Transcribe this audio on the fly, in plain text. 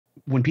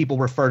when people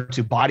refer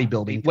to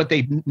bodybuilding, what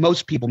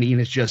most people mean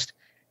is just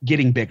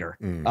getting bigger,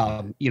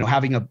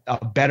 having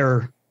a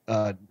better,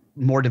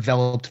 more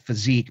developed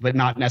physique, but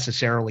not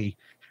necessarily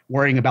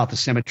worrying about the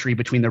symmetry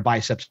between their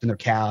biceps and their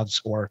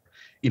calves, or,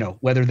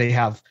 whether they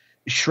have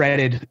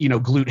shredded,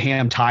 glute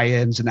ham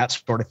tie-ins and that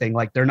sort of thing.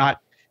 Like, they're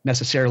not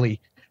necessarily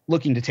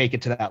looking to take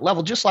it to that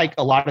level. Just like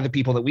a lot of the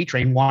people that we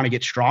train want to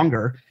get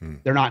stronger.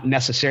 They're not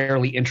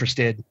necessarily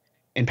interested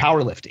in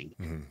powerlifting,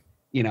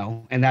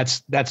 and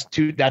that's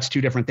two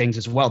different things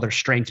as well. There's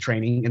strength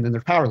training and then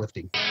there's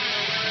powerlifting.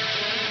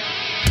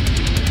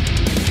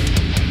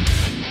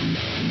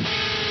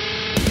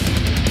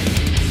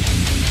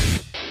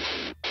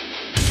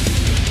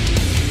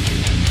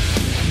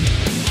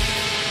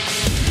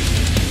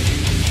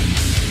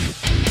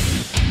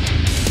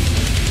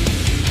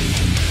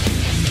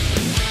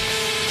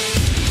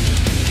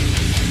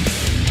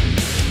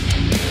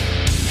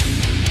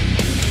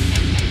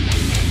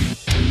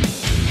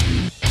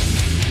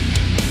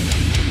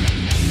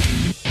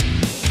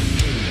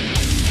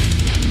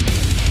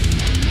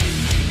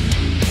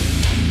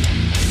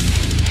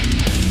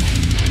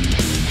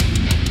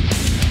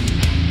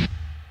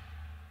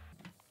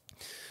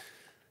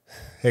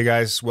 Hey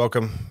guys,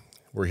 welcome.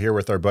 We're here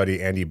with our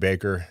buddy Andy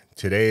Baker.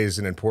 Today is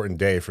an important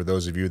day for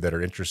those of you that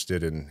are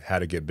interested in how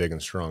to get big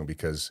and strong,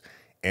 because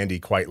Andy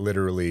quite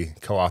literally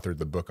co-authored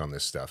the book on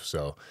this stuff.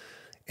 So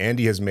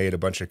Andy has made a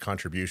bunch of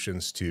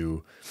contributions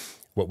to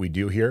what we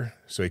do here.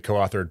 So he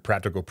co-authored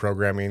Practical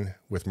Programming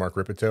with Mark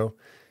Rippetoe.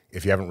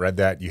 If you haven't read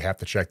that, you have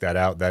to check that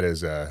out. That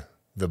is the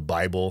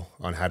Bible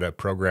on how to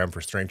program for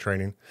strength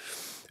training.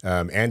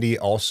 Andy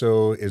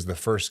also is the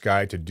first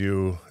guy to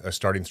do a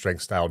starting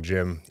strength style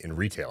gym in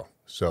retail.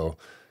 So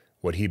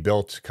what he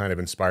built kind of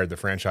inspired the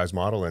franchise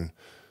model, and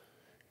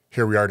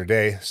here we are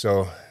today.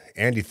 So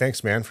Andy,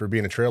 thanks, man, for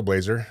being a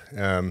trailblazer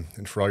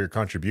and for all your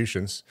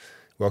contributions.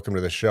 Welcome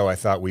to the show. I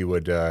thought we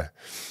would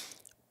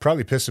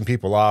probably piss some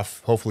people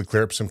off, hopefully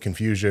clear up some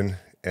confusion,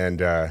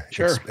 and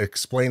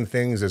explain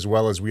things as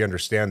well as we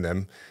understand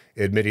them,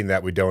 admitting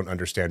that we don't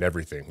understand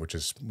everything, which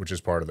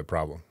is part of the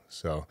problem.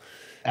 So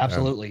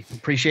absolutely.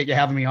 Appreciate you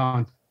having me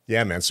on.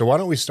 Yeah, man. So why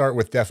don't we start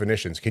with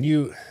definitions? Can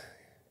you,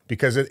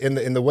 because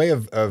in the way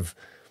of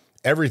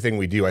everything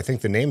we do, I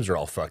think the names are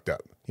all fucked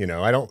up.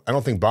 I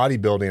don't think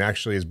bodybuilding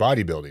actually is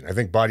bodybuilding. I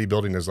think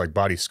bodybuilding is like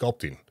body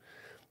sculpting,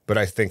 but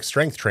I think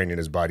strength training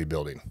is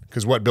bodybuilding,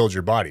 because what builds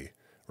your body,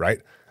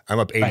 right? I'm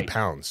up 80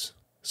 pounds.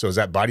 So is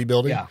that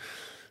bodybuilding? Yeah.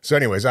 So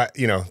anyways,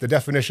 the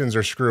definitions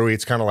are screwy.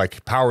 It's kind of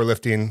like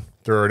powerlifting.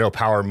 There are no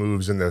power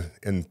moves in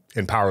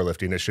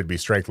powerlifting. It should be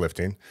strength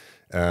lifting.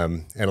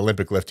 And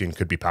Olympic lifting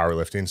could be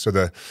powerlifting. So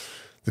the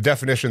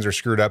definitions are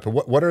screwed up.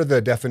 But what are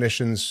the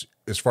definitions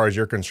as far as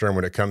you're concerned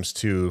when it comes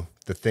to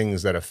the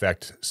things that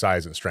affect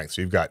size and strength?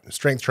 So you've got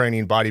strength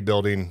training,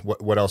 bodybuilding.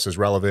 What else is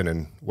relevant,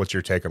 and what's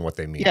your take on what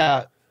they mean?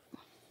 Yeah.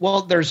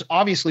 Well, there's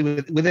obviously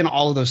within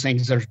all of those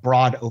things, there's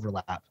broad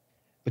overlap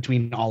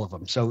between all of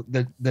them. So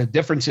the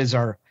differences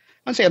are,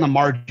 I'd say, on the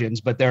margins,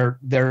 but there's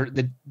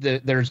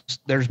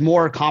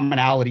more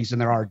commonalities than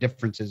there are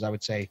differences, I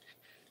would say.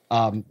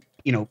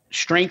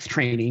 Strength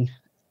training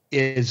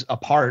is a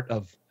part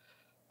of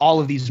all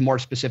of these more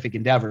specific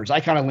endeavors. I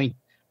kind of link,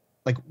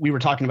 like we were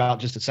talking about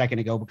just a second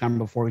ago,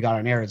 before we got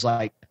on air. It's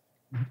like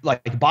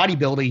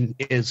bodybuilding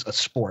is a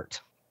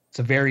sport. It's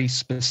a very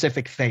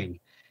specific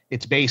thing.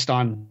 It's based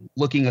on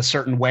looking a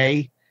certain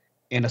way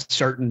in a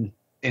certain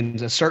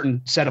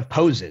set of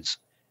poses.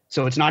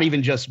 So it's not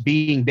even just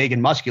being big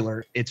and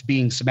muscular. It's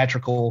being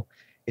symmetrical.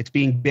 It's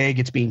being big.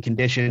 It's being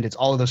conditioned. It's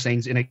all of those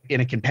things in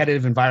a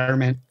competitive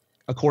environment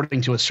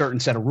according to a certain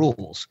set of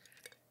rules.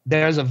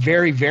 There's a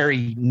very,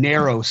 very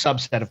narrow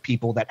subset of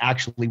people that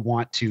actually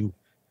want to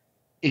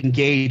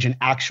engage in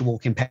actual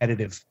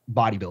competitive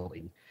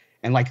bodybuilding.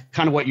 And like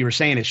kind of what you were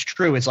saying is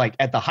true. It's like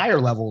at the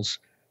higher levels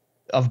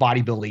of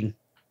bodybuilding,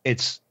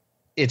 it's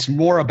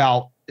more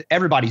about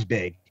everybody's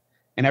big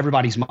and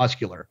everybody's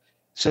muscular.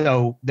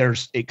 So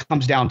it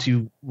comes down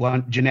to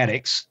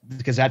genetics,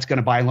 because that's going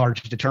to by and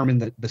large determine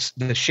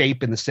the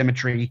shape and the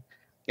symmetry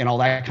and all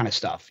that kind of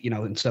stuff,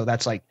 And so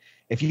that's like,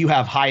 if you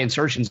have high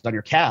insertions on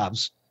your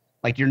calves,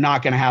 like you're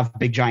not going to have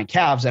big giant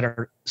calves that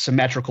are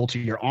symmetrical to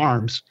your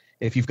arms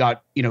if you've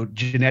got,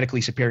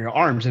 genetically superior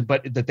arms.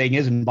 But the thing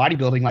is, in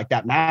bodybuilding, like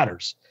that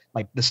matters,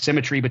 like the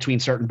symmetry between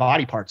certain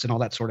body parts and all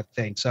that sort of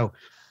thing. So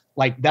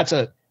like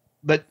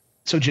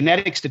so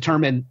genetics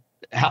determine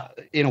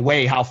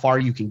how far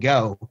you can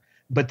go.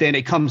 But then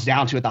it comes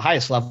down to, at the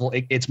highest level,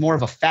 it's more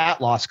of a fat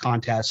loss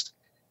contest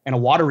and a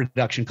water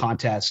reduction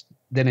contest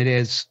than it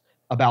is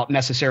about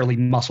necessarily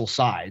muscle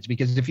size.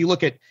 Because if you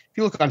look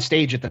on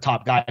stage at the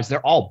top guys,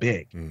 they're all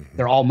big. Mm-hmm.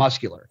 They're all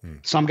muscular. Mm-hmm.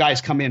 Some guys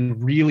come in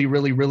really,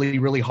 really, really,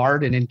 really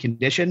hard and in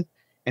condition,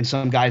 and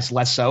some guys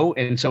less so.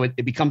 And so it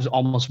becomes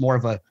almost more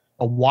of a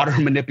water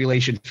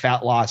manipulation,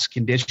 fat loss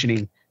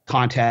conditioning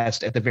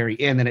contest at the very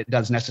end than it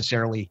does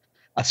necessarily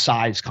a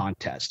size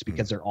contest,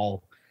 because they're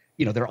all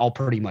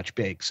pretty much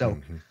big. So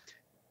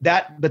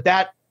that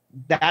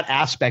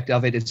aspect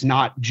of it is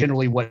not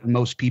generally what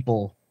most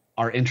people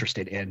are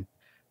interested in.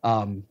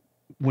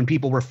 when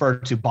people refer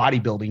to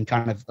bodybuilding,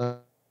 kind of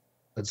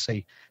let's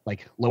say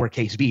like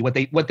lowercase b, what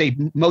they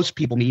most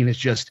people mean is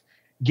just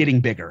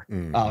getting bigger,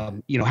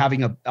 you know,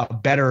 having a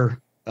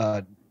better,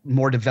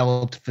 more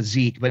developed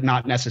physique, but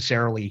not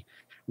necessarily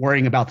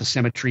worrying about the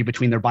symmetry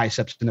between their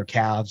biceps and their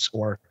calves,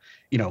 or,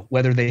 you know,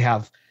 whether they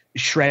have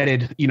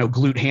shredded, you know,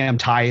 glute ham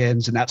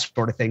tie-ins and that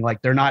sort of thing.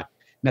 Like, they're not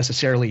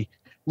necessarily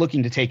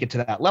looking to take it to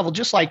that level.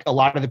 Just like a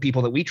lot of the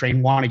people that we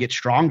train want to get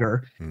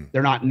stronger.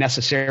 They're not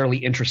necessarily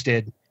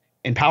interested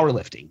in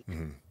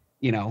powerlifting,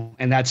 you know,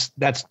 and that's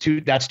two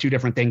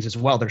different things as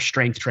well. There's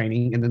strength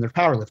training, and then there's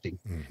powerlifting.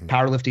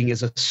 Powerlifting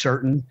is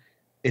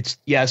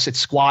it's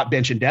squat,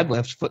 bench, and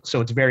deadlift.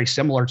 So it's very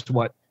similar to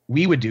what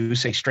we would do,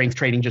 say strength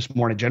training, just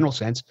more in a general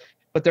sense,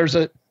 but there's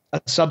a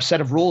subset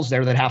of rules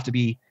there that have to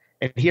be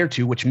adhered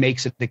to, which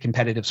makes it a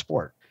competitive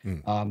sport.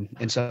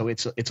 And so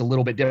it's a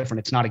little bit different.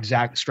 It's not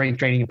exact strength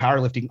training and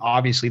powerlifting.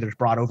 Obviously there's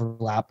broad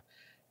overlap,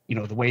 you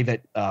know, the way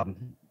that,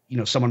 you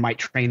know, someone might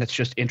train that's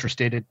just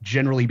interested in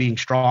generally being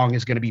strong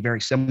is going to be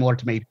very similar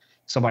to maybe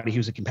somebody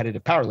who's a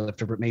competitive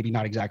powerlifter, but maybe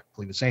not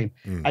exactly the same.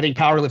 I think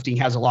powerlifting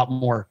has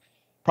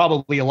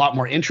probably a lot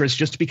more interest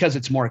just because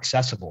it's more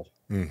accessible.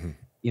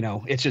 You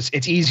know,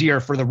 it's easier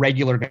for the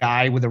regular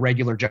guy with a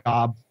regular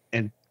job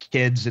and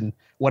kids and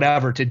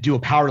whatever to do a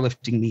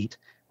powerlifting meet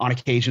on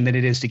occasion than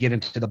it is to get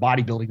into the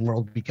bodybuilding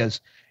world. Because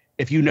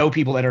if you know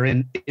people that are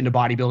into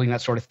bodybuilding,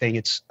 that sort of thing,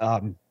 it's,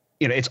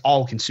 you know, it's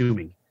all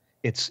consuming.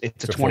 It's a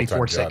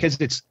 24/7,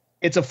 because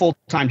it's a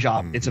full-time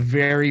job. It's a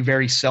very,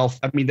 very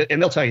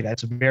and they'll tell you that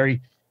it's a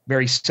very,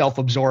 very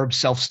self-absorbed,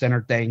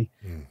 self-centered thing.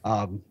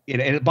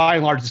 And by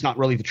and large, it's not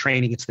really the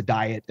training, it's the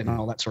diet and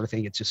all that sort of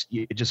thing. It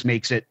just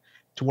makes it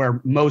to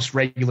where most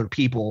regular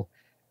people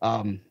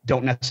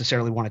don't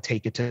necessarily want to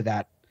take it to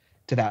that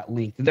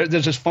length.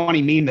 There's this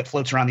funny meme that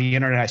floats around the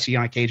internet I see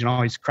on occasion,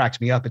 always cracks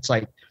me up. It's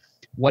like,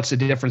 what's the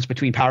difference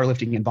between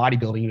powerlifting and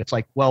bodybuilding? And it's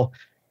like, well,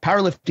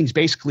 powerlifting is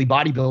basically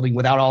bodybuilding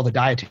without all the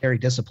dietary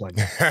discipline.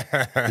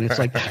 And it's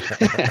like,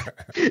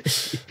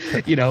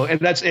 you know,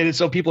 and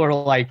so people are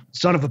like,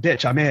 son of a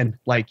bitch, I'm in,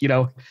 like, you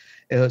know.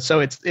 So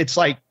it's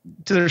like,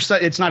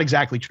 it's not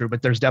exactly true,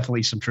 but there's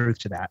definitely some truth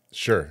to that.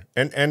 Sure.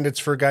 And it's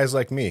for guys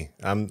like me.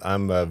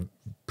 I'm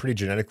pretty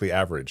genetically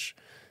average.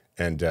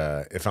 And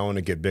if I want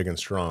to get big and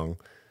strong,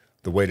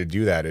 the way to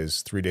do that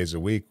is 3 days a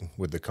week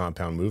with the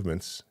compound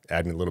movements,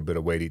 adding a little bit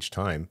of weight each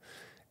time.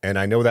 And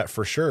I know that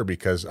for sure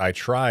because I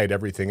tried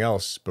everything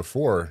else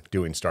before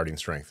doing starting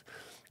strength.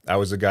 I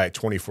was a guy at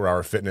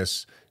 24-hour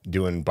fitness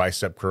doing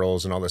bicep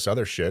curls and all this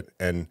other shit,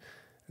 and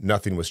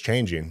nothing was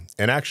changing.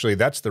 And actually,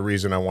 that's the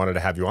reason I wanted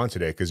to have you on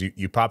today, because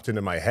you popped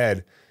into my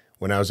head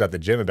when I was at the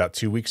gym about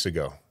 2 weeks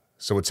ago.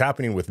 So what's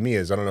happening with me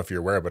is, I don't know if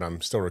you're aware, but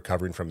I'm still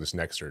recovering from this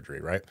neck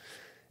surgery, right?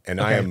 And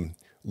I am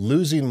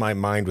losing my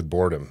mind with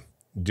boredom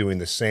doing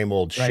the same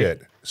old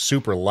shit,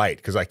 super light,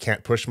 because I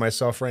can't push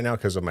myself right now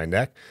because of my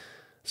neck.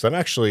 So I'm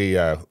actually,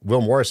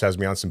 Will Morris has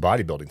me on some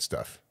bodybuilding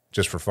stuff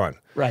just for fun.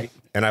 Right.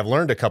 And I've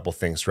learned a couple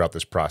things throughout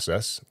this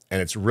process,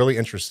 and it's really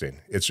interesting.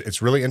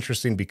 It's really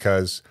interesting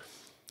because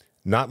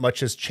not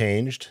much has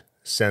changed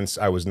since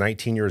I was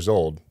 19 years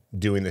old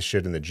doing this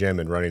shit in the gym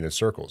and running in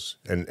circles.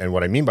 And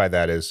what I mean by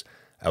that is,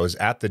 I was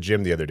at the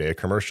gym the other day, a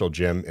commercial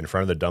gym in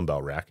front of the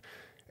dumbbell rack,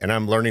 and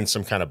I'm learning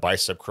some kind of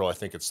bicep curl. I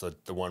think it's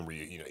the one where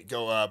you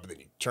go up, and then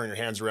you turn your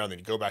hands around, then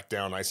you go back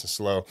down nice and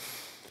slow.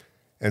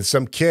 And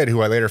some kid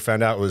who I later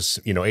found out was,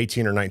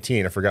 18 or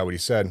 19, I forgot what he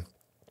said,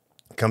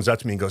 comes up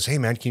to me and goes, "Hey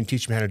man, can you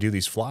teach me how to do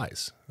these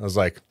flies?" I was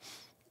like,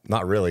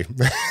 "Not really."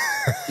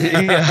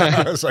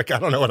 I was like, "I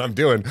don't know what I'm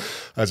doing."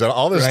 I said,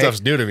 "All this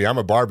stuff's new to me. I'm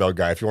a barbell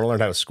guy. If you want to learn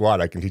how to squat,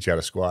 I can teach you how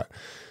to squat."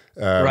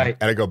 And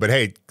I go, "But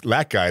hey,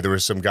 that guy," there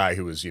was some guy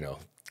who was,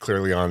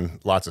 clearly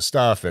on lots of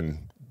stuff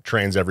and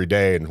trains every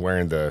day and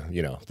wearing the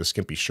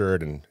skimpy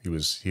shirt, and he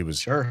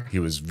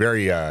was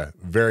very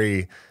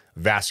very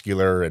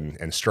vascular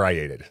and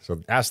striated.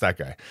 So ask that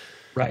guy.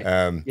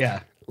 Right.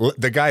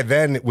 The guy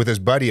then with his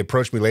buddy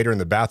approached me later in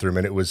the bathroom,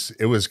 and it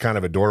was kind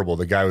of adorable.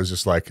 The guy was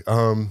just like,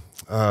 don't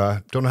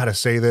know how to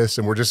say this.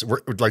 And we're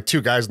like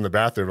two guys in the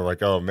bathroom. We're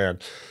like, oh man.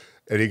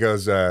 And he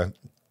goes,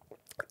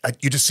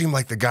 you just seem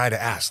like the guy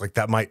to ask, like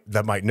that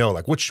might know,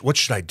 like, what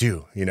should I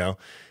do?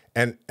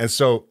 And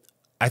so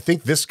I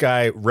think this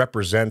guy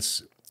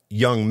represents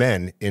young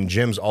men in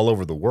gyms all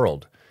over the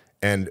world.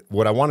 And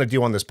what I want to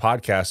do on this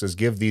podcast is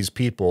give these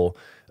people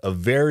a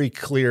very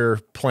clear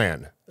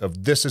plan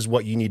of this is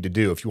what you need to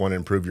do if you want to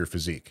improve your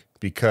physique,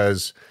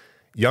 because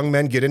young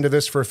men get into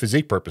this for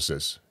physique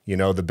purposes.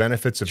 The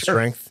benefits of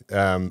strength,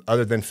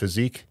 other than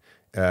physique,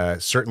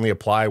 certainly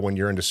apply when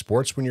you're into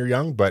sports when you're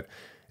young. But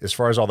as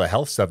far as all the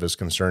health stuff is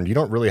concerned, you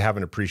don't really have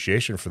an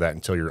appreciation for that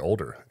until you're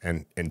older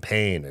and in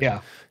pain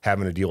and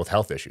having to deal with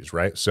health issues,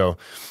 right? So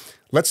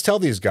let's tell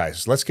these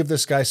guys, let's give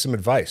this guy some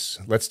advice.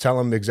 Let's tell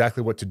him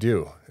exactly what to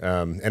do.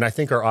 And I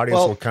think our audience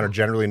will kind of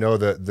generally know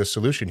the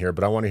solution here,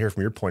 but I want to hear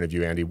from your point of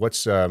view, Andy.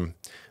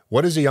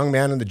 What is a young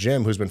man in the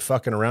gym who's been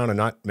fucking around and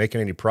not making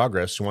any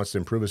progress, who wants to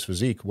improve his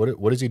physique?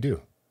 What does he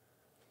do?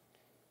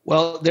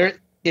 Well,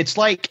 it's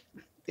like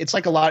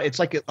a lot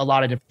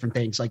of different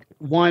things. Like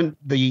one,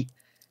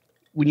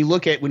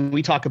 when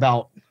we talk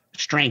about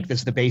strength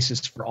as the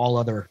basis for all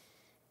other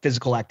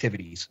physical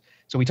activities.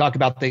 So we talk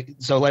about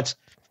so let's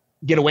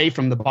get away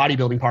from the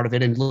bodybuilding part of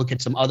it and look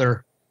at some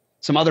other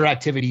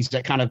activities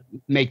that kind of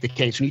make the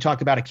case. When you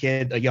talk about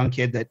a young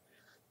kid that,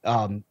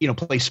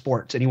 plays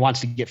sports and he wants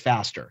to get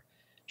faster,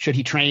 should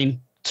he train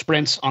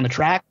sprints on the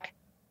track?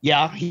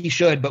 Yeah, he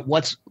should. But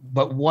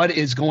what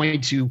is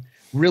going to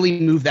really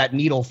move that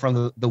needle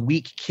from the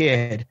weak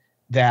kid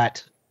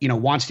that,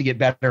 wants to get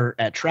better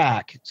at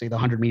track, say the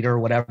 100-meter or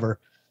whatever,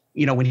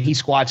 when he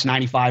squats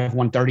 95,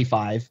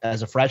 135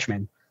 as a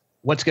freshman,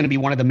 what's going to be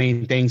one of the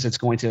main things that's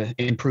going to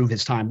improve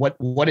his time?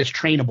 What is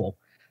trainable?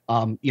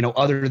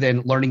 Other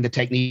than learning the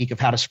technique of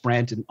how to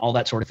sprint and all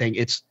that sort of thing,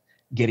 it's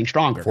getting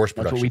stronger. Force That's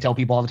production. what we tell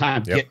people all the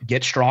time. Yep.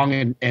 Get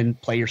strong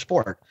and play your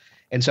sport.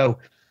 And so,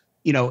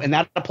 and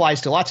that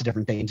applies to lots of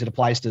different things. It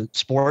applies to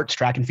sports,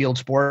 track and field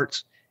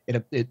sports.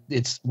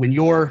 It's when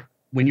you're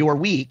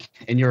weak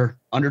and you're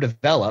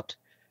underdeveloped,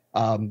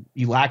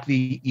 you lack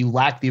the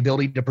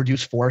ability to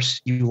produce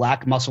force, you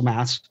lack muscle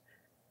mass.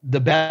 The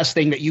best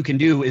thing that you can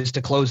do is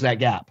to close that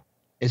gap,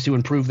 is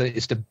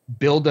to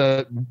build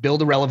a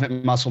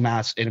relevant muscle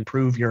mass and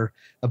improve your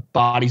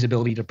body's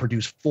ability to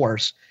produce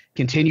force.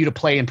 Continue to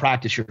play and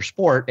practice your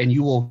sport, and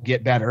you will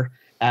get better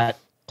at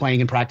playing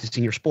and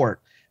practicing your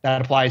sport.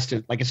 That applies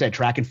to, like I said,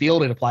 track and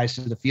field. It applies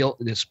to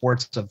the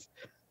sports of,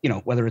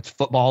 whether it's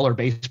football or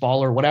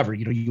baseball or whatever.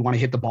 You want to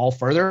hit the ball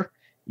further.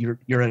 You're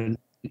a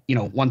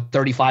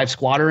 135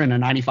 squatter and a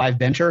 95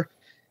 bencher.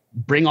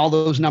 Bring all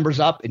those numbers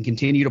up and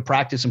continue to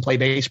practice and play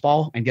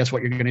baseball. And guess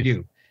what you're going to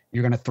do?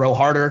 You're going to throw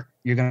harder.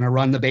 You're going to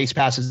run the base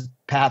path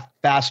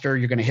faster.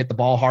 You're going to hit the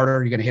ball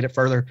harder. You're going to hit it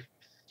further.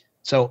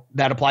 So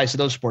that applies to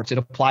those sports. It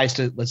applies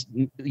to,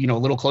 a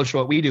little closer to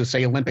what we do,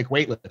 say Olympic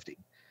weightlifting.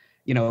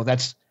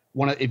 That's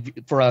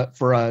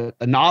for a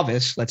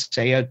novice, let's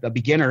say a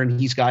beginner, and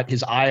he's got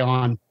his eye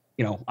on,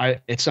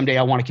 someday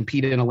I want to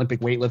compete in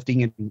Olympic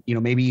weightlifting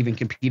and, maybe even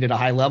compete at a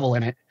high level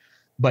in it,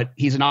 but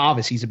he's a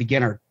novice, he's a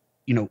beginner.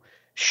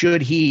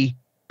 Should he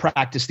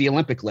practice the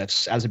Olympic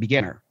lifts as a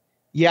beginner?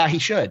 Yeah, he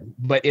should.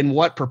 But in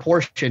what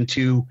proportion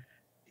to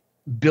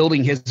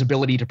building his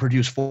ability to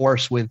produce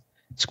force with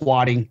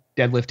squatting,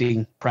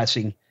 deadlifting,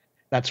 pressing,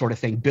 that sort of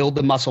thing? Build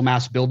the muscle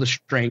mass, build the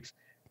strength,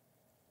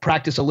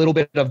 practice a little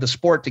bit of the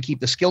sport to keep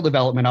the skill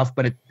development up.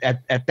 But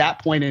at that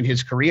point in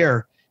his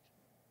career,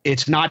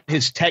 it's not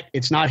his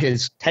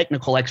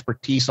technical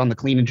expertise on the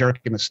clean and jerk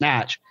and the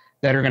snatch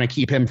that are going to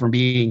keep him from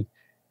being,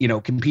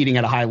 competing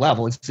at a high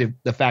level. It's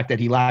the fact that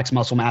he lacks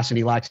muscle mass and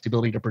he lacks the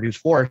ability to produce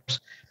force.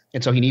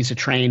 And so he needs to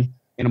train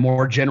in a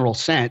more general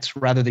sense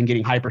rather than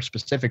getting hyper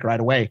specific right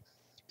away.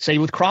 Say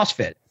with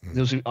CrossFit,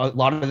 there's a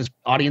lot of this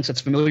audience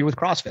that's familiar with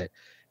CrossFit.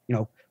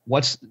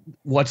 What's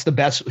the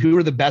best? Who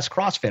are the best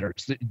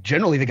CrossFitters?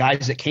 Generally, the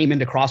guys that came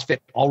into CrossFit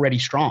already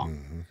strong.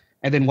 Mm-hmm.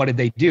 And then what did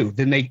they do?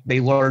 Then they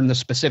learn the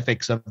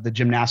specifics of the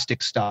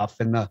gymnastic stuff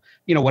and the,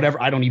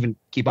 whatever. I don't even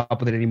keep up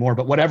with it anymore,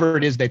 but whatever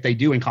it is that they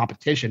do in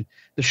competition,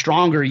 the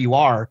stronger you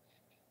are,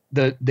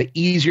 the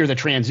easier the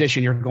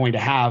transition you're going to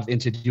have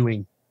into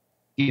doing,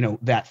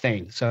 that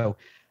thing. So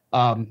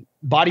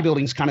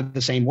bodybuilding is kind of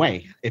the same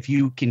way. If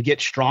you can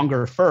get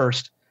stronger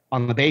first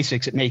on the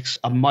basics, it makes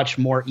a much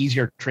more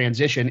easier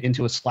transition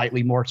into a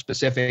slightly more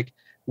specific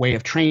way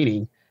of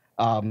training.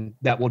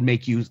 That would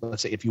make you,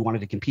 let's say, if you wanted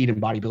to compete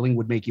in bodybuilding,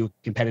 would make you a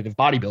competitive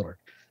bodybuilder.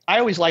 I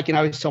always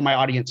tell my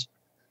audience,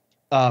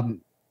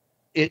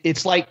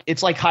 it's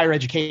like higher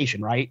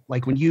education, right?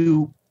 Like when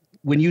you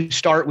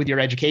start with your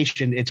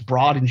education, it's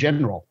broad and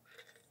general.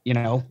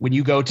 When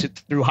you go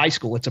through high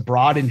school, it's a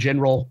broad and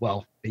general.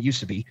 Well, it used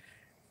to be,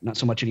 not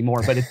so much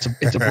anymore, but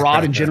it's a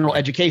broad and general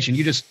education.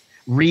 You just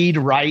read,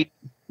 write,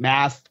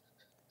 math,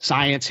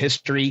 science,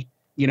 history.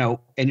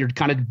 And you're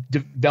kind of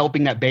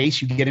developing that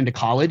base. You get into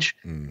college,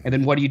 and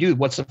then what do?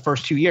 What's the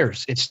first 2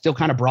 years? It's still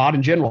kind of broad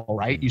and general,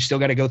 right? You still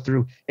got to go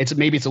through.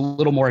 Maybe it's a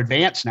little more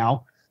advanced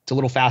now. It's a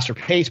little faster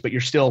pace, but you're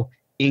still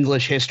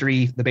English,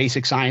 history, the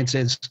basic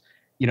sciences,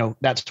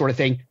 that sort of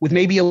thing, with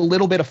maybe a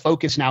little bit of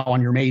focus now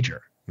on your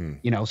major.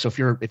 So if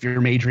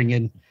you're majoring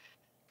in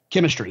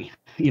chemistry,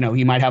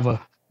 you might have or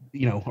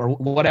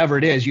whatever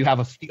it is, you have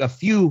a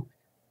few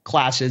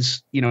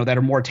classes, that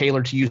are more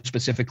tailored to you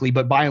specifically,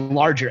 but by and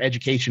large, your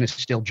education is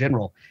still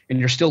general, and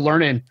you're still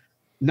learning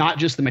not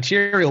just the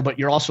material, but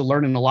you're also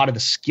learning a lot of the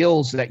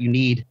skills that you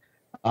need,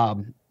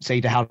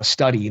 say, to how to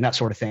study and that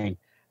sort of thing.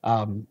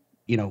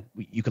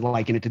 You can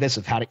liken it to this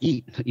of how to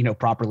eat,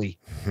 properly,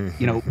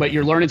 but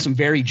you're learning some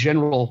very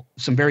general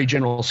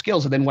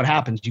skills. And then what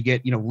happens? You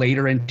get,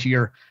 later into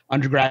your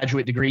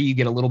undergraduate degree, you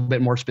get a little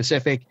bit more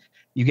specific.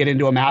 You get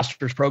into a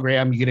master's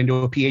program, you get into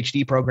a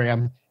PhD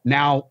program.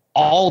 Now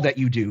all that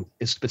you do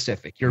is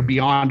specific. You're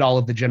beyond all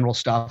of the general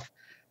stuff.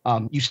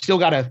 You still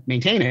got to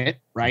maintain it,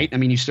 right? I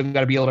mean, you still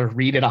got to be able to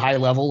read at a high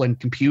level and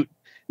compute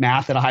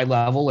math at a high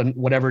level and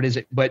whatever it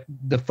is. But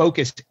the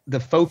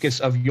focus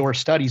of your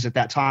studies at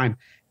that time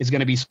is going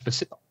to be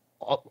specific,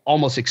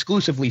 almost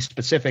exclusively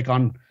specific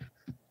on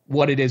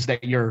what it is that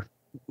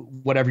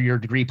whatever your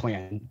degree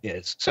plan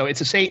is. So it's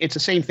the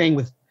same thing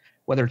with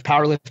whether it's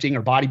powerlifting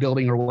or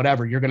bodybuilding or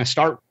whatever, you're going to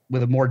start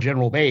with a more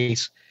general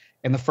base.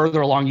 And the further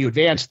along you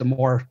advance, the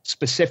more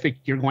specific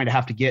you're going to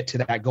have to get to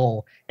that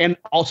goal. And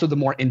also the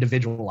more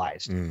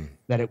individualized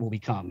that it will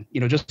become,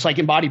 just like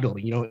in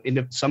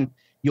bodybuilding,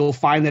 you'll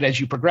find that as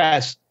you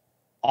progress,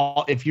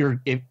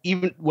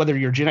 even whether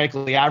you're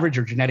genetically average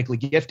or genetically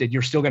gifted,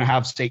 you're still going to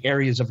have, say,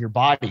 areas of your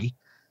body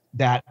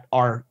that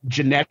are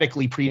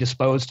genetically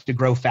predisposed to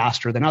grow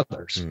faster than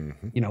others.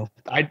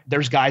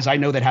 There's guys I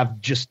know that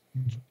have just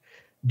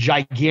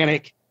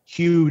gigantic,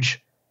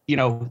 huge,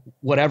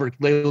 whatever,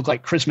 they look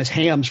like Christmas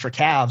hams for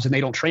calves, and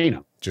they don't train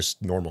them.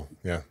 Just normal.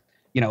 Yeah.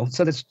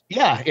 So that's,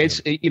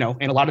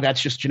 and a lot of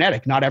that's just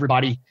genetic. Not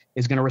everybody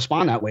is going to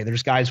respond that way.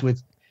 There's guys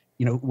with,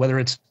 whether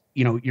it's,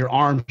 your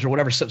arms or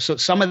whatever. So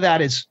some of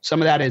that is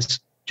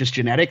just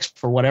genetics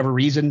for whatever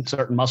reason.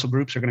 Certain muscle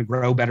groups are going to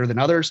grow better than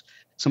others.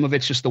 Some of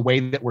it's just the way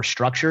that we're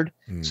structured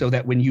so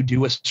that when you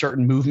do a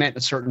certain movement,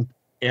 a certain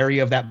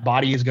area of that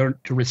body is going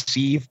to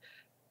receive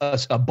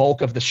a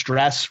bulk of the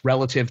stress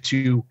relative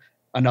to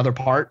another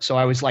part. So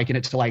I always liken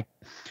it to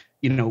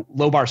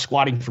low bar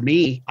squatting. For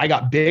me, I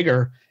got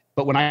bigger,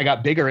 but when I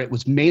got bigger, it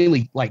was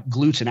mainly like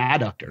glutes and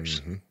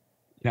adductors.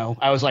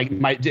 I was like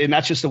and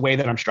that's just the way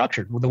that I'm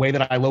structured. The way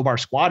that I low bar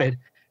squatted,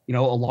 a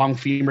long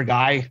femur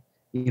guy,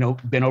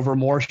 bent over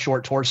more,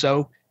 short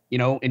torso,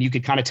 and you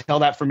could kind of tell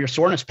that from your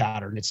soreness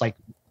pattern. It's like,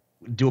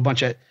 do a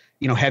bunch of,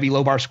 heavy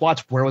low bar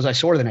squats. Where was I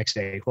sore the next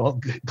day? Well,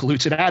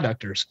 glutes and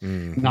adductors.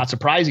 Not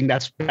surprising.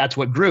 That's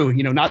what grew,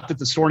 not that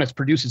the soreness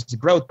produces the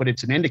growth, but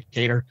it's an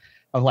indicator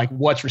of like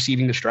what's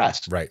receiving the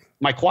stress. Right.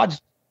 My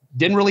quads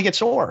didn't really get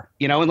sore,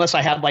 unless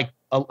I had like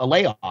a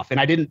layoff, and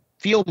I didn't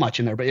feel much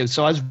in there, but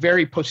so I was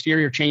very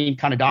posterior chain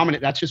kind of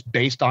dominant. That's just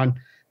based on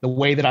the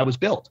way that I was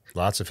built.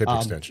 Lots of hip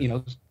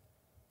extension.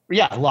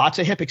 Lots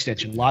of hip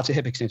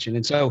extension.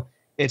 And so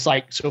it's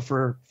like, so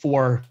for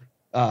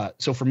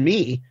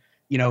me,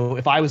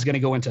 if I was going to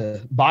go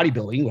into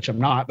bodybuilding, which I'm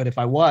not, but if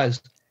I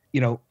was,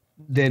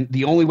 then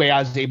the only way I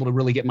was able to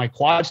really get my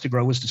quads to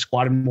grow was to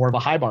squat in more of a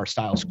high bar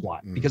style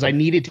squat, because I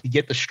needed to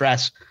get the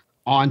stress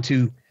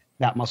onto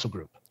that muscle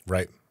group.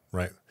 Right.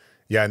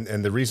 Yeah.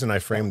 And the reason I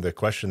framed the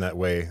question that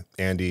way,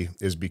 Andy,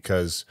 is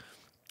because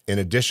in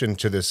addition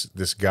to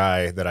this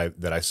guy that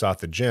I saw at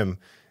the gym,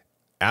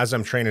 as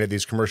I'm training at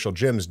these commercial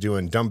gyms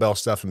doing dumbbell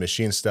stuff and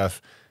machine stuff,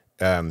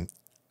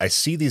 I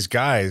see these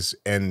guys,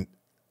 and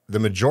the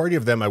majority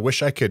of them, I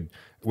wish I could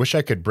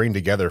bring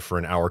together for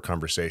an hour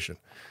conversation,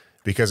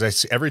 because I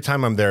see, every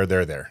time I'm there,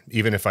 they're there,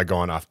 even if I go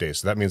on off days.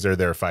 So that means they're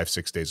there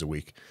 5-6 days a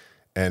week.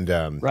 And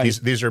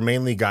these are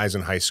mainly guys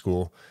in high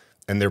school,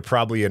 and they're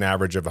probably an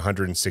average of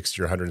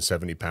 160 or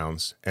 170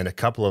 pounds. And a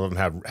couple of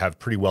them have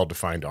pretty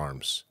well-defined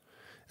arms.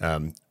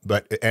 And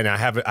I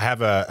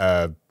have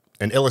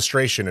an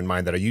illustration in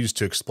mind that I use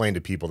to explain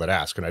to people that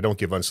ask, and I don't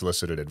give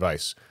unsolicited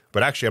advice.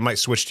 But actually, I might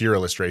switch to your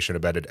illustration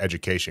about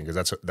education,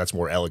 because that's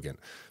more elegant.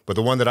 But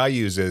the one that I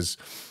use is,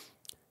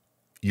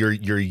 you're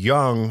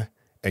young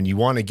and you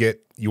want to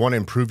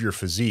improve your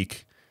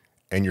physique,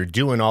 and you're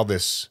doing all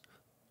this,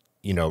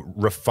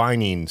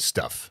 refining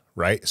stuff,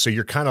 right? So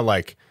you're kind of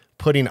like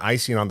putting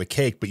icing on the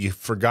cake, but you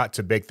forgot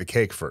to bake the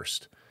cake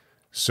first.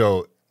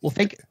 So, well,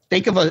 think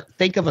of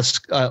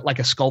a like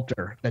a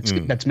sculptor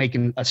that's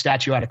making a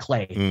statue out of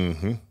clay.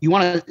 You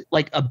want to,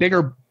 like, a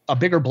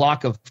bigger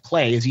block of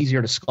clay is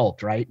easier to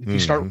sculpt, right? If you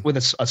start with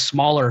a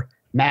smaller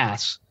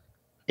mass,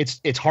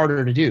 it's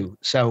harder to do.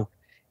 So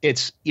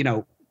it's,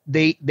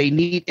 they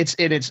need,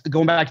 it's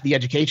going back to the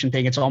education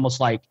thing. It's almost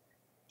like,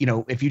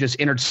 if you just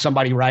entered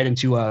somebody right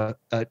into a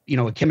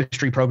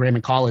chemistry program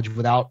in college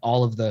without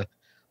all of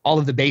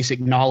the basic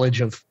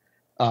knowledge of,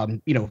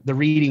 the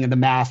reading and the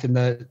math and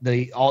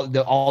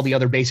all the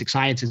other basic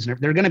sciences,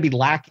 they're going to be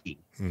lacking.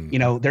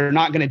 They're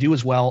not going to do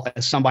as well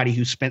as somebody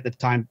who spent the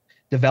time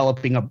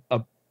developing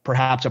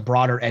perhaps a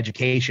broader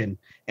education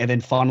and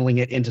then funneling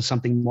it into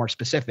something more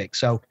specific.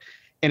 So,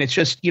 and it's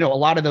just, a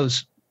lot of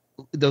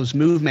those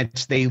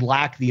movements, they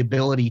lack the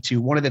ability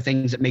to, one of the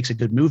things that makes a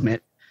good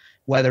movement,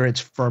 whether it's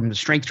from a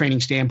strength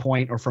training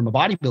standpoint or from a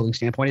bodybuilding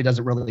standpoint, it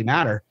doesn't really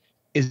matter,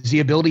 is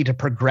the ability to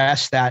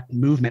progress that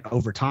movement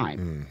over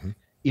time.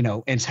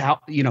 And how,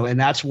 and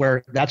that's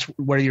where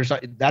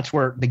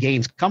the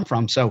gains come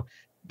from. So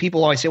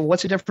people always say, well,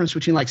 what's the difference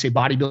between, like, say,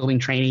 bodybuilding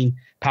training,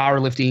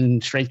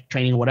 powerlifting, strength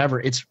training, whatever?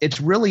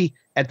 It's really,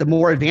 at the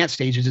more advanced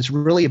stages, it's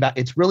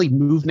really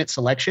movement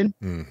selection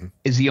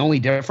is the only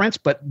difference.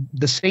 But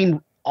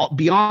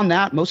beyond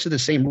that, most of the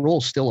same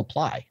rules still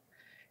apply,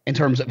 in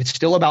terms of, it's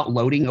still about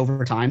loading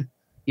over time.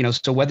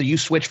 So whether you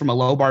switch from a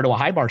low bar to a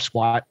high bar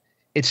squat,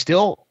 it's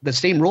still, the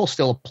same rules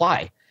still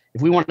apply.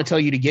 If we want to tell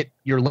you to get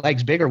your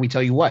legs bigger, we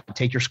tell you what,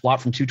 take your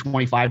squat from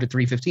 225 to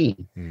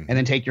 315, and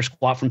then take your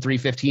squat from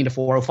 315 to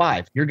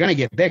 405. You're going to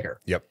get bigger.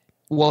 Yep.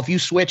 Well, if you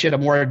switch at a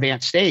more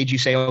advanced stage, you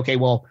say, okay,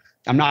 well,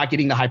 I'm not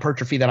getting the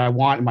hypertrophy that I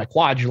want in my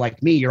quads. You're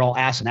like me, you're all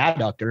ass and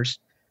adductors.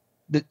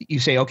 You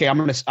say, okay, I'm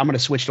going to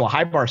switch to a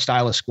high bar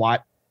style of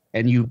squat.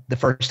 And the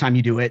first time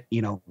you do it,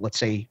 let's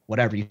say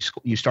whatever,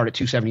 you start at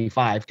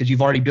 275, because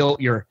you've already built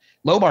your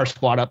low bar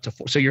squat up to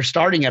 4. So you're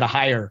starting at a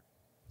higher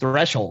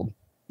threshold,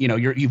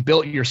 you've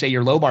built say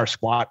your low bar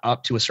squat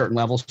up to a certain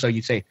level. So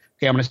you say,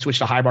 okay, I'm going to switch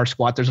to high bar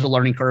squat. There's a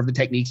learning curve. The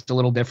technique's a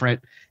little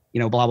different,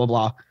 blah, blah,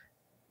 blah.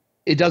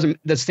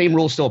 The same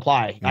rules still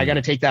apply. I got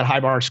to take that high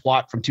bar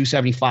squat from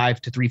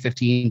 275 to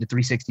 315 to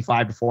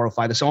 365 to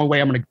 405. That's the only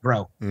way I'm going to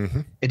grow.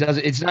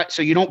 It's not,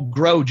 so you don't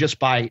grow just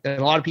by,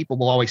 and a lot of people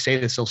will always say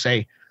this. They'll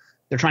say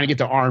they're trying to get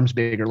their arms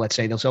bigger. Let's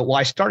say they'll say, well,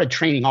 I started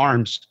training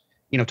arms,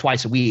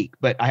 twice a week,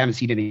 but I haven't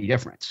seen any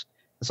difference.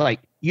 It's like,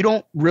 you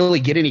don't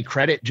really get any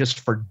credit just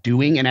for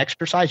doing an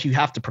exercise. You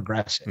have to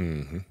progress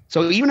it.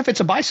 So even if it's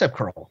a bicep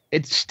curl,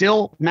 it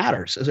still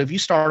matters. So if you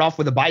start off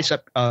with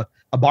a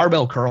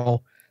barbell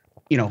curl,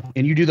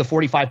 and you do the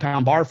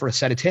 45-pound bar for a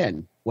set of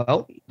 10,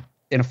 well,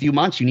 in a few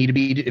months, you need to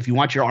be, if you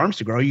want your arms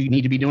to grow, you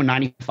need to be doing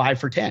 95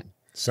 for 10.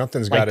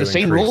 Something's got to the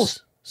same increase.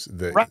 rules.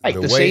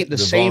 The weight, the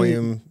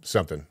volume,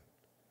 something.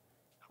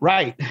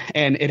 Right.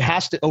 And it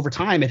has to, over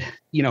time,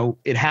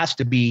 it has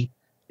to be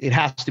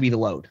the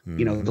load.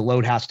 The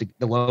load has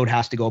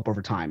to go up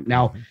over time.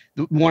 Now,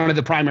 one of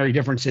the primary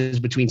differences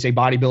between, say,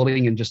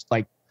 bodybuilding and just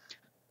like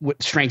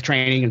strength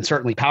training and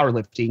certainly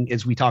powerlifting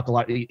is we talk a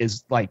lot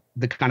is like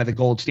the kind of the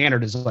gold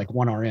standard is like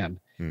 1 RM,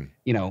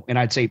 and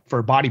I'd say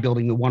for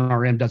bodybuilding, the 1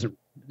 RM doesn't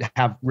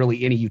have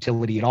really any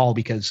utility at all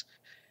because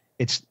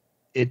that's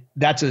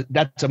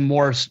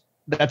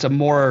a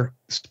more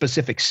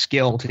specific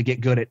skill to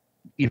get good at,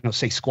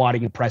 say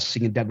squatting and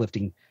pressing and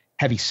deadlifting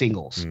heavy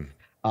singles.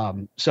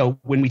 So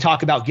when we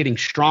talk about getting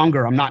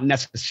stronger, I'm not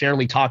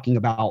necessarily talking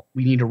about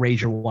we need to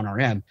raise your 1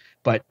 RM,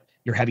 but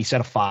your heavy set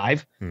of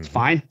 5, it's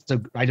fine.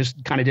 So I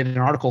just kind of did an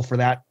article for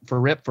that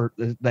for Rip for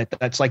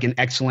that's like an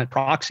excellent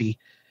proxy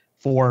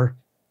for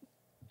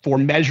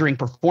measuring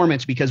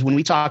performance, because when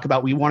we talk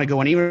about we want to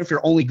go, and even if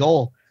your only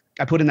goal,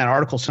 I put in that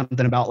article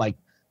something about like,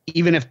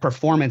 even if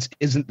performance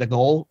isn't the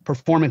goal,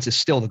 performance is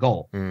still the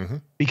goal,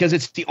 because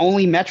it's the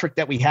only metric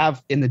that we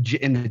have in the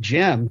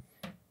gym.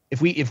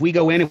 If we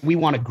go in and we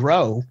want to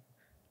grow,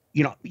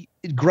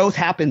 growth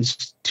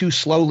happens too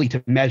slowly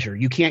to measure.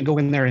 You can't go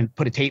in there and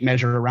put a tape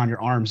measure around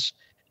your arms,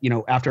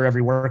 after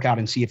every workout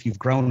and see if you've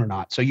grown or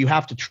not. So you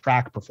have to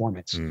track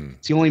performance.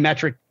 It's the only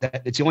metric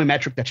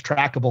that's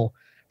trackable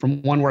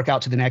from one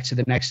workout to the next, to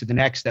the next, to the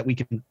next, that we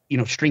can,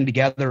 string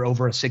together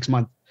over a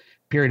 6-month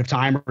period of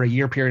time or a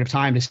year period of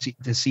time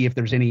to see if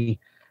there's any,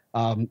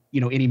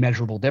 any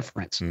measurable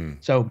difference.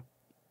 So,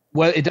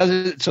 well, it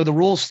doesn't. So the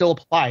rules still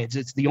apply.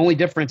 It's the only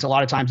difference a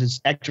lot of times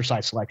is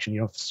exercise selection.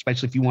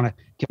 Especially if you want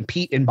to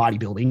compete in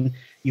bodybuilding,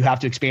 you have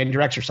to expand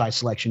your exercise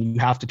selection.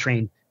 You have to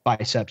train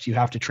biceps. You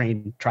have to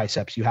train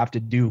triceps. You have to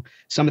do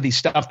some of these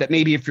stuff that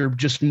maybe if you're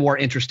just more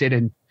interested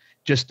in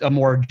just a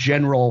more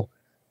general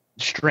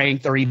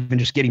strength or even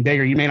just getting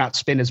bigger, you may not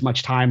spend as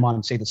much time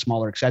on, say, the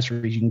smaller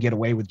accessories. You can get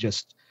away with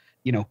just,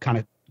 kind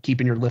of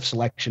keeping your lift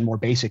selection more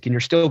basic, and you're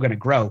still going to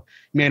grow.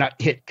 You may not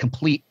hit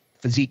complete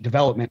physique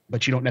development,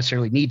 but you don't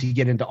necessarily need to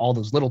get into all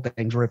those little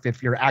things. Or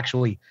if you're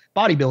actually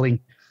bodybuilding,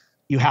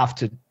 you have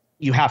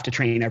to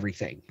train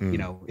everything.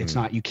 It's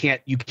not, you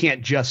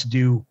can't just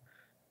do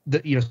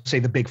the, say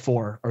the big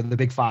 4 or the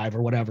big 5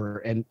 or whatever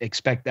and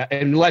expect that,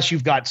 unless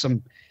you've got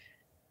some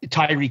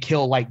Tyreek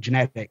Hill like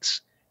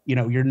genetics.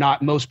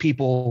 Most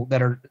people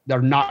that are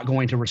not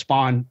going to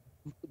respond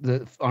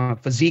on a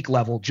physique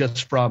level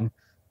just from,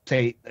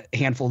 say, a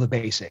handful of the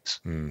basics.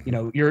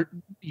 You're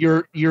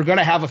going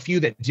to have a few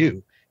that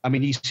do. I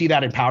mean, you see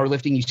that in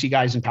powerlifting. You see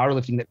guys in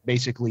powerlifting that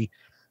basically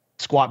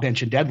squat,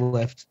 bench, and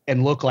deadlift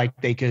and look like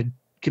they could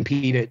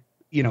compete at,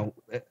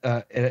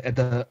 at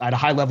a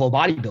high level of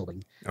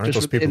bodybuilding. Aren't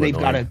those people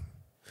annoying?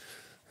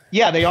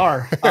 Yeah, they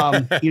are.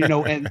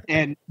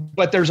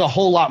 But there's a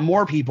whole lot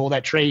more people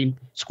that train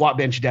squat,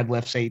 bench,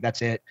 deadlift, say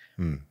that's it,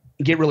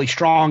 get really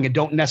strong and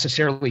don't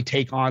necessarily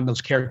take on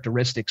those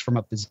characteristics from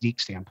a physique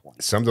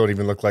standpoint. Some don't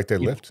even look like they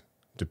lift,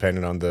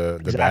 depending on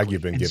the bag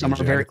you've been given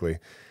genetically.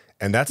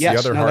 And that's the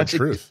other hard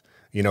truth.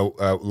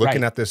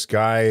 Looking at this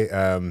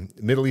guy,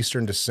 Middle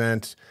Eastern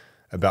descent,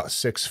 about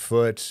 6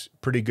 foot,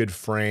 pretty good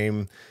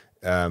frame,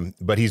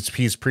 but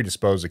he's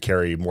predisposed to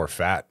carry more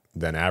fat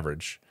than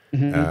average.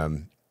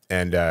 And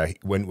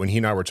when he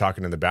and I were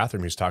talking in the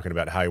bathroom, he was talking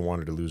about how he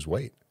wanted to lose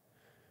weight.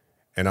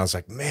 And I was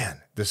like,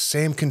 man, the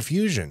same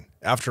confusion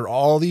after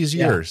all these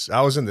years.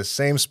 I was in the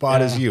same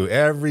spot as you.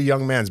 Every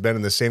young man's been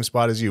in the same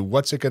spot as you.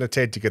 What's it going to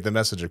take to get the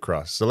message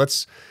across? So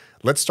let's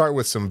start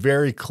with some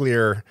very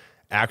clear,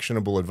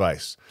 actionable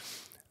advice.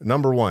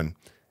 Number 1,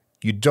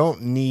 you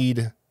don't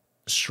need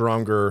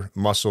stronger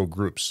muscle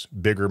groups,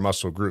 bigger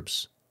muscle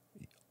groups.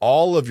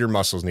 All of your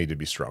muscles need to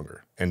be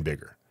stronger and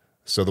bigger.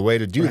 So the way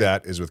to do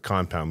that is with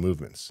compound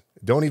movements.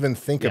 Don't even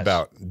think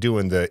about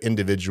doing the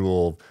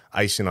individual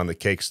icing on the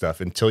cake stuff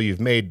until you've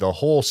made the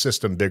whole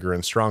system bigger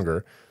and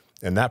stronger.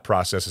 And that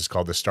process is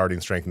called the starting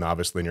strength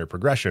novice linear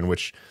progression,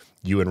 which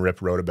you and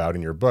Rip wrote about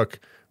in your book,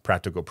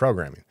 Practical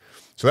Programming.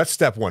 So that's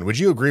step 1. Would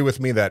you agree with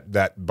me that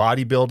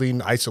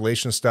bodybuilding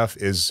isolation stuff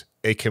is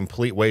a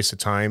complete waste of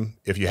time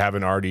if you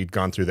haven't already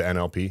gone through the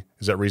NLP?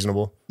 Is that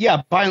reasonable?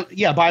 Yeah, by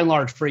and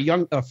large, for a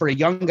young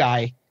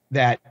guy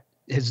that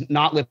has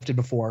not lifted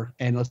before,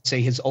 and let's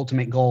say his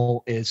ultimate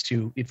goal is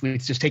to, if we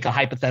just take a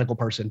hypothetical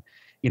person,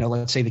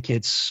 let's say the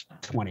kid's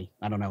 20,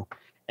 I don't know,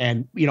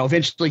 and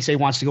eventually say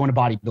wants to go into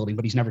bodybuilding,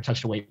 but he's never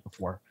touched a weight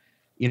before.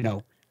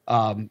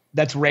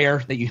 That's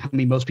rare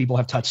most people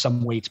have touched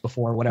some weights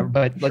before, whatever,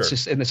 but let's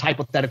just, in this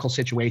hypothetical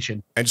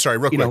situation. And sorry,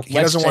 real quick, he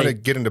doesn't want to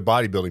get into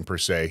bodybuilding per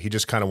se. He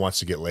just kind of wants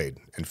to get laid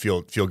and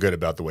feel good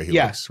about the way he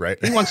looks,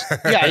 right? He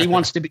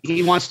wants to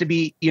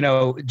be,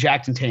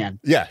 jacked and tan.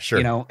 Yeah,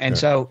 sure.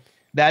 So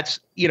that's,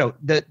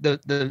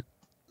 the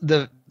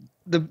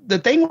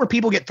thing where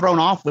people get thrown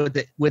off with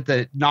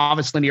the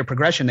novice linear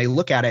progression, they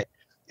look at it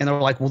and they're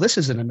like, well, this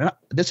isn't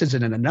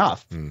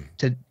enough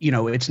to,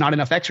 it's not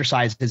enough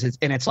exercises.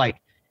 And it's like,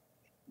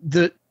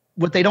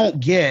 what they don't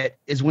get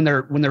is when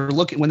they're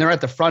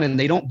at the front and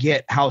they don't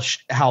get how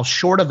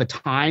short of a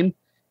time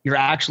you're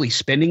actually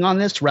spending on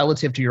this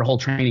relative to your whole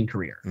training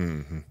career.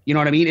 Mm-hmm. You know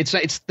what I mean? It's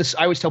this,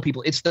 I always tell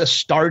people, it's the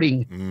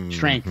starting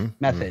strength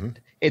method.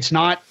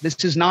 Mm-hmm.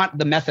 This is not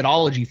the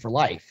methodology for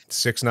life.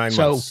 6-9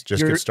 months,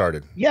 just get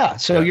started. Yeah.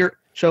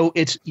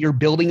 You're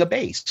building a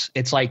base.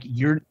 It's like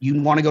you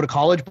want to go to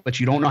college, but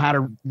you don't know how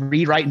to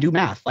read, write, and do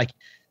math. Like,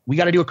 we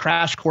got to do a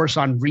crash course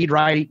on reading,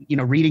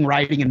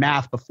 writing, and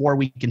math before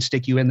we can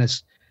stick you in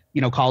this,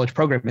 college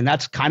program. And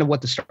that's kind of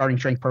what the starting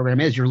strength program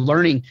is. You're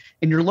learning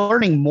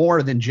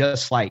more than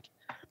just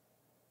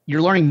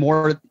you're learning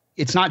more.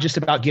 It's not just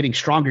about getting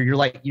stronger.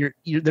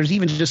 There's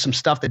even just some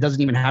stuff that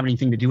doesn't even have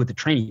anything to do with the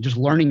training. You're just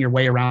learning your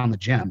way around the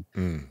gym,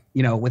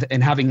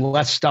 and having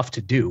less stuff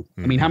to do.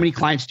 I mean, how many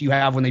clients do you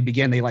have when they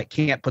begin, they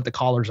can't put the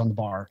collars on the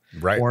bar,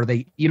 right? Or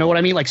they, what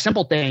I mean? Like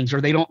simple things,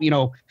 or they don't,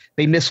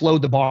 they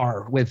misload the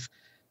bar with,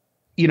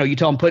 you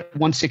tell them put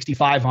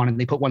 165 on and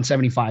they put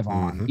 175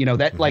 on,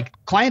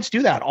 clients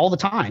do that all the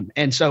time.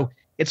 And so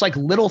it's like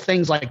little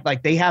things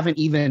like they haven't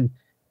even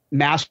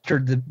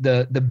mastered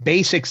the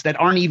basics that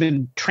aren't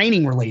even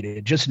training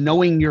related, just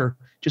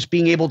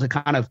being able to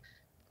kind of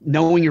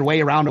knowing your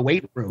way around a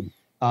weight room,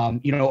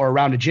 or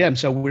around a gym.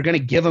 So we're going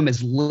to give them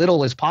as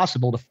little as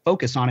possible to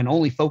focus on, and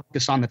only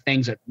focus on the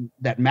things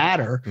that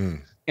matter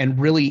and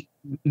really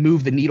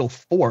move the needle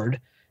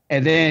forward.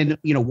 And then,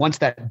 once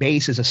that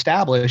base is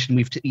established and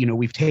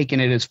we've taken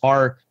it as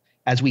far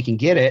as we can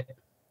get it,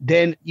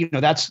 then,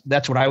 that's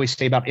what I always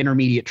say about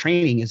intermediate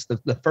training is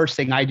the first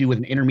thing I do with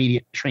an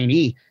intermediate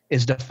trainee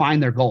is define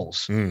their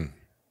goals.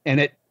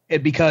 And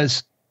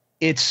because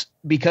that's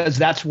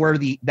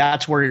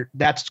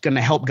going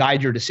to help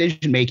guide your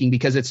decision making,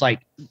 because it's like,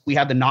 we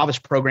have the novice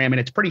program and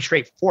it's pretty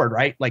straightforward,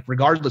 right? Like,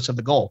 regardless of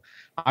the goal,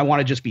 I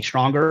want to just be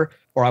stronger,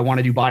 or I want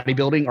to do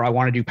bodybuilding, or I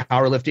want to do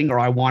powerlifting, or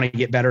I want to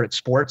get better at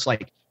sports.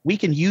 Like, we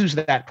can use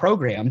that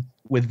program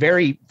with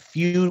very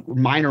few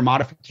minor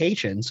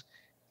modifications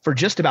for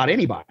just about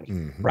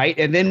anybody. Right.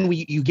 And then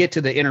you get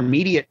to the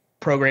intermediate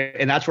program,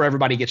 and that's where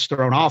everybody gets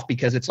thrown off,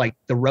 because it's like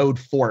the road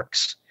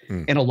forks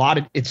in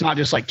it's not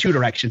just like two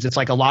directions. It's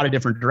like a lot of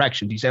different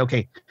directions. You say,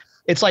 okay,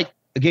 it's like,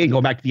 again,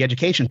 going back to the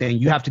education thing,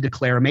 you have to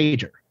declare a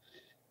major,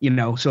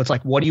 so it's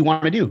like, what do you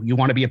want to do? You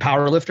want to be a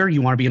power lifter?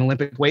 You want to be an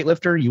Olympic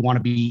weightlifter? You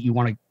want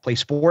to play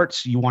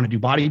sports? You want to do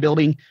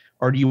bodybuilding?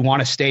 Or do you want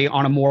to stay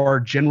on a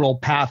more general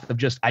path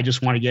of I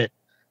just want to get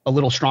a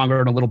little stronger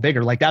and a little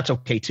bigger? Like, that's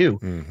okay too.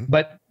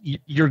 But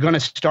you're going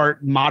to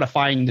start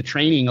modifying the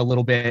training a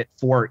little bit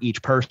for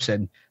each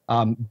person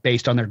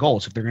based on their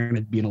goals. If they're going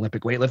to be an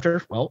Olympic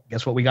weightlifter, well,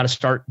 guess what? We got to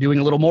start doing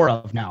a little more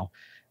of now.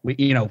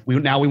 We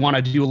want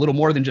to do a little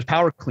more than just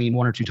power clean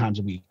 1 or 2 times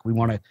a week. We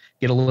want to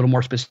get a little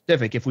more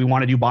specific. If we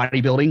want to do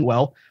bodybuilding,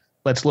 well,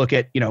 let's look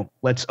at,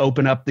 let's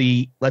open up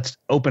the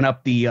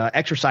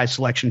exercise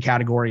selection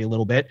category a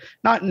little bit.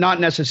 Not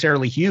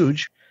necessarily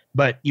huge,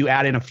 but you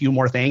add in a few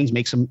more things,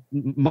 make some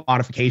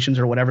modifications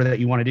or whatever that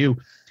you want to do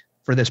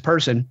for this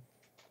person.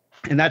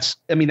 And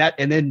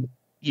and then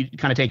you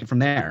kind of take it from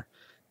there.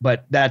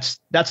 But that's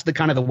the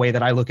kind of the way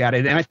that I look at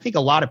it. And I think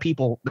a lot of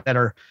people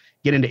that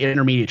get into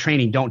intermediate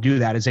training don't do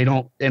that,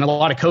 and a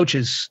lot of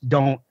coaches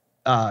don't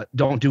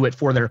do it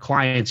for their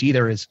clients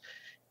either. It's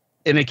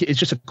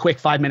just a quick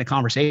 5-minute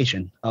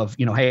conversation of,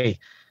 hey,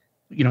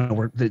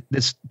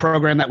 this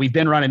program that we've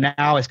been running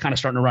now is kind of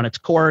starting to run its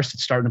course.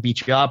 It's starting to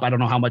beat you up. I don't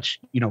know how much,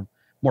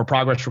 more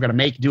progress we're going to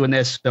make doing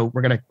this. So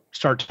we're going to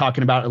start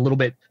talking about a little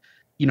bit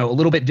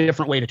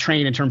different way to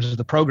train in terms of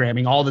the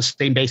programming. All the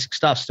same basic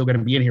stuff still going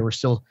to be in here. We're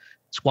still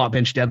squat,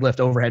 bench, deadlift,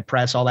 overhead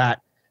press, all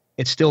that.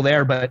 It's still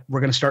there, but we're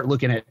going to start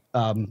looking at,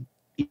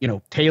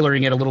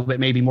 tailoring it a little bit,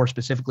 maybe more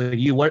specifically to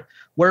you.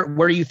 Where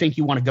do you think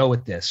you want to go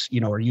with this?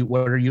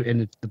 What are you,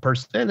 and the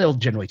person, they'll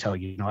generally tell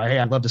you, hey,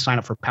 I'd love to sign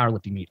up for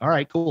powerlifting meet. All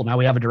right, cool. Now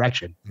we have a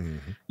direction,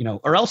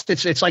 or else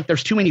it's like,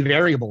 there's too many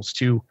variables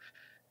to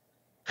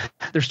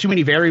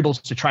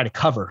try to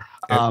cover.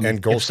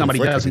 And goals, if somebody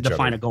doesn't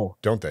define a goal,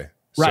 don't they?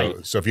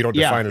 Right. So if you don't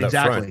define it up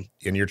front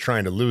and you're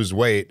trying to lose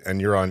weight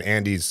and you're on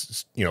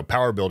Andy's,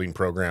 power building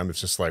program,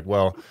 it's just like,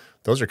 well,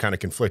 those are kind of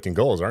conflicting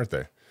goals, aren't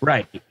they?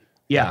 Right.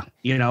 Yeah.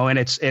 And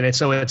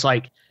it's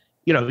like,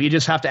 you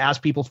just have to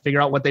ask people, figure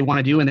out what they want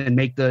to do, and then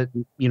make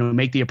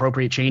the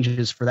appropriate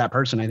changes for that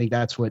person. I think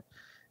that's what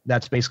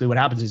that's basically what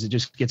happens is it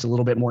just gets a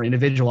little bit more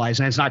individualized,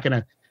 and it's not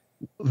going to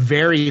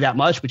vary that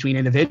much between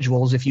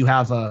individuals. If you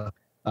have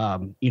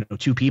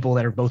two people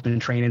that have both been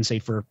training, say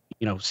for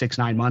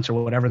 6-9 months or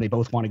whatever, they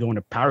both want to go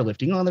into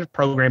powerlifting, well, their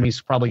programming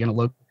is probably going to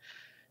look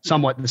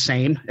somewhat the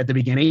same at the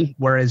beginning.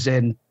 Whereas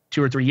in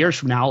 2 or 3 years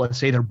from now, let's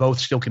say they're both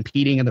still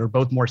competing and they're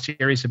both more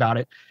serious about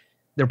it,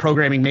 their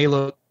programming may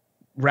look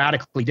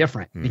radically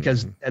different,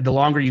 because the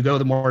longer you go,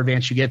 the more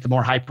advanced you get, the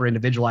more hyper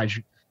individualized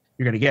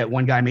you're going to get.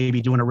 One guy may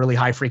be doing a really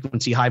high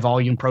frequency, high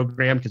volume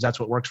program because that's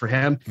what works for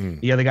him.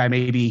 The other guy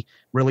may be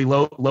really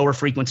lower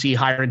frequency,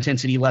 higher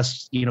intensity,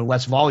 less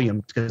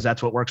volume because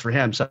that's what works for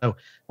him. So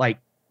like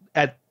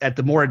at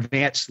the more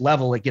advanced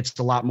level, it gets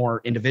a lot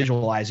more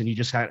individualized, and you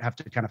just have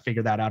to kind of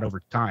figure that out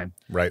over time.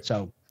 Right.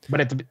 So, but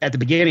at the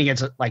beginning,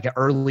 it's like an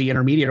early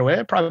intermediate, or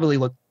it probably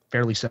look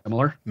fairly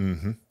similar.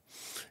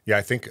 Yeah,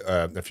 I think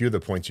a few of the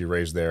points you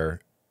raised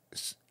there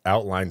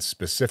outline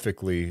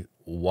specifically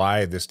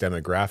why this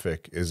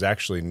demographic is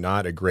actually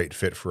not a great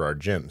fit for our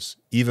gyms.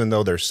 Even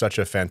though they're such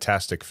a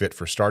fantastic fit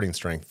for starting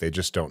strength, they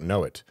just don't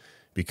know it,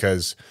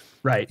 because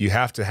you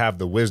have to have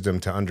the wisdom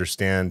to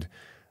understand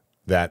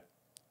that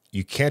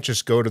you can't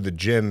just go to the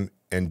gym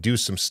and do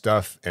some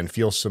stuff and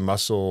feel some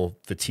muscle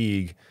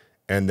fatigue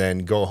and then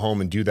go home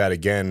and do that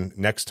again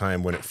next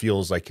time when it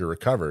feels like you're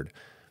recovered.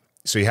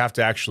 So you have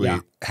to actually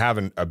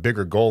have a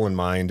bigger goal in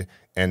mind,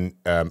 and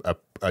a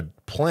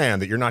plan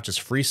that you're not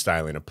just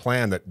freestyling, a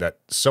plan that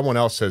someone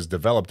else has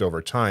developed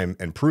over time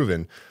and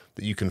proven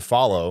that you can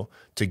follow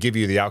to give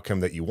you the outcome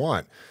that you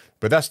want.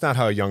 But that's not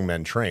how young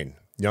men train.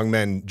 Young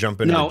men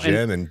jump into the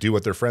gym and do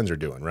what their friends are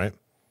doing, right?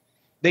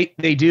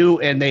 They do,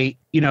 and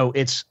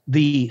it's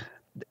and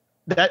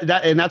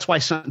that's why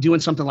doing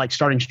something like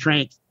starting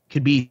strength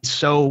could be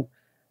so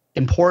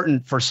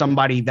important for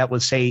somebody that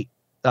was, say,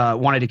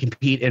 wanted to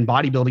compete in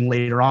bodybuilding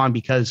later on,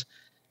 because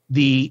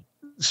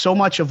so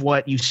much of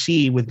what you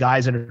see with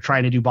guys that are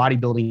trying to do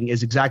bodybuilding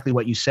is exactly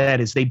what you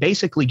said, is they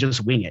basically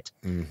just wing it.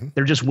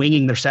 They're just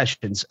winging their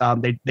sessions.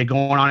 They're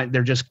going on it.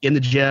 They're just in the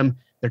gym.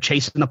 They're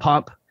chasing the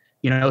pump,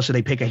 so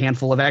they pick a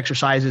handful of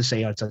exercises,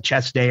 say it's a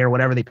chest day or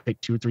whatever. They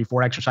pick 2, 3,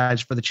 4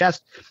 exercises for the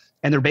chest,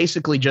 and they're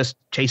basically just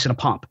chasing a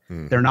pump.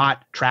 They're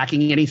not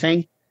tracking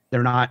anything.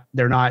 They're not,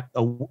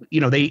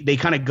 they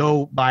kind of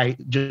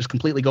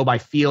completely go by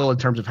feel in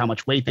terms of how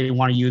much weight they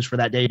want to use for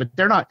that day, but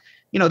they're not,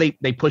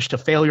 they push to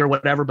failure or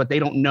whatever, but they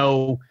don't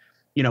know,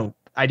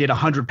 I did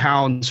 100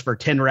 pounds for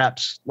 10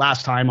 reps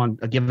last time on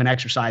a given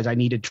exercise. I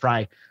need to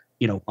try,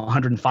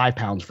 105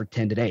 pounds for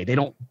 10 today.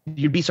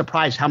 You'd be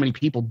surprised how many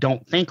people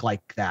don't think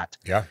like that.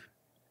 Yeah.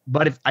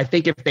 But I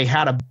think if they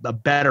had a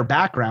better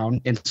background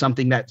in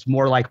something that's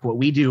more like what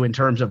we do in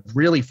terms of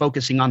really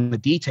focusing on the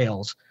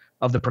details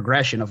of the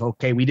progression of,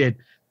 okay, we did,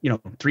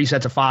 3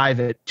 sets of 5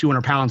 at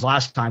 200 pounds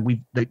last time.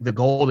 The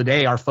goal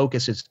today, our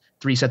focus is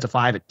 3 sets of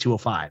 5 at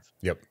 205.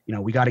 Yep.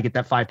 We got to get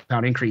that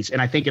 5-pound increase.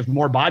 And I think if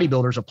more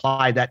bodybuilders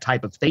apply that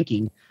type of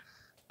thinking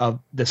of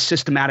the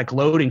systematic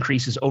load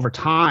increases over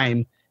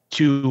time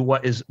to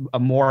what is a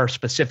more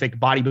specific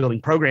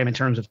bodybuilding program in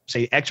terms of,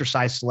 say,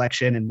 exercise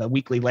selection and the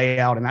weekly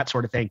layout and that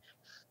sort of thing,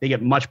 they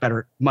get much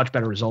better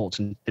results.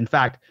 And in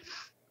fact,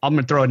 I'm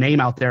going to throw a name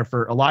out there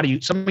for a lot of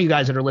you. Some of you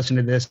guys that are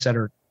listening to this that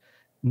are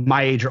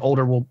my age or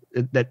older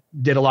that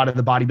did a lot of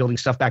the bodybuilding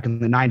stuff back in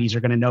the 90s are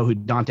going to know who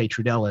Dante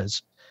Trudell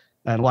is.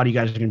 And a lot of you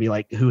guys are going to be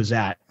like, who is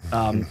that?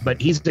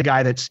 But he's the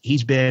guy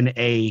he's been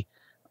a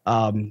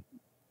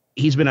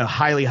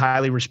highly,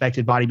 highly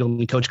respected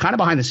bodybuilding coach, kind of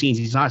behind the scenes.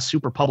 He's not a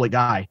super public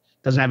guy,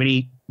 doesn't have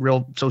any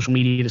real social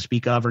media to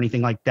speak of or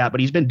anything like that, but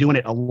he's been doing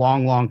it a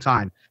long, long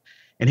time.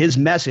 And his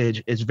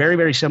message is very,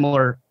 very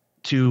similar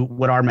to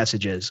what our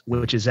message is,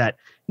 which is that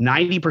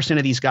 90%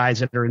 of these guys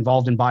that are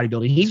involved in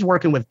bodybuilding, he's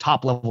working with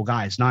top level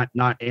guys, not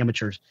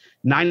amateurs.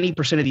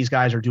 90% of these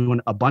guys are doing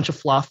a bunch of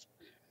fluff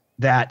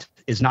that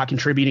is not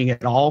contributing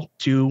at all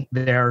to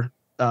their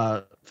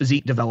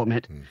physique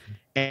development.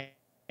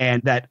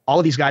 And that all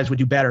of these guys would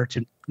do better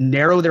to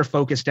narrow their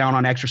focus down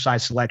on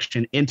exercise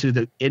selection into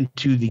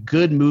the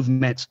good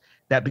movements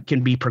that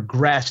can be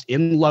progressed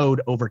in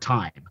load over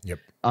time. Yep.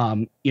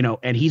 And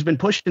he's been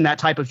pushing that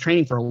type of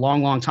training for a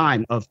long, long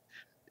time of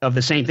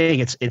the same thing.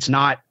 It's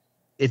not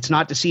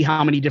to see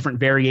how many different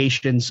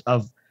variations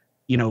of,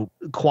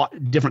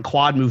 different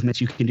quad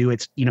movements you can do.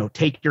 It's,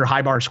 take your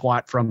high bar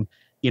squat from,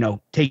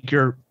 take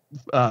your,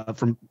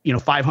 from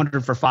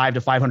 500 for 5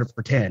 to 500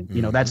 for 10.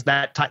 That's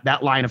that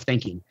line of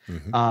thinking.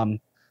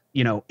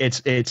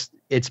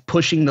 It's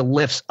pushing the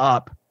lifts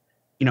up,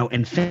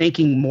 and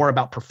thinking more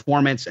about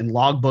performance and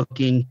log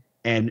booking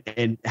and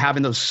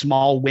having those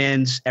small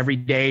wins every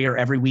day or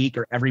every week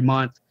or every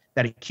month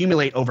that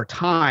accumulate over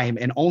time.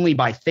 And only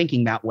by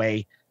thinking that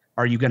way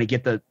are you going to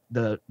get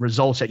the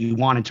results that you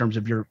want in terms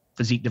of your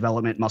physique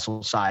development,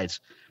 muscle size,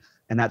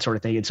 and that sort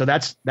of thing. And so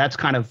that's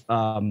kind of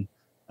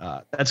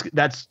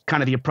that's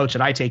kind of the approach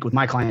that I take with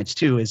my clients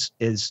too, is,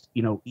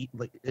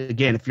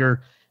 again,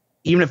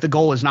 even if the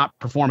goal is not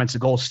performance, the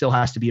goal still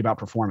has to be about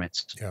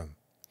performance. Yeah.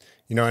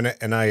 You know,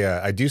 and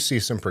I do see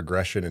some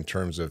progression in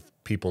terms of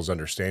people's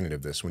understanding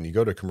of this. When you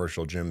go to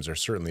commercial gyms, there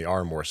certainly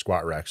are more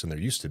squat racks than there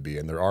used to be,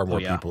 and there are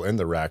more people in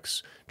the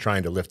racks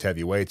trying to lift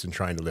heavy weights and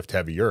trying to lift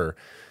heavier.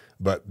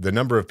 But the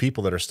number of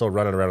people that are still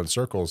running around in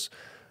circles,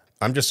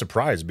 I'm just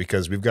surprised,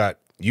 because we've got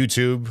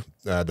YouTube,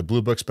 the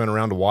Blue Book's been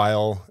around a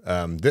while.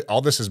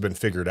 All this has been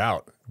figured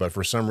out, but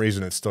for some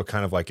reason, it's still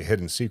kind of like a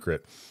hidden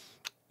secret.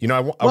 You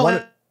know, I want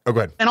to. Oh,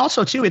 go ahead. And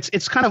also too,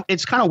 it's kind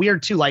of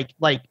weird too. Like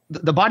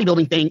the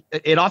bodybuilding thing,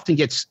 it often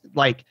gets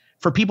like,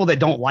 for people that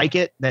don't like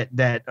it,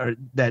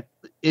 that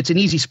it's an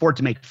easy sport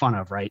to make fun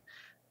of, right?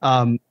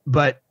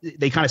 But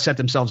they kind of set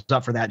themselves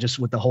up for that, just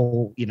with the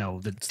whole, you know,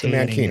 the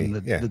mankini,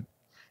 the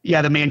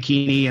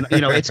mankini, and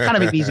you know, it's kind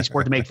of an easy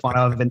sport to make fun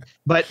of.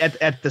 But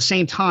at the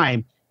same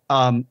time,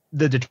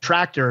 the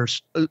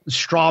detractors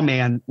straw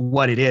man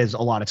what it is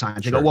a lot of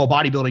times. They go, well,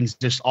 bodybuilding is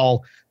just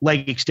all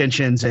leg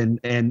extensions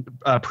and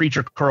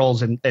preacher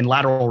curls and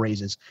lateral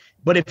raises.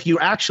 But if you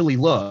actually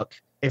look,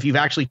 if you've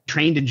actually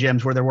trained in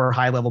gyms where there were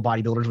high level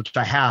bodybuilders, which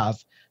I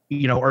have,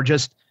 you know, or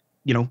just,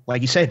 you know,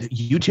 like you said,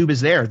 YouTube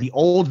is there. The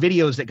old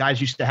videos that guys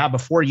used to have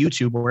before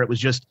YouTube, where it was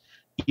just,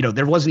 you know,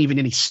 there wasn't even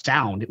any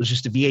sound. It was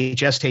just a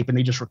VHS tape, and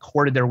they just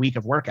recorded their week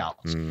of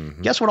workouts.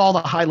 Mm-hmm. Guess what all the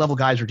high level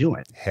guys are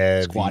doing?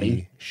 Heavy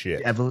squatting.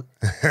 Shit.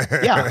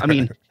 Yeah. I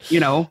mean, you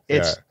know,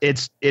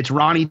 it's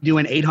Ronnie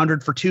doing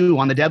 800 for 2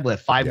 on the deadlift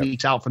 5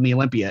 weeks out from the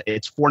Olympia.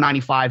 It's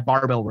 495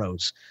 barbell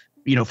rows,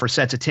 you know, for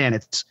sets of 10.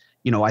 It's,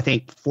 you know, I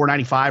think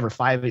 495 or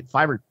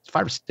five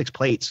or six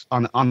plates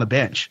on the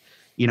bench,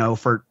 you know,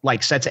 for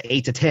like sets of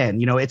 8 to 10.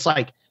 You know, it's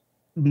like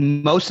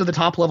most of the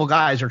top level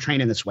guys are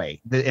training this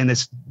way. And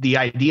the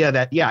idea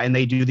that, and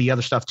they do the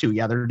other stuff too.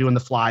 Yeah. They're doing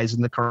the flies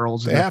and the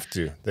curls. They have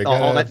to. They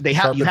all that. You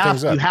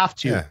have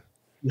to. Yeah.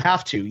 You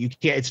have to. You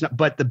can't. It's not.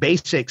 But the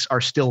basics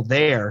are still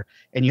there,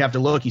 and you have to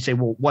look. You say,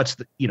 well, what's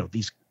the? You know,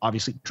 these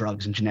obviously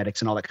drugs and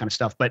genetics and all that kind of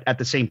stuff. But at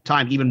the same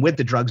time, even with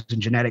the drugs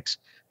and genetics,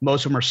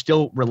 most of them are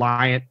still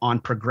reliant on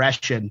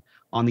progression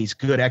on these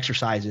good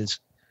exercises,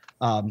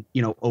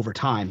 you know, over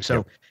time.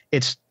 So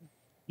it's,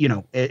 you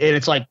know,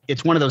 it's like,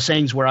 it's one of those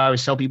things where I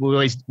always tell people,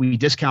 we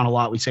discount a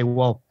lot. We say,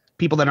 well,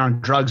 people that are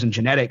on drugs and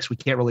genetics, we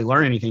can't really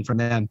learn anything from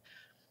them.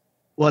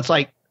 Well, it's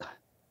like,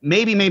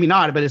 maybe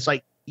not, but it's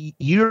like,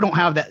 you don't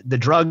have the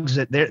drugs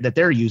that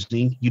they're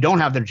using. You don't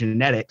have their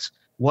genetics.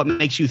 What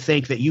makes you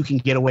think that you can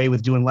get away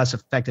with doing less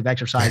effective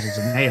exercises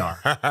than they are?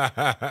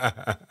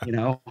 You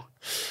know,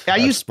 I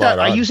use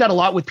that a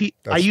lot with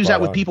people. I use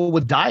that with people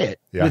with diet,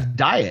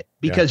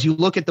 because you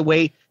look at the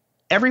way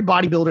every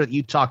bodybuilder that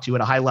you talk to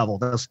at a high level,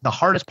 the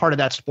hardest part of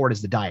that sport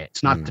is the diet.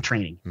 It's not the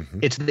training. Mm-hmm.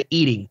 It's the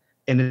eating.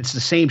 And it's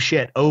the same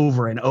shit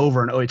over and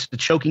over and over. It's the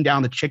choking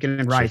down the chicken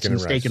and rice and the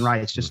steak and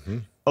rice, just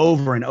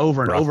over and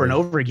over and over and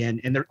over again.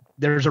 And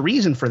there's a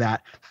reason for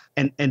that.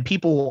 And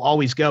people will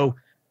always go,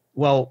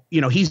 well,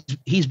 you know, he's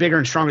bigger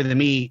and stronger than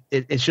me.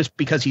 It's just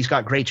because he's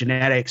got great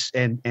genetics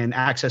and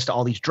access to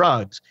all these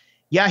drugs.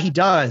 Yeah, he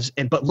does.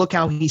 But look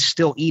how he's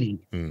still eating.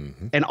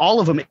 Mm-hmm. And all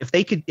of them, if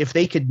they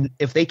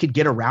could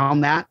get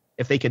around that,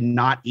 if they could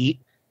not eat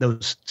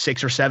those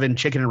 6 or 7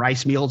 chicken and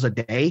rice meals a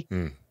day,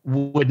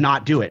 would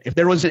not do it. If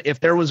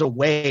there was a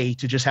way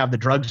to just have the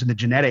drugs and the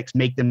genetics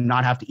make them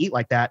not have to eat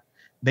like that,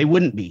 they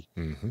wouldn't be.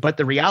 Mm-hmm. But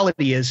the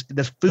reality is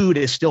the food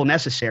is still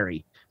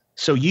necessary.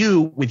 So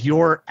you, with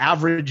your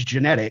average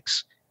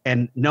genetics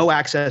and no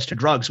access to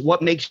drugs,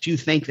 what makes you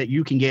think that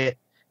you can get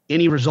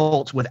any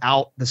results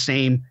without the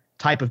same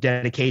type of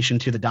dedication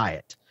to the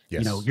diet?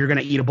 Yes. You know, you're going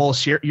to eat a bowl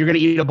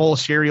of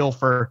cereal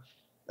for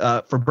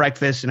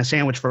breakfast and a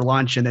sandwich for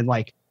lunch, and then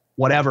like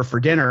whatever for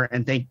dinner,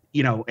 and think,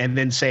 you know, and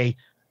then say,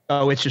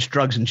 oh, it's just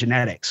drugs and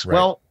genetics. Right.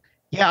 Well,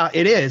 yeah,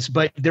 it is,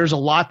 but there's a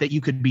lot that you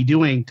could be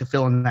doing to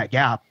fill in that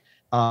gap.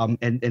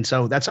 And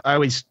so that's, I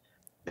always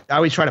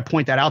try to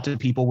point that out to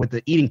people with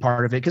the eating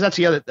part of it. Cause that's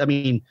the other, I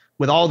mean,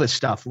 with all this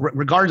stuff,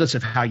 regardless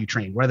of how you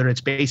train, whether it's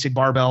basic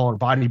barbell or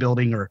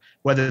bodybuilding, or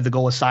whether the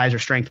goal is size or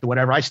strength or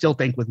whatever, I still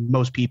think with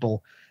most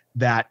people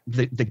that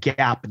the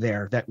gap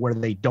there, that where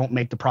they don't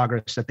make the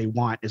progress that they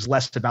want, is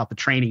less about the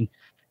training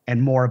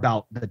and more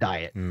about the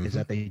diet. Mm-hmm. Is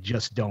that they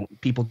just don't,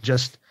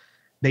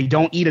 they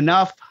don't eat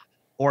enough,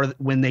 or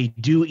when they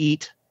do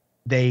eat,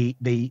 they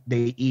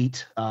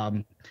eat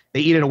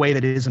in a way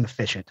that isn't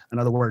efficient. In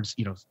other words,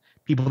 you know,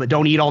 people that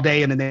don't eat all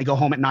day and then they go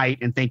home at night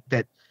and think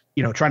that,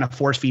 you know, trying to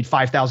force feed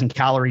 5,000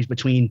 calories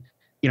between,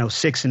 you know,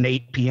 6 and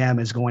 8 p.m.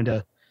 is going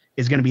to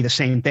be the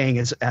same thing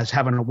as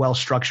having a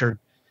well-structured,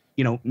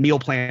 you know, meal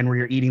plan where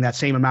you're eating that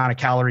same amount of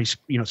calories,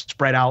 you know,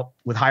 spread out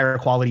with higher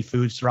quality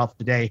foods throughout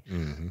the day.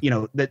 Mm-hmm. You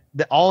know, that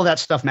all of that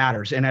stuff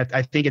matters. And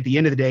I think at the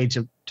end of the day,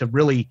 to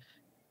really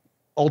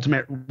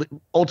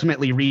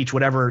ultimately reach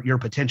whatever your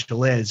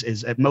potential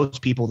is at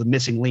most people, the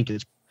missing link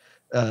is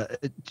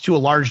to a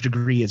large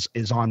degree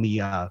is on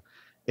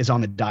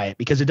the diet,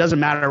 because it doesn't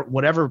matter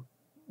whatever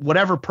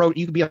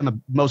you could be on the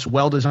most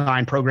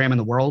well-designed program in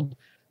the world,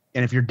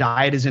 and if your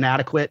diet is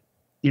inadequate,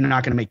 you're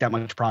not going to make that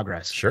much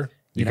progress. Sure.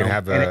 You can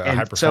have a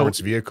high performance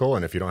vehicle,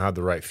 and if you don't have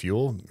the right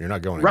fuel, you're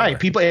not going anywhere.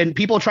 Right.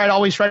 People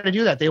always try to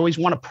do that. They always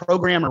want to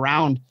program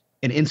around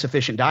an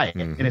insufficient diet.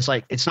 And it's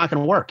like, it's not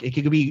going to work. It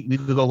could be, you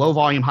could go low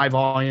volume,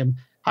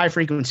 high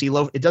frequency,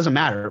 low, it doesn't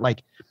matter.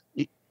 Like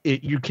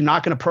you're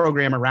not going to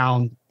program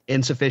around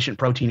insufficient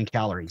protein and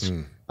calories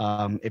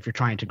if you're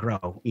trying to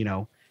grow, you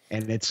know.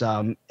 And it's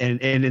and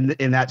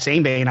in that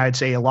same vein, I'd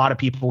say a lot of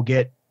people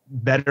get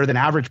better than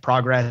average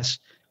progress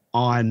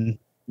on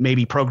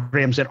maybe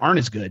programs that aren't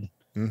as good.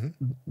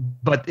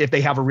 But if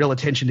they have a real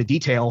attention to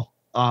detail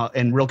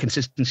and real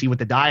consistency with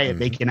the diet,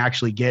 they can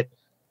actually get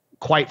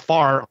quite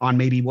far on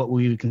maybe what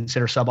we would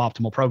consider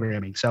suboptimal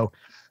programming. So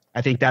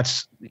I think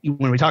that's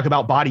when we talk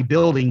about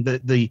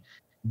bodybuilding,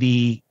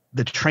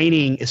 the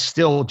training is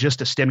still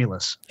just a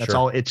stimulus. That's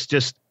all. That's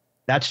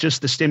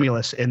just the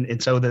stimulus.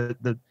 And so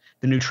the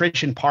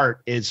nutrition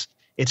part is,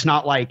 it's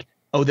not like,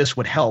 oh, this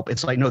would help.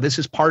 It's like, no, this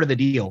is part of the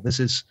deal. This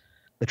is,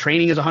 the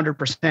training is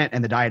 100%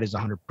 and the diet is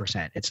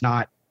 100%. It's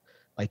not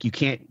like you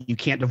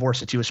can't divorce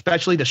the two,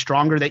 especially the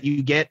stronger that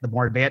you get, the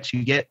more advanced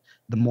you get,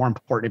 the more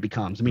important it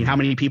becomes. I mean, how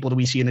many people do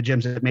we see in the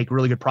gyms that make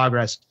really good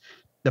progress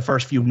the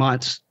first few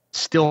months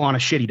still on a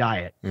shitty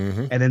diet,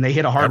 and then they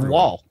hit a hard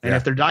wall? And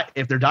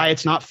if their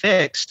diet's not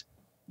fixed,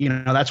 you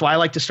know, that's why I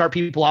like to start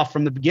people off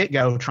from the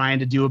get-go trying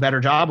to do a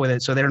better job with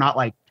it. So they're not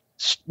like,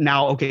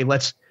 now, okay,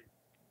 let's,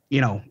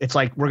 you know, it's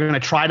like, we're going to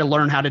try to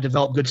learn how to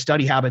develop good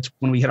study habits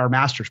when we hit our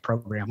master's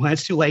program. Well,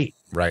 it's too late.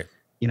 Right.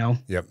 You know?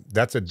 Yep.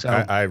 That's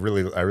I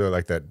really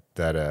like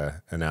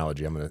that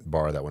analogy. I'm going to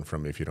borrow that one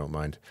from you if you don't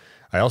mind.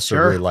 I also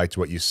really liked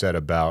what you said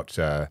about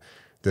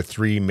the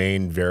three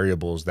main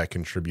variables that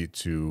contribute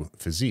to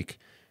physique,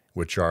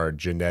 which are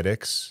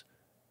genetics,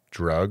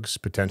 drugs,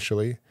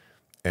 potentially,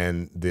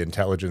 and the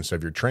intelligence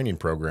of your training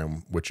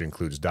program, which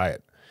includes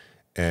diet.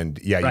 And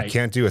you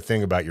can't do a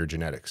thing about your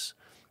genetics.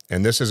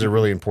 And this is a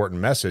really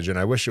important message. And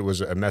I wish it was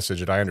a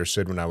message that I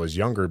understood when I was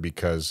younger,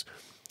 because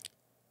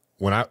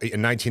in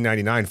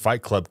 1999,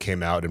 Fight Club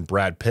came out and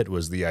Brad Pitt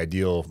was the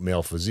ideal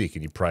male physique,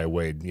 and he probably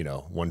weighed,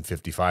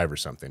 155 or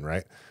something,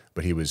 right?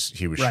 But he was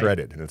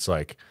shredded. And it's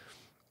like,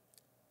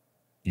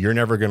 you're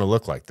never going to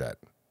look like that.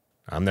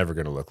 I'm never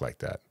going to look like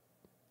that.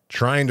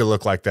 Trying to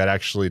look like that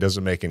actually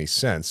doesn't make any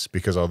sense,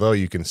 because although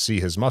you can see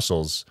his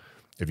muscles,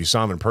 if you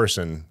saw him in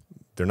person,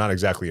 they're not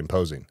exactly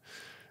imposing.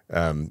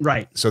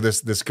 So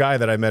this guy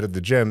that I met at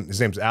the gym,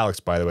 his name's Alex,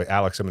 by the way.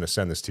 Alex, I'm going to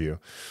send this to you.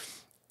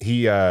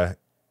 He, like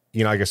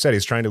I said,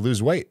 he's trying to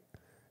lose weight,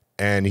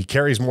 and he's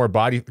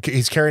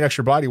carrying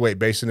extra body weight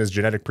based on his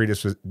genetic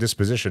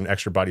predisposition,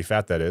 extra body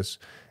fat, that is.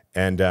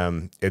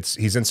 And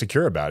he's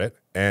insecure about it.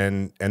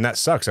 And that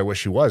sucks. I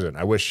wish he wasn't.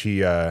 I wish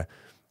he, I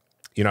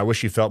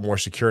wish he felt more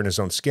secure in his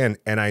own skin.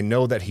 And I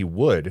know that he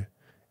would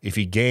if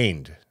he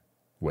gained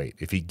weight,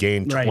 if he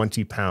gained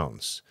 20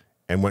 pounds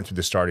and went through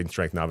the starting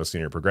strength novice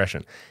linear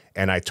progression.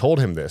 And I told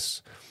him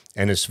this,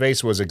 and his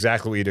face was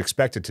exactly what you'd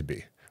expect it to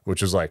be,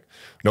 which was like,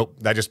 nope.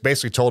 I just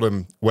basically told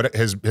him what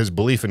his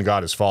belief in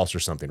God is false or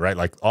something, right?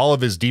 Like all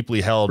of his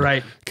deeply held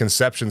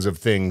conceptions of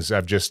things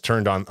have just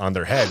turned on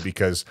their head,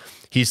 because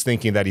he's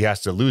thinking that he has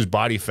to lose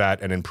body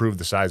fat and improve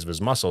the size of his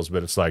muscles.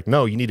 But it's like,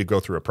 no, you need to go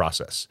through a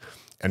process.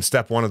 And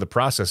step one of the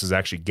process is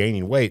actually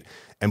gaining weight.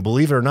 And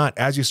believe it or not,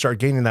 as you start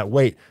gaining that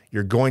weight,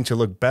 you're going to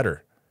look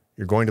better.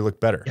 You're going to look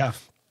better. Yeah.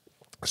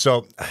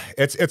 So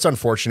it's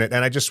unfortunate.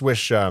 And I just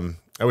wish, I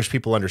wish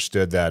people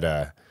understood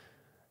that,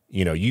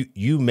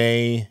 you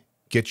may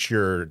get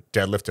your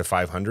deadlift to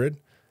 500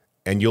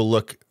 and you'll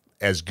look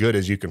as good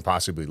as you can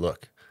possibly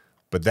look,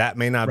 but that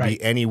may not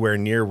be anywhere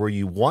near where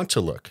you want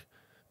to look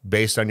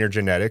based on your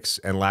genetics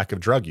and lack of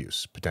drug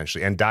use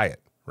potentially, and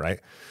diet. Right.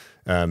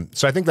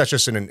 So I think that's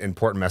just an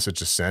important message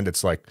to send.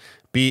 It's like,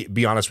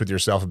 be honest with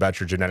yourself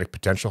about your genetic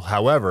potential.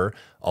 However,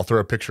 I'll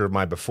throw a picture of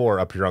my before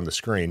up here on the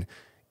screen.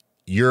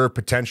 Your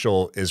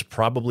potential is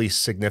probably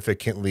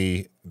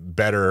significantly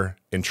better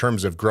in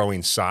terms of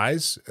growing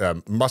size,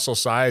 muscle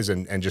size,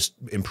 and just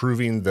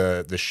improving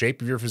the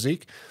shape of your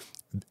physique.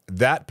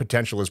 That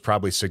potential is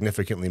probably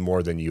significantly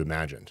more than you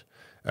imagined.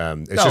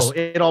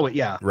 It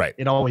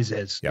always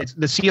is. Yep.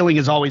 The ceiling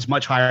is always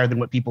much higher than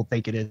what people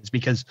think it is,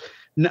 because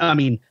I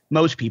mean,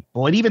 most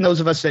people, and even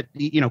those of us that,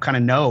 kind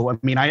of know, I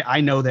mean,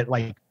 I know that,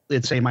 like,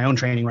 let's say my own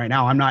training right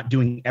now, I'm not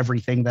doing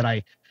everything that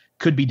I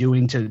could be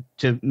doing to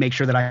make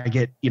sure that I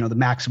get, the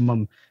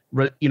maximum,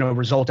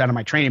 result out of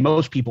my training.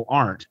 Most people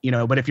aren't,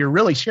 but if you're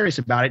really serious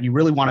about it, and you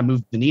really want to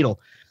move the needle,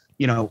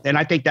 and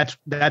I think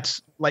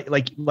that's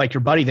like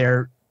your buddy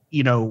there,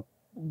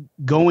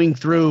 going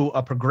through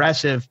a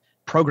progressive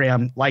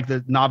program like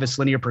the novice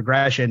linear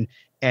progression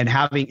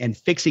and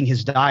fixing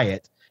his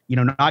diet,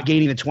 not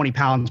gaining the 20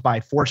 pounds by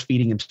force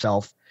feeding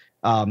himself,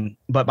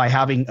 but by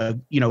having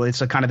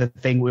it's a kind of the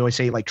thing we always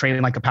say, like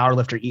training like a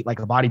powerlifter, eat like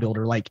a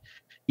bodybuilder. Like,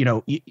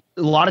 a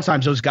lot of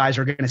times those guys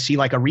are going to see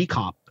like a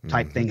recomp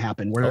type thing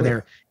happen where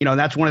they're,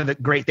 that's one of the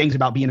great things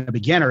about being a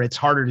beginner. It's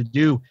harder to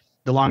do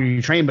the longer you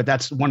train, but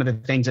that's one of the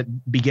things that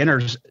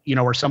beginners,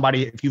 or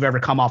somebody, if you've ever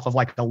come off of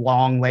like a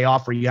long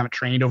layoff where you haven't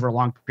trained over a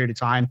long period of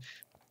time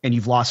and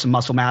you've lost some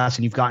muscle mass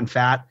and you've gotten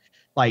fat,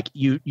 like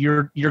you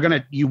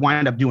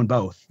wind up doing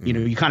both. You know,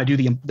 you kind of do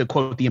the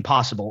quote, the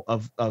impossible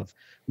of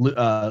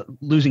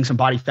losing some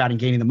body fat and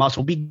gaining the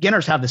muscle.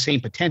 Beginners have the same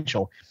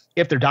potential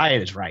if their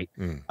diet is right.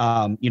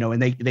 You know,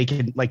 and they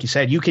can, like you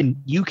said, you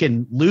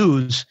can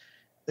lose,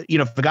 you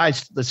know, if the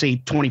guy's, let's say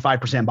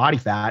 25% body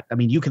fat, I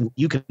mean, you can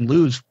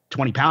lose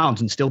 20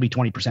 pounds and still be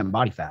 20%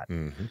 body fat.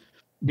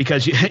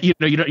 Because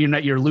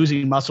you're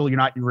losing muscle.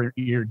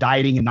 You're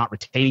dieting and not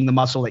retaining the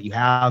muscle that you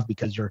have,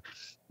 because you're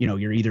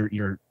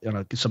either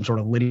on some sort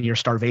of linear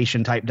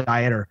starvation type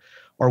diet or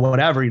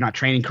whatever. You're not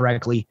training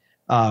correctly.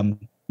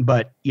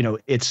 But you know,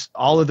 it's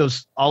all of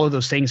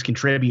those things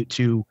contribute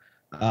to,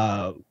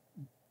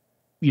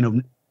 you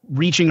know,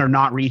 reaching or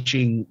not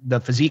reaching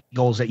the physique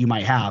goals that you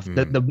might have.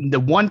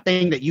 The one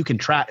thing that you can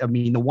track, I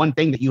mean, the one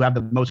thing that you have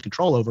the most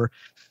control over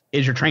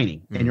is your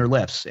training and your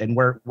lifts and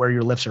where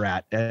your lifts are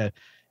at.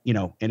 You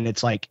know, and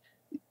it's like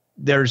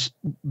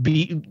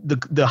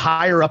the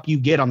higher up you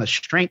get on the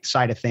strength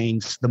side of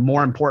things, the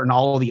more important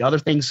all of the other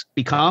things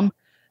become.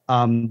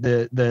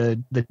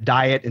 The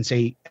diet and,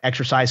 say,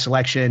 exercise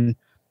selection,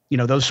 you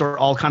know, those are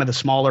all kind of the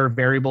smaller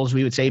variables,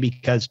 we would say,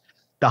 because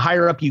the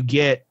higher up you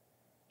get,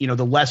 you know,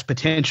 the less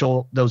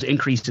potential those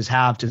increases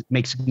have to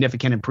make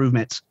significant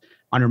improvements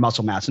on your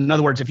muscle mass. In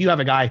other words, if you have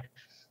a guy,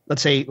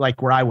 let's say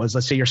like where I was,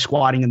 let's say you're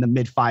squatting in the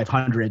mid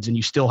 500s and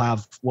you still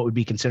have what would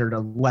be considered a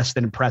less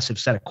than impressive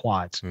set of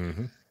quads.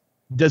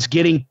 Does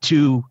getting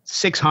to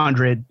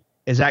 600,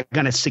 is that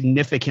going to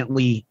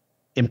significantly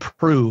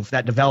improve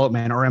that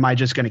development, or am I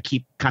just going to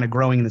keep kind of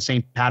growing in the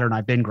same pattern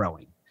I've been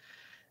growing?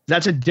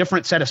 That's a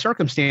different set of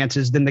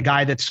circumstances than the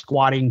guy that's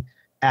squatting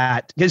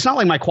at, it's not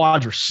like my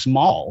quads are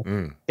small.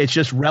 It's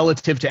just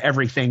relative to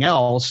everything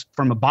else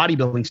from a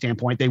bodybuilding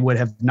standpoint, they would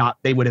have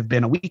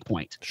been a weak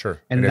point.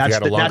 Sure. And if you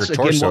had a longer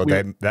torso,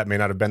 that may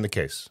not have been the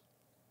case.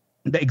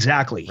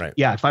 Exactly. Right.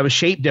 Yeah. If I was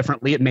shaped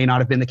differently, it may not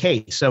have been the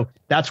case. So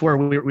that's where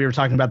we were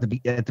talking about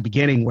at the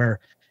beginning, where,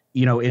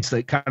 you know, it's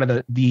the kind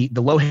of the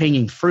low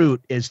hanging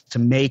fruit is to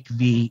make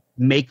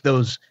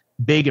those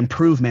big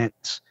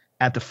improvements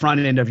at the front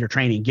end of your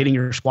training, getting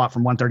your squat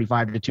from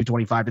 135 to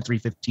 225 to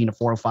 315 to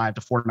 405 to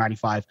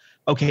 495.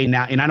 Okay,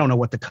 now, and I don't know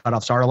what the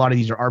cutoffs are. A lot of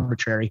these are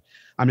arbitrary.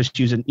 I'm just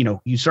using, you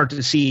know, you start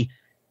to see,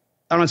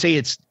 I don't want to say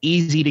it's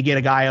easy to get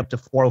a guy up to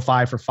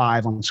 405 for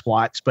 5 on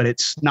squats, but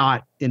it's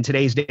not in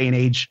today's day and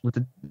age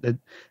with the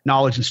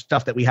knowledge and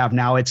stuff that we have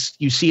now.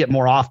 You see it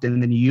more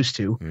often than you used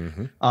to.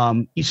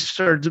 You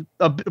start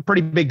a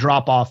pretty big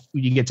drop off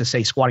when you get to,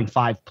 say, squatting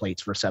 5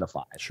 plates for a set of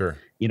 5. Sure.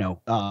 You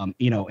know,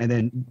 and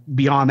then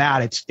beyond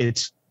that,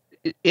 it's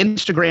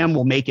Instagram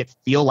will make it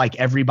feel like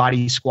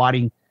everybody's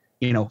squatting,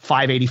 you know,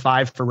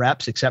 585 for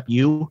reps except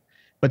you.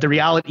 But the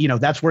reality, you know,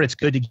 that's where it's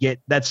good to get.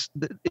 That's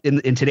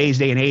in today's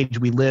day and age,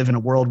 we live in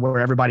a world where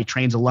everybody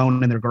trains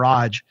alone in their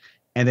garage,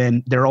 and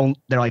then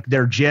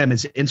their gym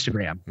is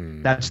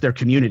Instagram. That's their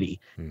community.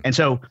 And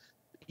so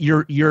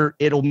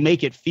it'll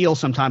make it feel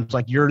sometimes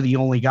like you're the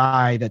only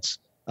guy that's,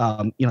 you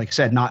know, like I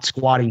said, not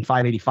squatting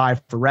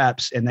 585 for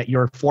reps, and that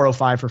your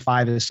 405 for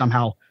 5 is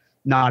somehow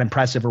not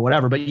impressive or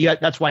whatever. But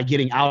that's why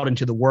getting out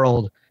into the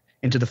world,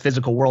 into the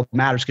physical world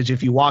matters. Because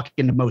if you walk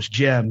into most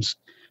gyms,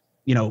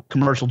 you know,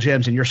 commercial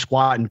gyms, and you're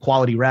squatting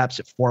quality reps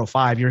at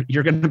 405,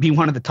 you're going to be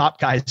one of the top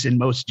guys in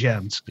most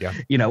gyms. Yeah.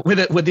 You know,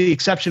 with the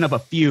exception of a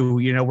few,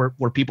 you know,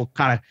 where people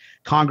kind of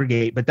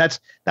congregate. But that's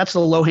the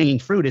low hanging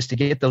fruit, is to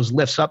get those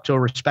lifts up to a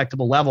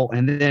respectable level,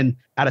 and then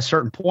at a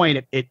certain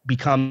point, it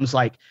becomes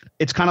like,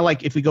 it's kind of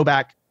like, if we go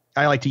back,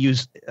 I like to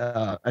use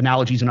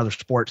analogies in other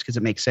sports because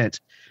it makes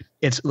sense.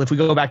 If we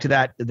go back to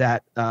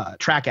that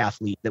track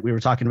athlete that we were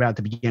talking about at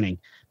the beginning,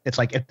 it's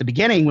like at the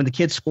beginning when the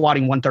kid's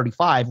squatting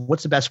 135,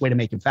 what's the best way to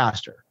make him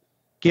faster?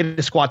 Get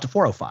a squat to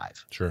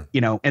 405. Sure.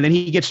 You know, and then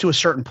he gets to a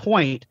certain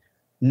point.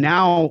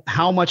 Now,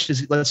 how much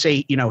does, let's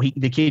say, you know,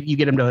 the kid, you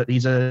get him to,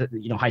 he's a,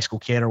 you know, high school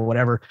kid or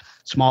whatever,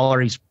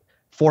 smaller, he's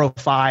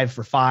 405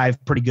 for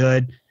 5, pretty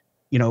good.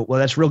 You know, well,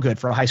 that's real good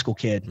for a high school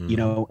kid, you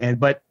know,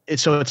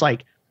 so it's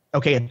like,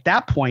 okay, at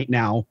that point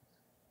now,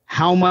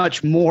 how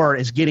much more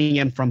is getting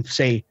him from,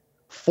 say,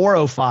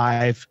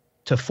 405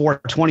 to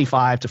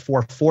 425 to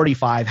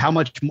 445? How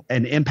much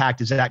an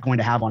impact is that going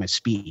to have on his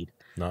speed?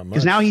 Not much.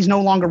 Because now he's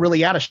no longer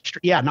really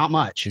not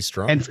much. He's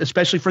strong. And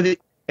especially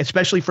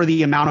for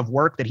the amount of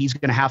work that he's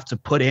going to have to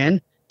put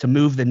in to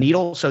move the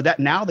needle. So that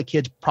now the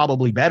kid's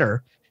probably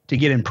better to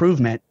get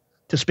improvement,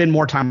 to spend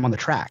more time on the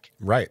track.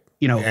 Right.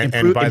 You know,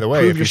 and by the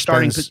way, if he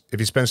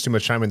spends too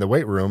much time in the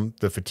weight room,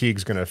 the fatigue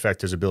is going to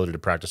affect his ability to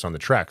practice on the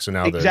track. So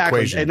now the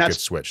equation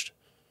gets switched.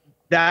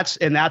 That's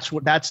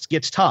what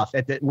gets tough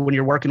when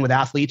you're working with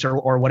athletes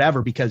or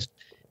whatever, because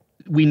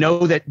we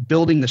know that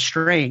building the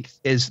strength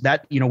is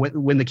that, you know,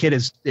 when the kid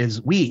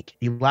is weak,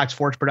 he lacks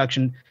force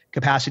production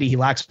capacity, he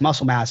lacks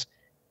muscle mass,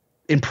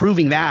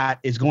 improving that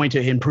is going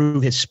to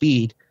improve his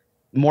speed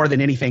more than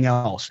anything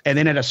else. And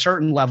then at a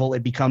certain level,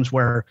 it becomes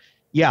where,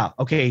 yeah,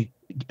 okay,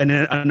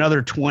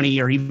 another 20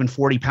 or even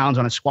 40 pounds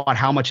on a squat,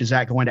 how much is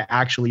that going to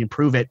actually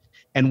improve it?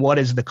 And what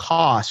is the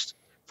cost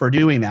for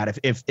doing that.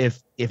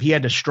 If he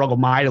had to struggle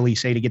mightily,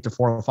 say, to get to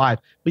 405,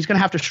 he's going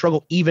to have to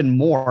struggle even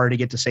more to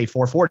get to, say,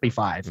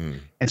 445.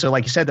 And so,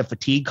 like you said, the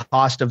fatigue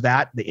cost of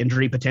that, the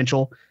injury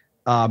potential,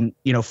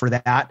 for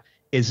that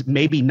is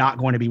maybe not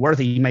going to be worth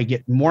it. You may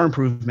get more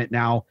improvement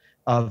now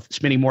of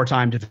spending more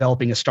time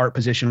developing a start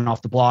position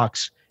off the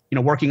blocks,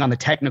 working on the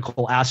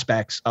technical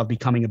aspects of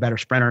becoming a better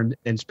sprinter,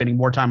 and spending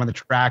more time on the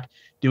track,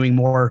 doing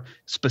more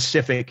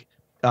specific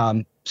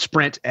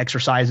sprint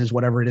exercises,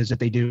 whatever it is that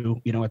they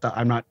do.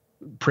 I'm not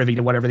privy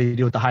to whatever they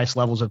do at the highest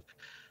levels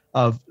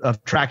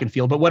of track and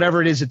field, but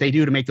whatever it is that they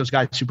do to make those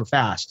guys super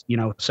fast,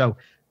 So,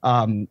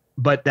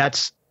 but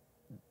it's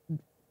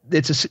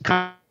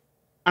kind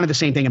of the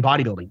same thing in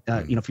bodybuilding.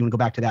 If you want to go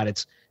back to that,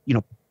 it's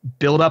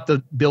build up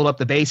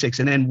the basics,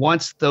 and then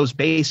once those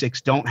basics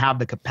don't have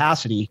the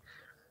capacity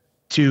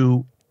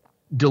to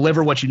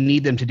deliver what you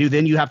need them to do,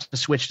 then you have to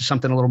switch to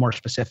something a little more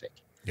specific.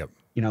 Yep.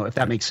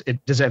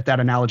 If that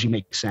analogy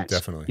makes sense.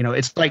 Definitely.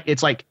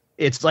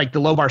 It's like the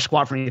low bar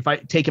squat for me. If I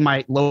taken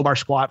my low bar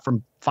squat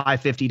from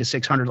 550 to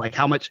 600, like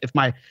how much, if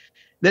my,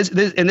 this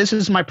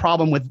is my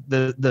problem with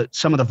the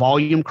some of the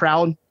volume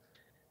crowd,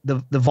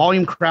 the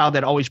volume crowd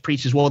that always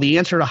preaches, well, the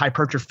answer to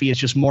hypertrophy is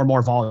just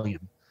more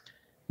volume.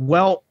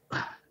 Well,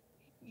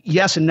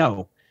 yes and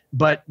no,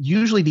 but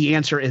usually the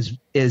answer is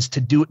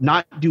to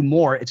not do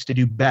more, it's to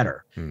do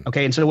better.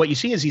 Okay. And so what you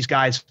see is these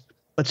guys,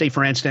 let's say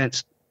for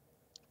instance,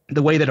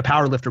 the way that a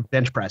power lifter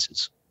bench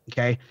presses,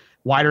 okay,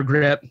 wider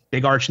grip,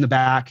 big arch in the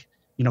back,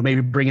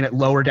 maybe bringing it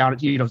lower down,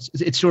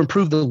 it's to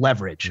improve the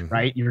leverage,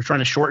 right? You're trying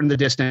to shorten the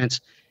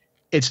distance.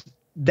 It's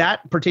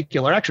that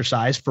particular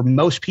exercise for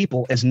most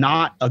people is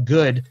not a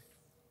good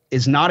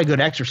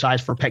exercise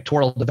for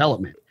pectoral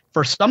development.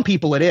 For some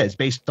people it is,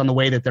 based on the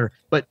way that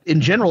but in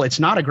general, it's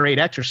not a great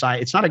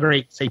exercise. It's not a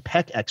great, say,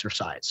 pec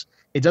exercise.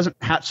 It doesn't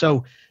have,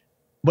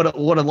 but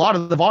what a lot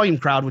of the volume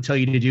crowd would tell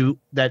you to do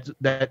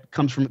that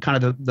comes from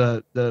kind of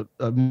the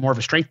more of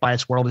a strength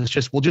bias world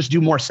is we'll just do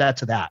more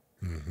sets of that.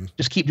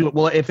 Just keep doing it.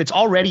 Well, if it's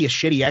already a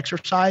shitty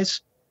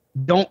exercise,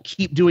 don't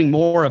keep doing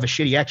more of a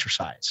shitty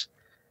exercise.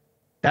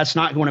 That's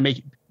not going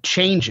to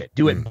change it.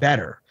 Do it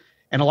better.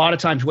 And a lot of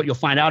times what you'll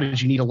find out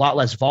is you need a lot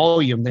less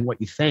volume than what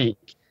you think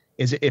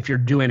is if you're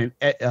doing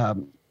a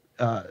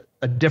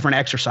different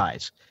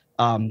exercise.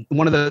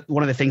 One of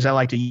the things I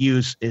like to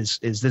use is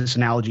this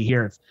analogy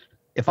here.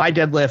 If I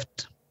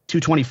deadlift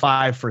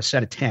 225 for a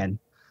set of 10,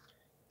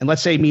 and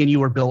let's say me and you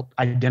were built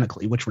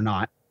identically, which we're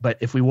not, but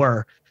if we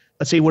were,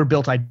 let's say we're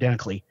built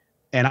identically,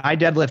 and I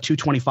deadlift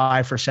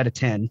 225 for a set of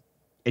 10,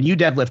 and you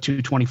deadlift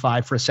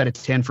 225 for a set of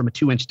 10 from a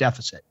 2-inch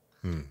deficit.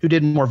 Who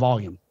did more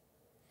volume?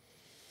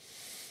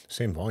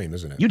 Same volume,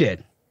 isn't it? You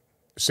did.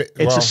 It's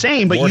the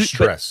same, but more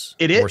stress.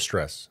 It is more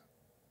stress.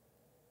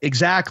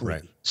 Exactly.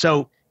 Right.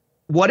 So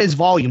what is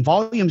volume?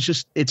 Volume is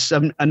just, it's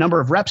a number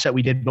of reps that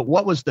we did, but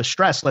what was the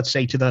stress, let's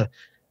say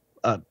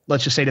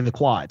let's just say to the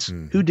quads?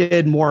 Who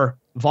did more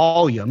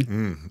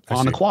volume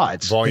on the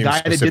quads? Volume the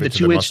guy that did the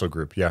 2-inch muscle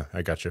group. Yeah,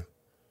 I got you.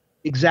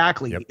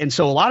 Exactly. Yep. And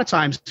so a lot of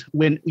times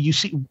when you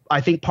see,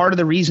 I think part of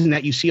the reason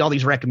that you see all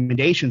these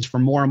recommendations for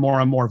more and more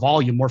and more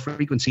volume, more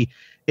frequency,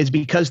 is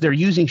because they're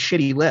using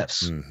shitty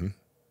lifts.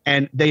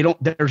 And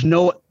there's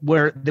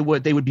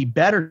what they would be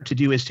better to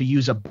do is to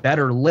use a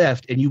better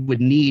lift, and you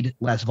would need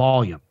less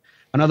volume.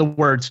 In other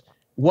words,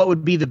 what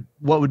would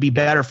be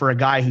better for a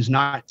guy who's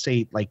not,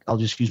 say, like, I'll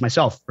just use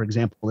myself, for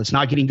example, it's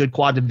not getting good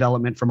quad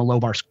development from a low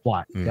bar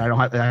squat.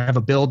 I have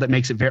a build that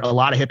makes it a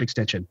lot of hip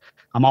extension.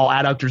 I'm all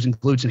adductors and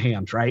glutes and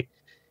hams, right?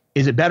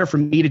 Is it better for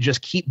me to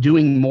just keep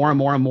doing more and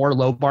more and more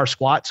low bar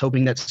squats,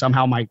 hoping that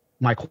somehow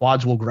my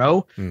quads will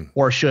grow?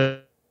 Or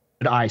should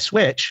I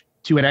switch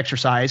to an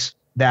exercise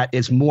that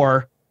is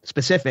more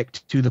specific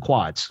to the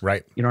quads?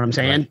 Right. You know what I'm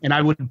saying? Right. And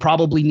I would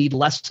probably need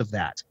less of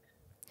that.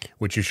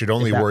 Which you should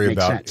only worry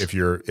about if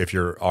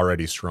you're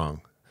already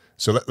strong.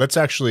 So let's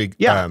actually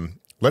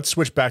let's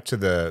switch back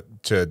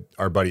to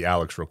our buddy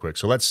Alex real quick.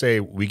 So let's say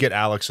we get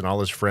Alex and all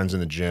his friends in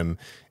the gym,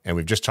 and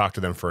we've just talked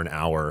to them for an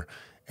hour,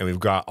 and we've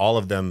got all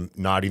of them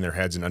nodding their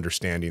heads and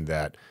understanding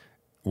that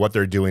what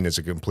they're doing is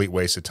a complete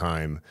waste of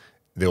time.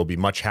 They'll be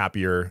much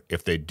happier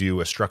if they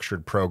do a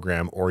structured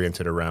program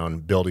oriented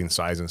around building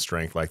size and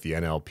strength like the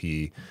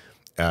NLP.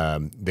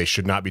 They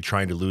should not be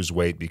trying to lose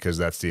weight, because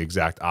that's the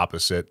exact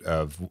opposite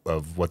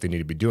of what they need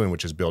to be doing,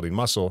 which is building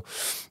muscle.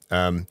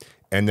 And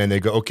then they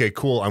go, okay,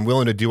 cool, I'm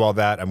willing to do all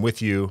that, I'm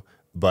with you,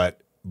 but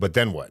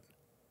then what?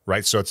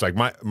 Right? So it's like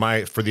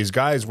for these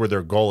guys where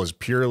their goal is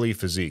purely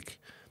physique,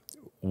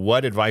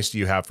 what advice do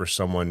you have for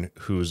someone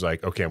who's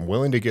like, okay, I'm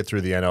willing to get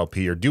through the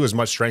NLP or do as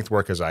much strength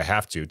work as I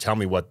have to? Tell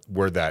me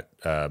where that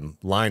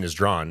line is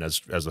drawn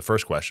as the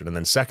first question. And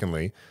then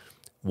secondly,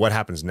 what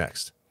happens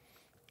next?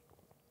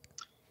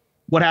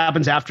 What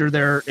happens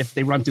after if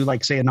they run through,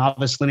 like, say, a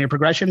novice linear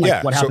progression?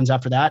 What happens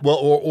after that? Well,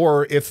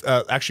 or if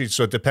actually,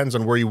 so it depends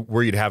on where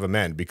you'd have them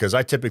end, because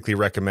I typically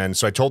recommend.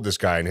 So I told this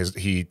guy, and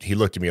he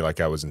looked at me like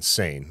I was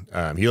insane.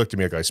 He looked at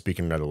me like I was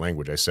speaking another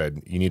language. I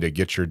said, you need to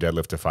get your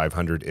deadlift to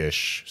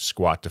 500-ish,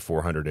 squat to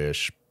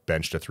 400-ish,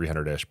 bench to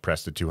 300-ish,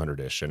 press to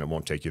 200-ish, and it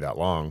won't take you that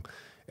long.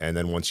 And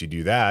then once you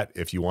do that,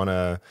 if you want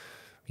to,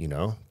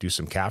 do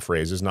some calf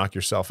raises, knock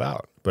yourself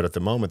out. But at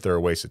the moment, they're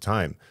a waste of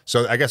time.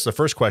 So I guess the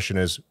first question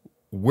is,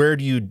 where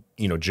do you,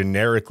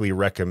 generically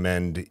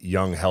recommend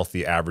young,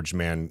 healthy, average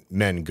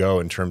men go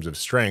in terms of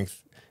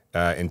strength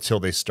until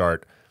they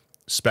start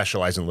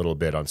specializing a little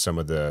bit on some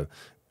of the,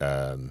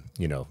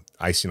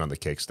 icing on the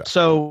cake stuff?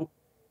 So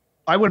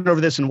I went over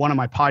this in one of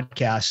my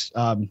podcasts.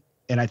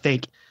 And I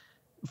think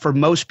for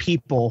most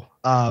people,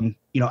 are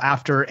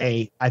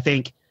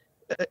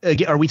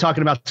we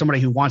talking about somebody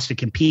who wants to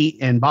compete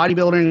in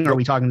bodybuilding? Or are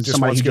we talking to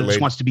somebody who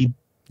just wants to be,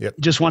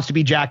 just wants to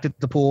be jacked at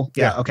the pool?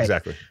 Yeah. Okay.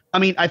 Exactly. I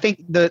mean, I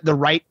think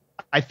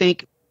I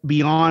think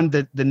beyond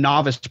the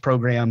novice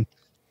program,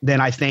 then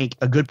I think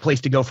a good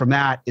place to go from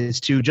that is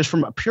to just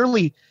from a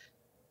purely,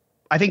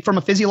 I think from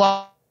a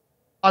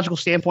physiological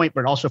standpoint,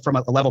 but also from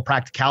a level of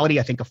practicality,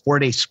 I think a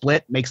 4-day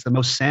split makes the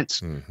most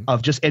sense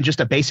of just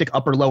a basic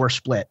upper lower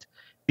split,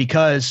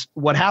 because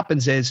what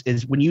happens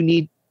is when you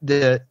need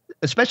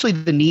especially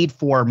the need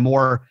for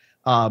more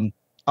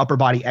upper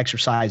body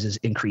exercises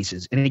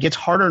increases, and it gets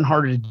harder and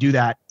harder to do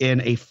that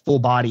in a full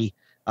body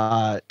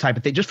type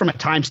of thing, just from a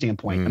time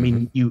standpoint. I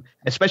mean,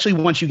 especially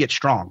once you get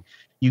strong,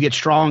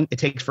 it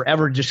takes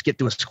forever to just get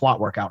through a squat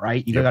workout,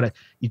 right?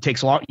 It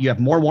takes a lot. You have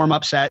more warm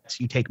up sets,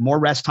 you take more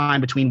rest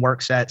time between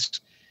work sets.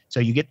 So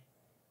you get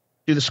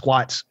through the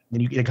squats, then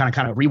you get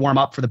kind of re-warm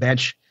up for the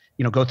bench,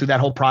 go through that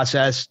whole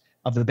process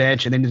of the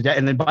bench. And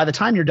then by the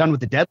time you're done with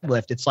the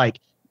deadlift, it's like,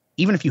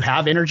 even if you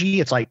have energy,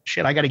 it's like,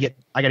 shit, I gotta get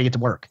to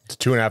work. It's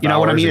 2.5 hours. You know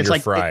what I mean? And it's you're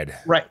like fried.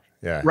 Right.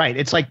 Yeah. Right.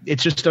 It's like,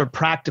 it's just a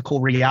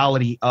practical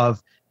reality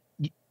of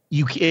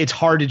it's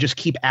hard to just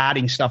keep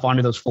adding stuff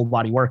onto those full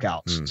body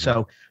workouts.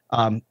 So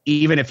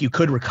even if you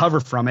could recover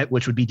from it,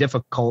 which would be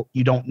difficult,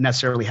 you don't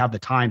necessarily have the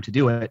time to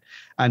do it.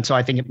 And so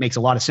I think it makes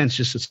a lot of sense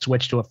just to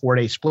switch to a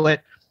 4-day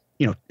split.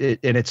 And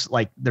it's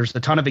like, there's a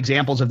ton of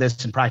examples of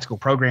this in practical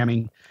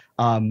programming.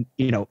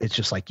 It's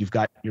just like, you've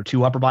got your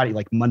 2 upper body,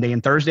 like Monday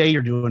and Thursday,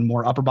 you're doing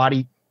more upper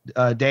body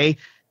day,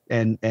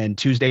 and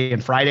Tuesday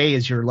and Friday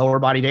is your lower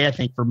body day. I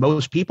think for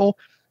most people,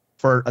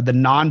 for the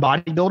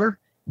non-bodybuilder,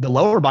 the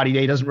lower body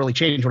day doesn't really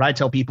change. What I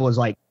tell people is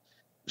like,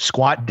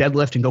 squat,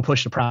 deadlift, and go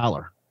push the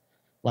prowler.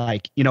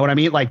 Like, you know what I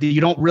mean? Like,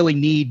 you don't really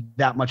need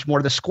that much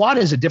more. The squat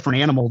is a different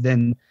animal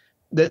than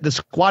the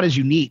squat is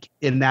unique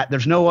in that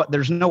there's no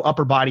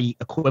upper body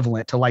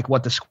equivalent to like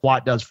what the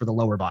squat does for the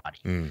lower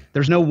body.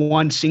 There's no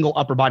one single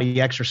upper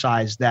body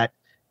exercise that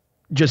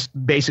just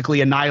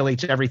basically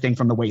annihilates everything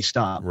from the waist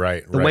up.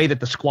 Right. The way that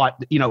the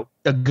squat,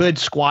 a good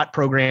squat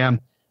program,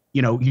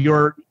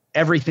 your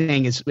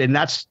everything is, and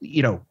that's,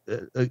 a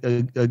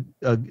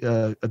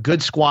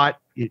good squat,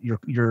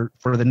 you're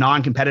for the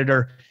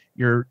non-competitor,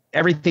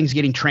 everything's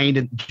getting trained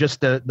in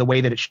just the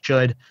way that it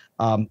should.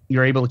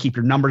 You're able to keep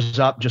your numbers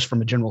up just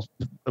from a general,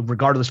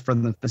 regardless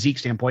from the physique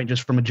standpoint,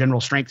 just from a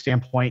general strength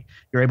standpoint,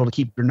 you're able to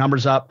keep your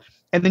numbers up.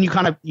 And then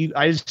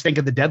I just think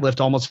of the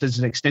deadlift almost as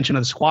an extension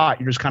of the squat.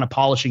 You're just kind of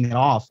polishing it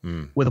off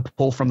with a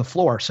pull from the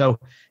floor. So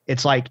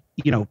it's like,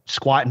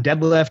 squat and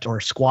deadlift, or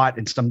squat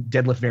and some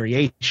deadlift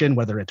variation,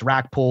 whether it's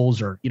rack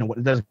pulls or,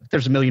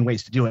 there's a million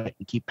ways to do it.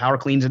 You keep power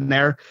cleans in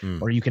there,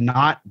 or you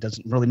cannot, it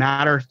doesn't really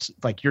matter. It's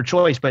like your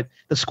choice, but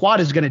the squat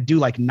is going to do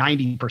like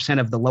 90%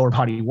 of the lower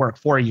body work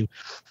for you,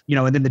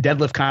 and then the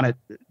deadlift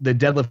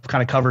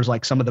kind of covers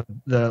like some of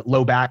the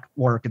low back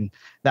work and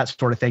that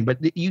sort of thing.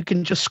 But you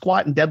can just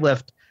squat and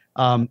deadlift,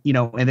 and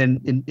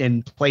then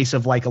in place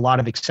of like a lot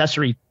of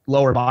accessory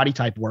lower body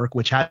type work,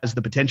 which has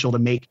the potential to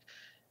make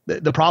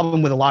the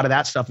problem with a lot of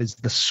that stuff is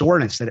the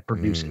soreness that it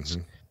produces.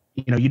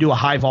 You do a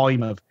high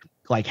volume of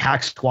like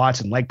hack squats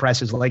and leg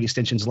presses, leg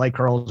extensions, leg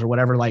curls, or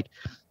whatever. Like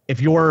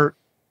if you're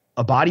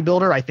a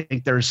bodybuilder, I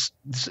think there's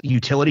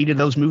utility to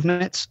those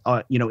movements,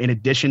 in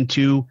addition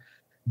to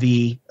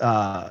the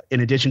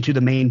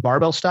main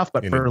barbell stuff,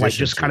 but for like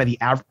just kind of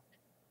the average.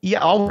 Yeah,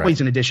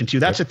 always in addition to.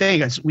 That's the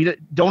thing, is we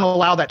don't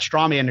allow that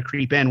straw man to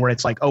creep in where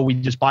it's like, oh,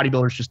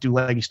 bodybuilders just do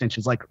leg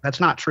extensions. Like,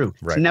 that's not true.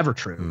 It's never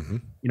true.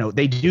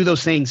 They do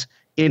those things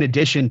in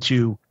addition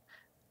to,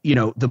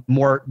 the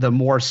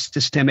more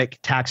systemic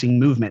taxing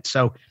movement.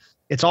 So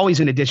it's always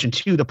in addition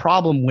to. The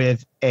problem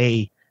with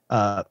like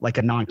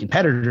a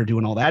non-competitor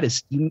doing all that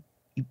is you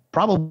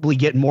probably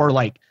get more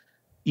like,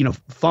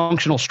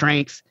 functional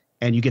strength,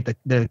 and you get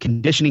the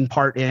conditioning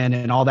part in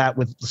and all that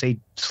with, say,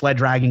 sled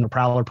dragging or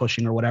prowler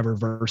pushing or whatever,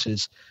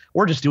 versus,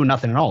 or just doing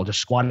nothing at all, just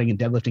squatting and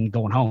deadlifting and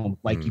going home.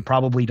 Like you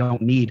probably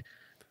don't need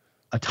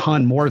a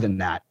ton more than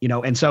that,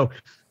 and so,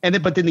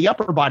 but then the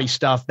upper body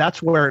stuff,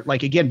 that's where,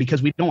 like, again,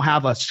 because we don't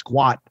have a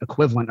squat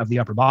equivalent of the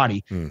upper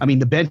body. I mean,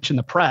 the bench and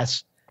the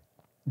press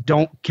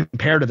don't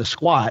compare to the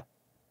squat,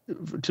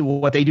 to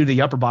what they do to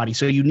the upper body.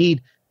 So you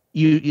need,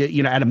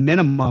 at a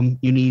minimum,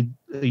 you need,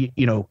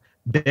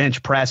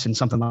 bench press and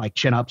something like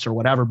chin ups or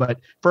whatever. But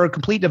for a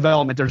complete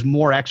development, there's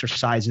more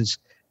exercises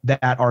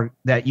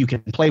that you can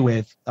play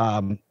with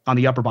on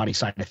the upper body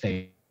side of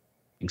things.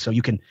 So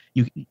you're going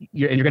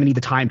to need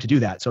the time to do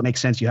that. So it makes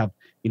sense. You have,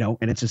 and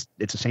it's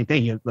the same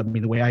thing.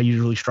 The way I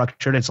usually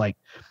structure it, it's like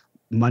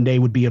Monday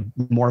would be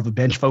more of a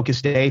bench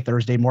focused day.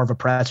 Thursday, more of a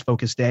press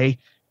focused day.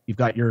 You've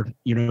got your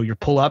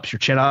pull-ups, your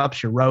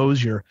chin-ups, your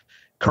rows, your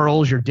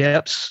curls, your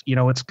dips.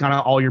 It's kind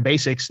of all your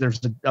basics.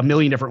 There's a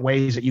million different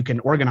ways that you can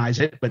organize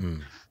it, but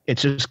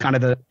it's just kind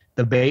of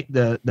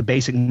the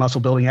basic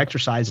muscle building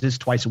exercises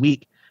twice a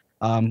week,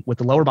 with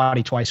the lower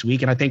body twice a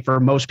week. And I think for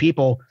most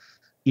people,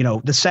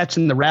 the sets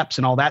and the reps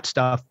and all that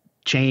stuff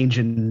change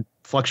and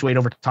fluctuate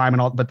over time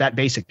and all, but that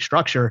basic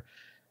structure,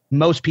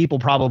 most people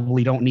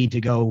probably don't need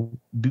to go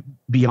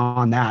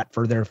beyond that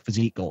for their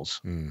physique goals.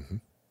 Mm-hmm.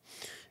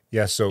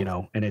 Yeah.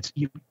 So, and it's,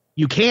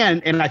 you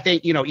can, and I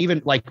think,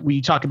 even like when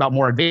you talk about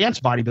more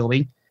advanced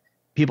bodybuilding,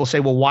 people say,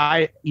 well,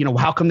 why,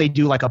 how come they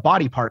do like a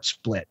body part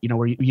split,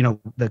 where,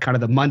 the kind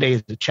of the Monday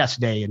is the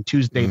chest day and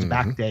Tuesday is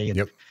back day.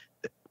 And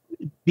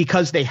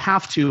because they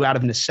have to, out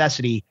of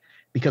necessity,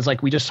 because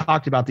like we just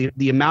talked about,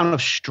 the amount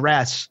of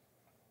stress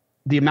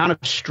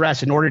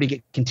in order to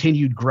get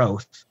continued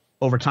growth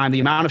over time,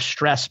 the amount of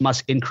stress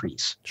must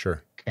increase.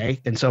 Sure. Okay.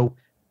 And so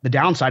the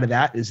downside of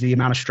that is the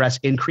amount of stress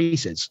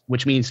increases,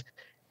 which means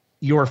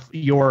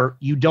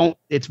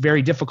it's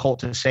very difficult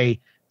to say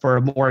for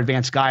a more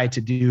advanced guy to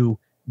do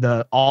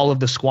all of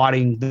the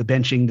squatting, the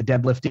benching, the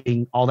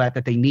deadlifting, all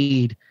that they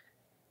need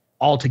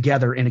all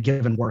together in a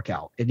given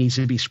workout. It needs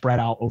to be spread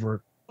out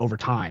over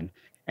time.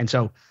 And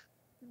so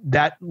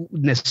that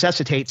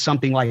necessitates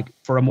something like,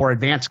 for a more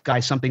advanced guy,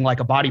 something like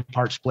a body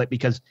part split,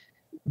 because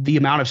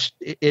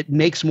it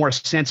makes more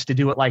sense to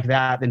do it like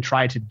that than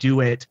try to do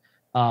it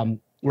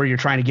where you're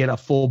trying to get a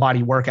full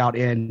body workout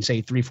in,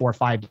 say 3, 4,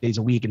 5 days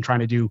a week, and trying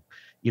to do,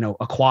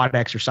 a quad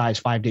exercise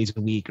 5 days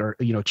a week, or,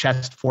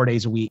 chest 4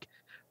 days a week,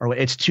 or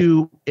it's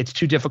too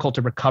difficult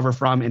to recover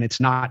from, and it's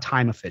not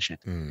time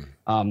efficient.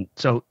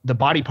 So the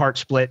body part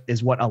split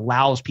is what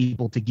allows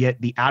people to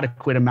get the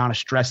adequate amount of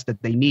stress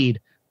that they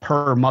need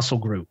per muscle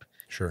group.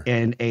 Sure.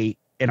 in a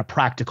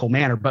practical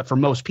manner. But for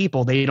most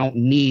people, they don't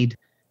need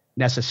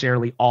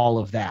necessarily all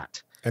of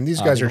that. And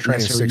these guys are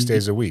training 6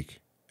 days a week.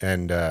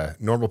 And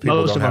normal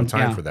people don't have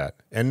time for that.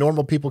 And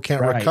normal people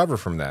can't recover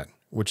from that,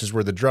 which is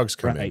where the drugs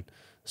come in.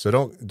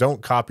 So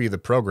don't copy the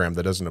program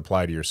that doesn't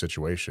apply to your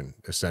situation,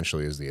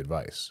 essentially, is the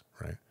advice,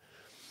 right?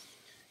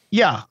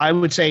 Yeah, I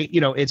would say,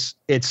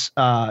 there's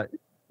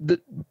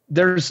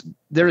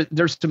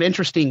some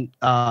interesting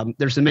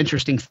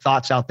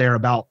thoughts out there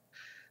about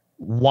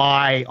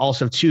why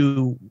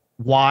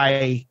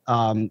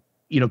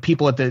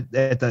people at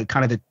the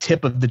kind of the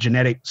tip of the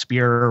genetic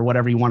spear, or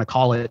whatever you want to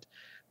call it,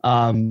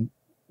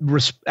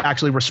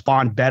 actually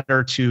respond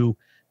better to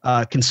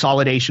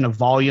consolidation of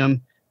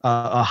volume,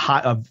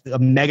 a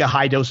mega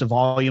high dose of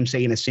volume,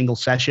 say in a single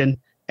session,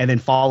 and then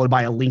followed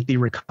by a lengthy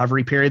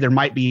recovery period. There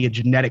might be a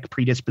genetic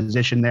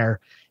predisposition there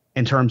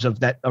in terms of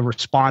that,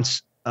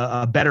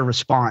 a better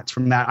response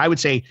from that. I would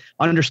say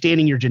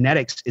understanding your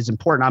genetics is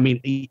important. I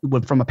mean,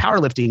 from a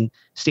powerlifting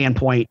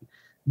standpoint,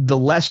 the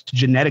less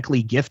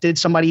genetically gifted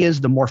somebody is,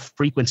 the more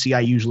frequency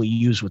I usually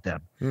use with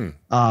them.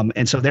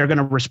 And so they're going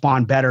to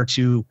respond better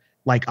to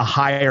like a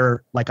higher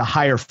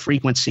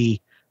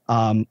frequency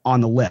on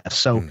the lift.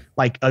 So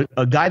like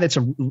a guy that's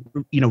a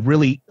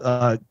really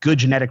good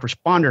genetic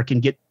responder can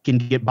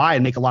get by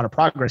and make a lot of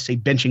progress, say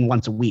benching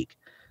once a week.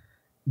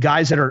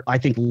 Guys that are, I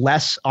think,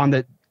 less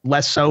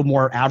so,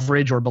 more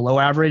average or below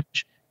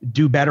average,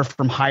 do better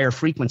from higher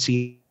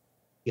frequency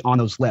on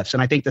those lifts.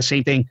 And I think the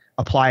same thing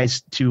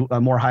applies to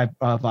a more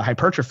of a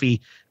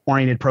hypertrophy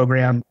oriented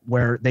program,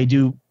 where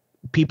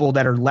people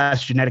that are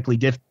less genetically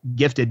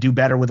gifted do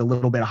better with a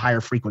little bit of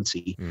higher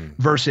frequency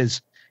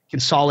versus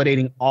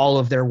consolidating all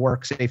of their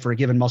work, say for a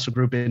given muscle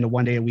group, into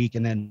 1 day a week,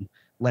 and then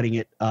letting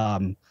it,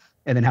 and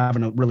then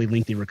having a really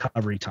lengthy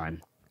recovery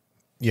time.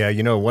 Yeah.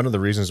 One of the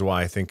reasons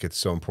why I think it's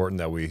so important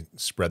that we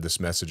spread this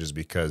message is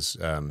because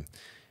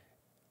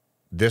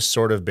this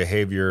sort of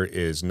behavior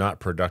is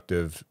not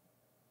productive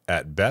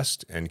at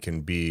best and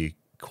can be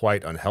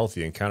quite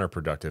unhealthy and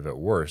counterproductive at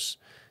worst.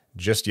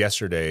 Just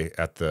yesterday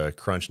at the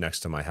crunch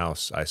next to my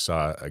house, I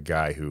saw a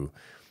guy who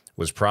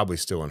was probably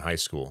still in high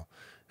school,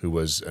 who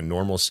was a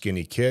normal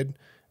skinny kid,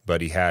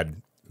 but he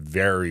had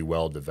very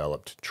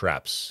well-developed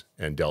traps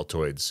and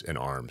deltoids and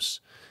arms.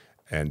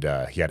 And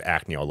he had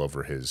acne all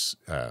over his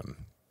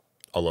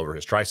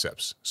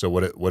triceps. So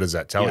what does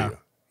that tell you?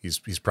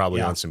 He's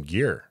probably on some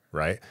gear,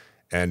 right?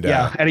 And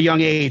at a young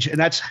age. And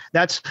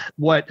that's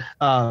what,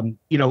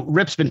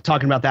 Rip's been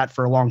talking about that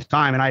for a long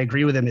time. And I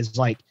agree with him. Is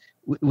like,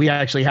 we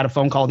actually had a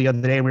phone call the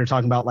other day, and we were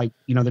talking about like,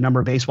 the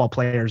number of baseball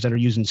players that are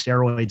using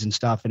steroids and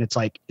stuff. And it's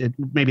like, it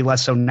maybe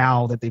less so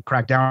now that they've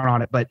cracked down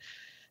on it. But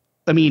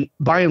I mean,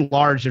 by and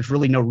large, there's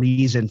really no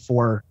reason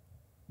for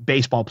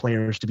baseball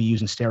players to be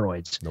using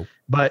steroids. Nope.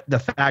 But the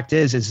fact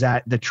is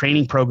that the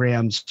training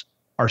programs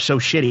are so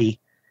shitty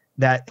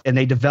and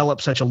they develop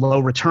such a low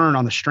return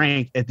on the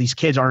strength that these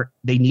kids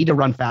they need to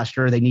run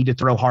faster. They need to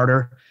throw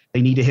harder.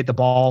 They need to hit the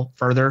ball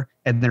further,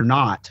 and they're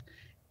not.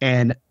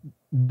 And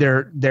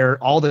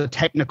all the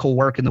technical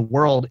work in the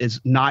world is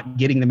not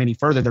getting them any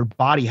further. Their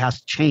body has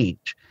to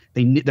change.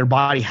 Their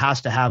body has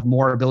to have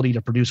more ability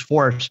to produce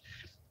force,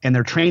 and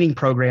their training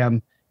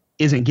program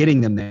isn't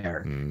getting them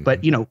there.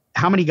 But you know,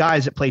 how many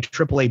guys that play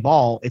AAA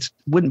ball, it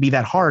wouldn't be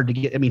that hard to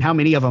get. I mean, how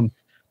many of them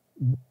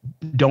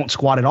don't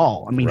squat at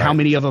all? I mean, how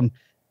many of them,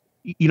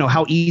 you know,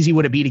 how easy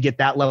would it be to get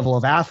that level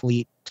of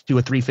athlete to do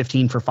a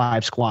 315 for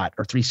 5 squat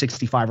or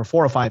 365 or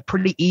 405?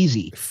 Pretty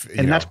easy.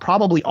 And that's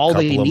probably all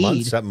they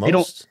need. They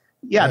don't,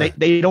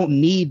 they don't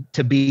need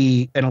to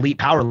be an elite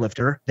power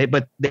lifter,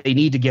 but they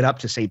need to get up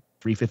to say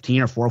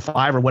 315 or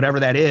 405 or whatever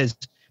that is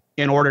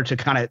in order to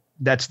kind of,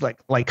 that's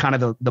like kind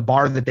of the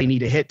bar that they need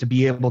to hit to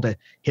be able to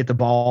hit the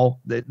ball,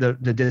 the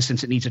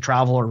distance it needs to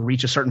travel or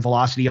reach a certain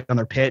velocity on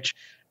their pitch.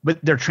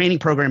 But their training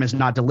program is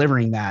not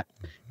delivering that.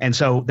 And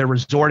so they're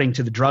resorting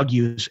to the drug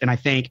use. And I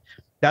think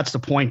that's the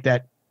point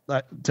that,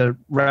 to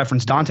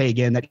reference Dante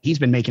again, that he's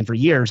been making for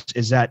years,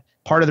 is that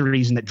part of the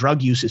reason that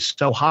drug use is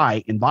so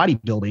high in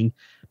bodybuilding.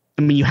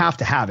 I mean, you have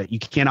to have it. You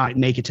cannot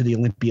make it to the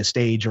Olympia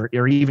stage or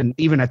even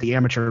at the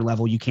amateur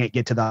level, you can't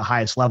get to the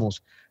highest levels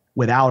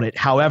without it.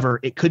 However,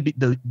 it could be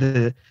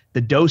the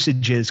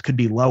dosages could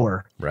be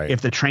lower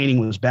if the training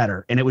was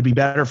better, and it would be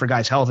better for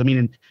guys' health. I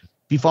mean, if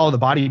you follow the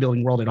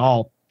bodybuilding world at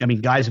all, I mean,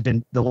 guys have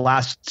been, the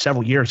last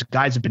several years,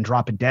 guys have been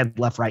dropping dead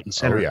left, right, and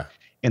center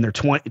in their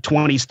 20s,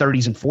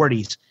 30s, and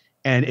 40s.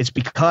 And it's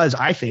because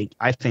I think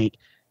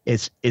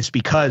it's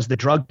because the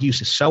drug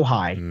use is so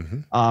high.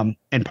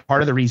 And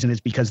part of the reason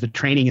is because the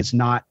training is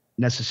not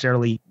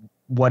necessarily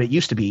what it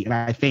used to be. And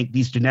I think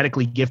these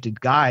genetically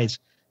gifted guys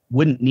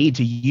wouldn't need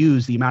to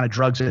use the amount of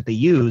drugs that they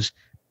use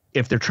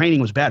if their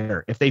training was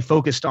better. If they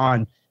focused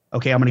on,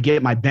 okay, I'm going to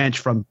get my bench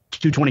from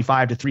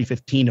 225 to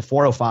 315 to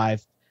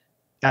 405,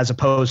 as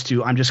opposed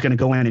to I'm just going to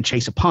go in and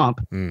chase a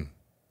pump,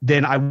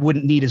 then I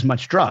wouldn't need as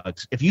much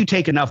drugs. If you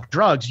take enough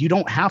drugs, you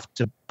don't have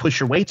to push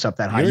your weights up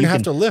that high. You don't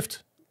have to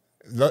lift.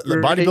 The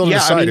bodybuilding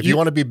aside, I mean, if you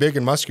want to be big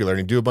and muscular and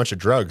you do a bunch of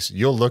drugs,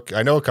 you'll look.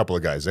 I know a couple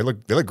of guys; they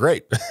look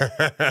great.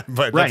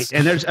 But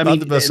and there's, I mean,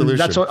 the best solution.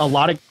 That's what a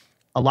lot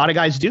of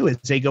guys do is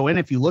they go in.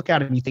 If you look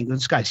at him, and you think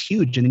this guy's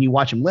huge, and then you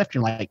watch him lift,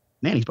 you're like,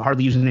 man, he's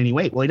hardly using any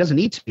weight. Well, he doesn't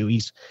need to.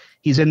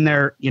 He's in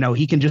there. You know,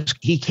 he can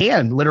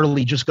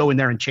literally just go in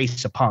there and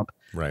chase a pump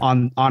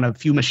on a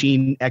few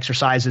machine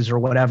exercises or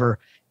whatever.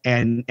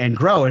 And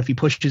grow. And if he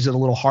pushes it a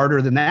little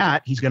harder than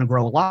that, he's going to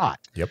grow a lot.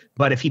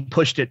 But if he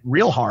pushed it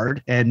real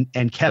hard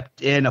and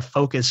kept in a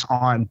focus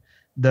on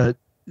the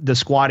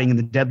squatting and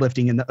the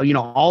deadlifting and the, you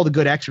know, all the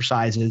good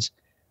exercises,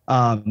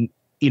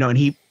 you know, and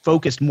he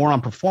focused more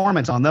on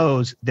performance on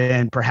those,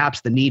 then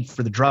perhaps the need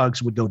for the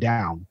drugs would go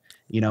down.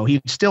 You know,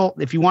 he still,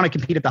 if you want to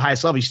compete at the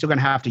highest level, you're still going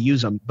to have to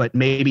use them, but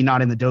maybe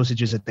not in the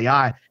dosages that they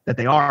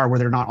are, where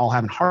they're not all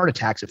having heart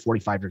attacks at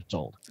 45 years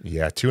old.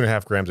 Yeah,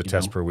 2.5 grams of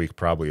test per week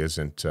probably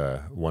isn't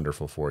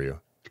wonderful for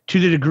you. To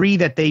the degree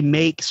that they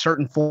make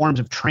certain forms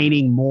of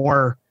training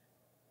more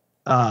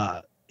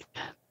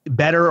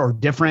better or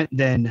different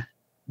than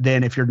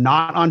if you're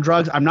not on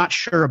drugs, I'm not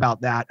sure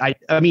about that.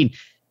 I mean,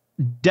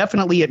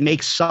 definitely it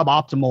makes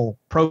suboptimal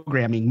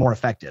programming more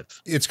effective.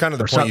 It's kind of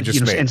the point you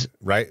just made,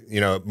 right?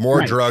 You know,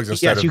 more drugs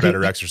instead of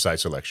better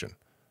exercise selection.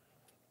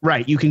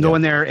 Right. You can go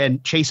in there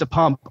and chase a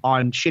pump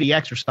on shitty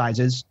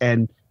exercises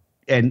and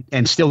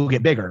still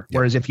get bigger.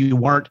 Whereas if you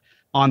weren't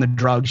on the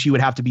drugs, you would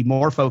have to be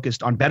more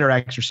focused on better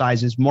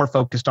exercises, more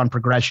focused on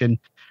progression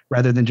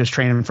rather than just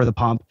training for the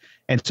pump.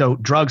 And so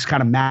drugs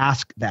kind of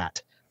mask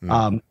that,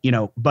 you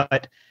know,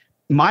 but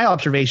my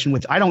observation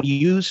with, I don't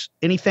use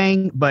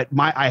anything, but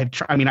I've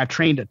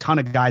trained a ton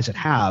of guys that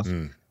have,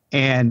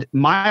 and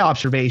my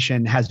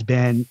observation has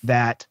been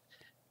that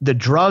the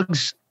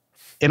drugs,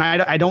 and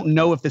I don't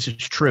know if this is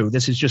true.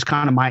 This is just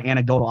kind of my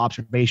anecdotal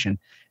observation.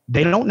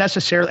 They don't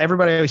necessarily,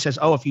 everybody always says,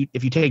 oh, if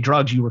you take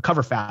drugs, you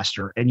recover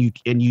faster and you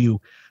you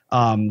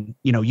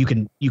know, you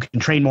can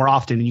train more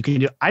often and you can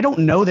do, I don't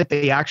know that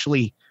they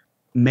actually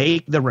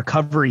make the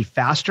recovery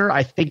faster.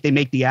 I think they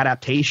make the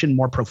adaptation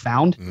more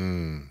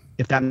profound.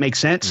 If that makes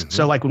sense.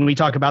 So like when we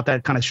talk about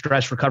that kind of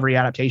stress recovery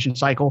adaptation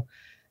cycle,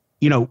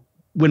 you know,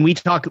 when we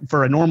talk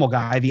for a normal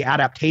guy, the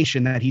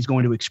adaptation that he's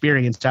going to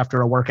experience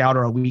after a workout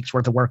or a week's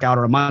worth of workout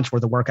or a month's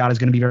worth of workout is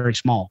going to be very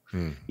small.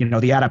 You know,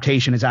 the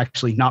adaptation is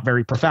actually not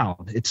very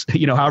profound. It's,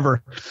 you know,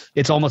 however,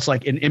 it's almost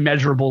like an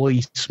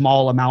immeasurably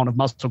small amount of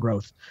muscle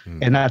growth.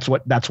 And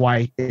that's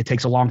why it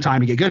takes a long time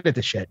to get good at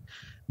this shit.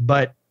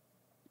 But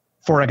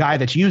for a guy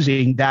that's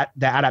using that,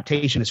 the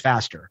adaptation is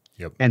faster.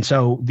 And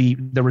so the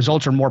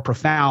results are more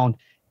profound,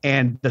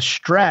 and the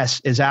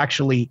stress is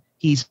actually,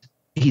 he's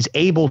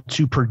able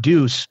to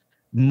produce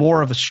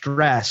more of a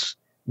stress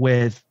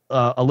with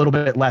a little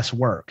bit less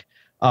work.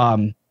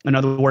 In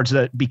other words,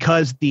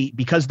 because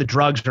the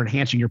drugs are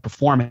enhancing your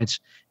performance,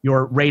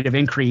 your rate of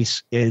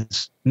increase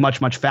is much,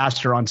 much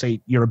faster on,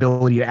 say, your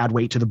ability to add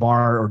weight to the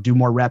bar or do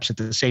more reps at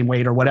the same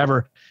weight or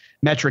whatever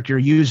metric you're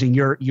using,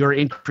 you're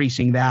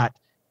increasing that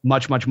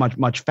much, much, much,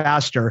 much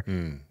faster.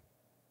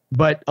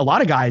 But a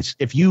lot of guys,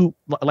 a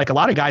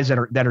lot of guys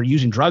that are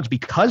using drugs,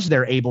 because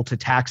they're able to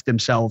tax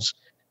themselves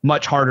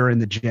much harder in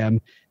the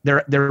gym,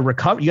 they're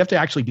recover. You have to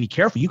actually be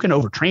careful. You can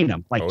overtrain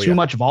them. Too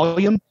much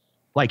volume.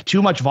 Like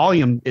too much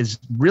volume is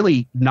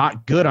really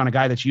not good on a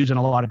guy that's using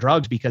a lot of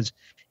drugs, because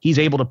he's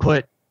able to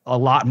put a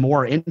lot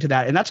more into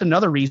that. And that's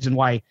another reason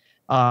why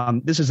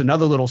this is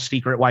another little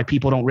secret why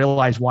people don't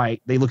realize why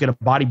they look at a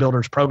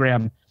bodybuilder's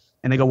program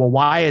and they go, well,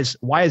 why is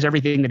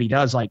everything that he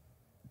does like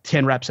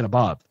 10 reps and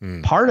above?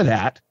 Part of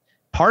that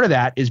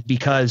is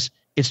because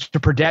it's to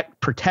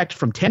protect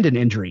from tendon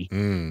injury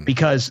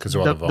because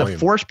the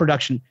force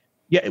production.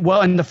 Yeah.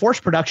 Well, and the force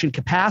production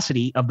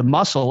capacity of the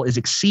muscle is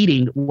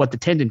exceeding what the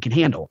tendon can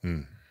handle.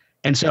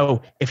 And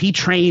so if he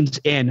trains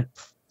in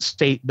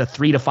say the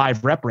 3 to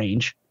 5 rep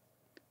range,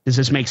 does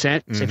this make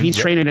sense? If he's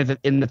training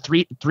in the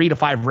 3 to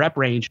 5 rep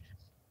range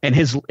and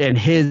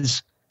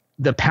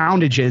the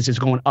poundages is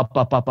going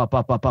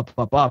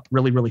up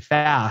really, really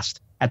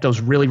fast at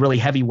those really, really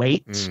heavy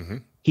weights,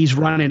 he's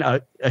running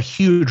a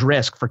huge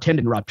risk for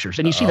tendon ruptures.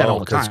 And you see that all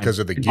the time. Because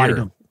of the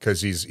gear.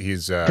 Because he's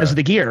because of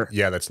the gear.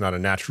 Yeah, that's not a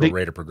natural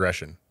rate of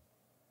progression.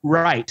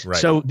 Right.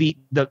 So the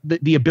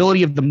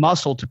ability of the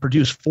muscle to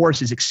produce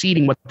force is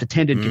exceeding what the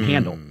tendon can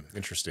handle.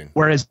 Interesting.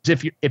 Whereas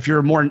if you're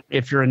a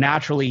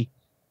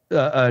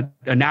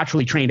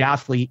naturally trained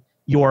athlete,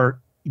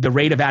 the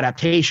rate of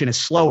adaptation is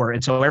slower,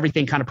 and so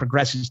everything kind of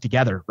progresses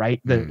together, right?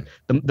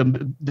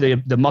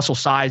 The muscle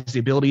size, the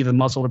ability of the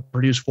muscle to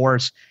produce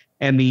force,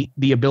 and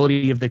the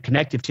ability of the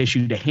connective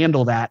tissue to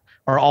handle that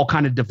are all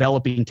kind of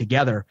developing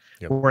together.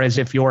 Yep. Whereas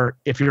if you're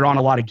on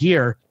a lot of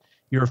gear,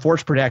 your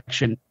force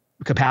production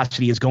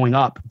capacity is going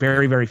up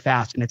very, very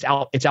fast, and it's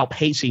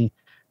outpacing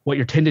what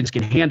your tendons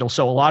can handle.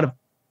 So a lot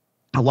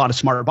of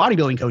smart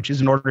bodybuilding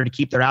coaches, in order to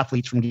keep their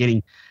athletes from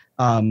getting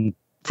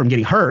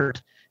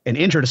hurt and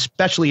injured,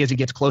 especially as it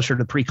gets closer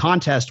to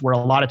pre-contest, where a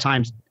lot of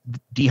times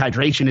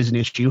dehydration is an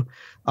issue,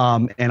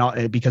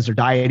 and because they're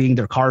dieting,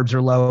 their carbs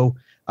are low,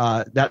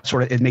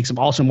 it makes them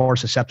also more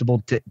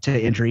susceptible to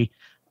injury.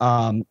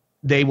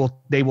 They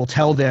will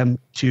tell them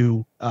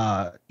to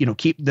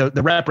keep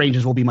the rep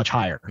ranges will be much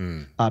higher,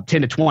 10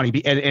 to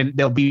 20, and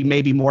there'll be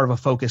maybe more of a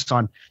focus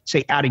on,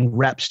 say, adding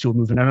reps to a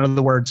movement. In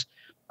other words,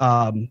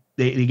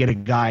 they get a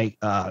guy,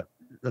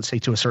 let's say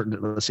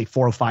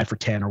 405 for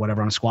 10 or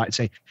whatever on a squat, and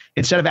say,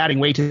 instead of adding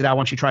weight to that, I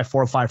want you to try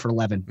 405 for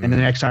 11, and then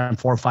the next time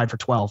 405 for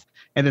 12,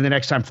 and then the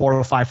next time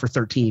 405 for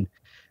 13.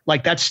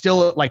 Like that's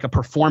still like a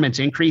performance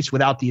increase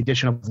without the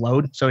addition of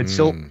load. So it's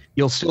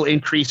you'll still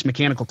increase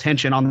mechanical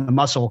tension on the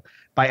muscle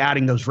by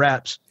adding those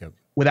reps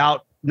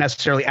without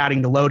necessarily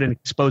adding the load and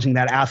exposing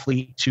that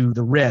athlete to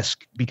the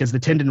risk, because the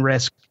tendon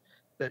risk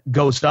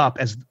goes up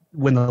as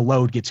when the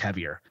load gets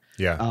heavier.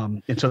 Yeah.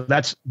 And so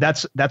that's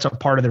a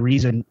part of the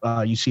reason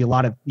you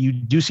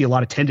do see a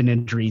lot of tendon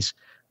injuries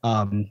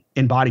in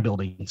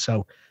bodybuilding.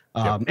 So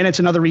and it's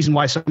another reason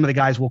why some of the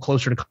guys will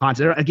closer to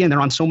contest. Again, they're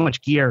on so much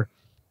gear.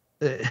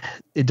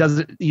 It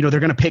doesn't, they're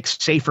going to pick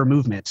safer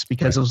movements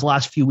because those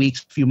last few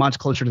months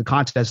closer to the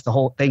contest, the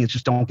whole thing is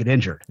just don't get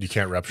injured. You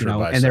can't rupture a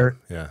bicep. And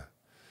they're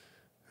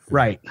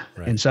right.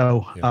 And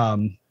so,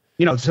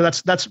 so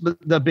that's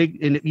the big,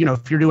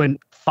 if you're doing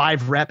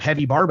 5 rep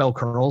heavy barbell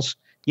curls,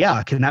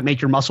 can that make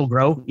your muscle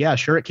grow? Yeah,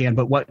 sure it can.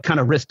 But what kind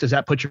of risk does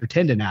that put your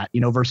tendon at,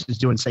 versus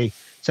doing, say,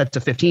 sets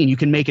of 15? You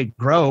can make it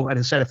grow at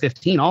a set of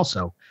 15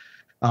 also.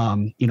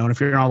 And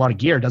if you're on a lot of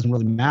gear, it doesn't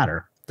really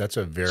matter. That's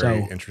a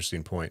very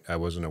interesting point. I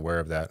wasn't aware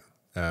of that.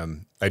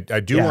 I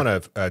do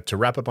want to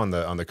wrap up on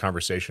the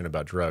conversation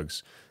about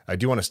drugs. I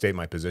do want to state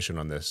my position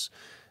on this.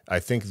 I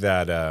think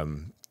that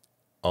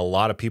a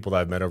lot of people that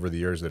I've met over the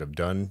years that have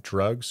done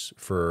drugs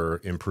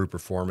for improved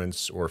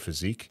performance or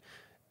physique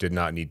did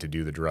not need to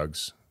do the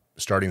drugs.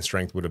 Starting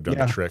strength would have done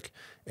the trick.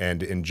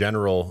 And in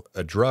general,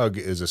 a drug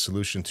is a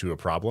solution to a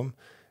problem.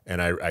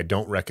 And I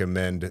don't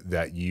recommend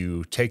that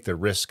you take the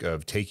risk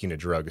of taking a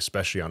drug,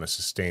 especially on a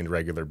sustained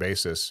regular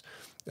basis,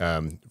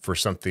 for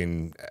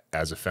something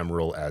as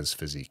ephemeral as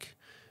physique.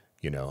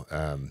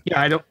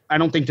 I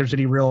don't think there's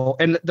any real,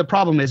 and the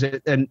problem is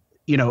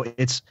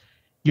it's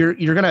you're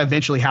going to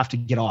eventually have to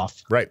get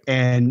off. Right.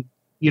 And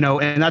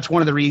and that's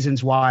one of the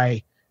reasons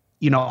why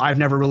I've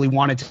never really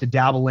wanted to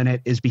dabble in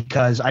it, is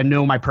because I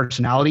know my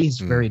personality is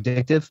very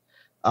addictive,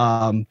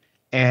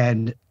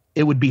 and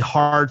it would be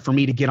hard for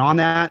me to get on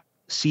that,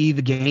 see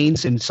the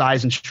gains in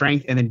size and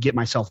strength, and then get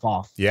myself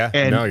off. Yeah.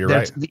 And no, you're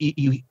right.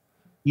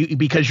 You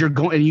because you're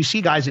going, and you see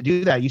guys that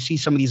do that. You see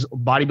some of these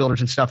bodybuilders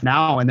and stuff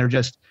now, and they're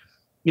just,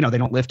 they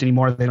don't lift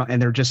anymore. They don't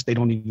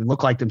even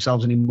look like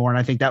themselves anymore. And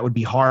I think that would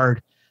be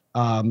hard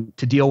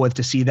to deal with,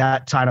 to see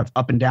that kind of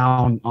up and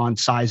down on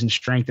size and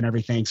strength and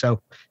everything.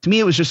 So to me,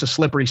 it was just a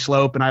slippery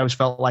slope. And I always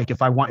felt like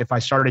if I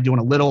started doing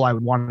a little, I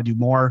would want to do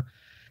more.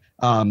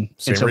 Same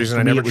reason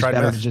I never tried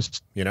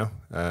meth, yeah,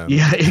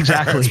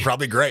 exactly. It's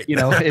probably great.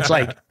 It's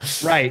like,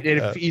 right.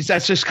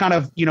 That's just kind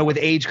of, with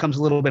age comes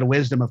a little bit of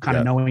wisdom of kind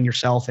of knowing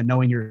yourself and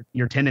knowing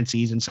your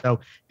tendencies. And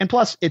so, and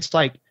plus it's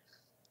like,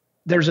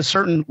 there's a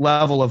certain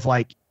level of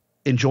like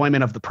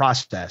enjoyment of the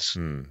process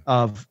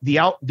of the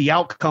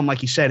outcome,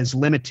 like you said, is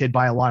limited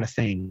by a lot of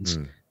things.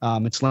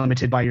 It's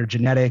limited by your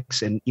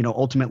genetics, and,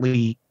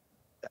 ultimately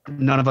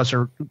none of us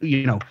are,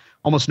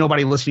 almost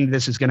nobody listening to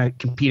this is going to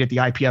compete at the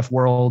IPF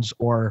Worlds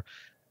or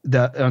be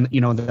on an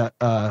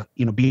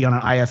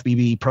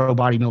IFBB pro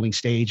bodybuilding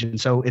stage.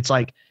 And so it's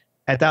like,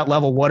 at that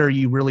level, what are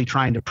you really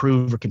trying to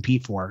prove or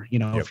compete for? You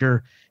know,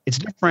 Yep. it's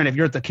different if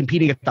you're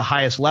competing at the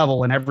highest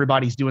level and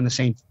everybody's doing the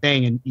same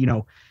thing, and you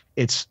know,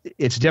 it's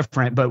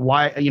different. But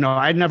why, you know,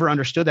 I never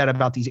understood that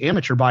about these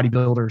amateur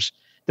bodybuilders.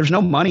 There's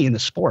no money in the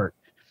sport.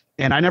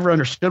 And I never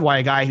understood why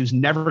a guy who's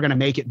never going to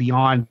make it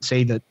beyond,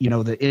 say, the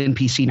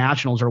NPC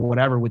nationals or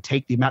whatever would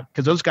take the amount,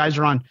 because those guys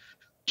are on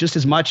just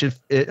as much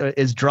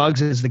as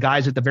drugs as the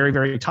guys at the very,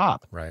 very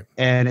top. Right.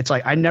 And it's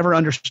like, I never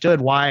understood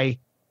why,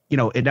 you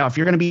know, now if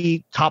you're going to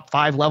be top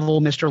 5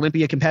 level Mr.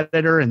 Olympia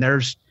competitor, and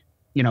there's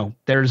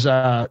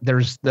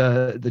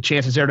the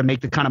chances there to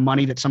make the kind of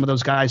money that some of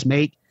those guys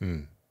make.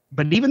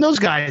 But even those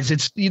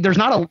guys, there's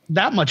not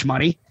that much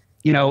money,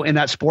 you know, in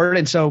that sport.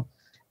 And so,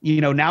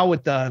 you know, now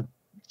with the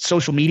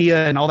social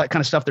media and all that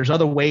kind of stuff, there's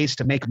other ways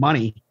to make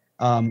money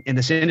in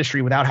this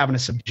industry without having to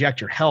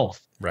subject your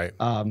health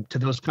to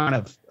those kind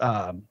of,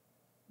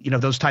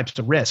 those types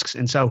of risks.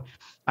 And so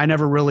I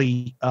never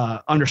really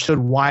understood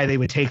why they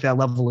would take that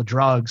level of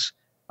drugs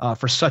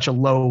for such a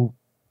low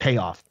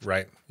payoff.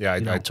 Right. Yeah,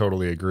 I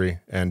totally agree.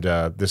 And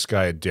this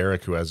guy,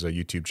 Derek, who has a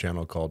YouTube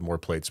channel called More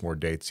Plates, More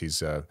Dates,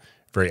 he's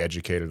very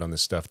educated on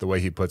this stuff. The way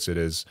he puts it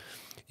is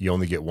you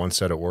only get one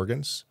set of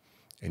organs,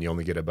 and you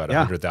only get about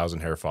 100,000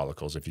 hair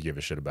follicles if you give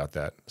a shit about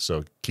that.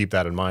 So keep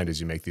that in mind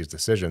as you make these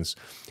decisions.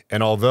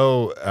 And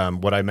although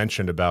what I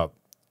mentioned about,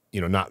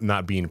 you know,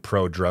 not being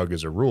pro drug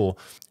as a rule,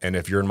 and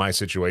if you're in my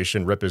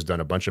situation, Rip has done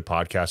a bunch of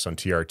podcasts on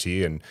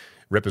TRT, and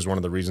Rip is one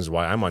of the reasons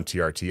why I'm on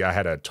TRT. I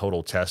had a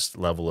total test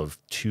level of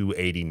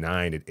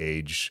 289 at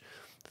age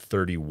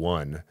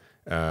 31.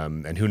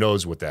 And who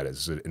knows what that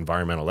is? Is it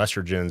environmental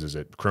estrogens? Is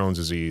it Crohn's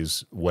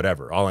disease?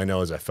 Whatever. All I know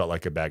is I felt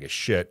like a bag of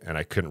shit and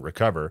I couldn't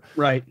recover.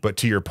 Right. But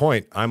to your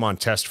point, I'm on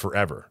test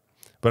forever.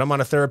 But I'm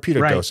on a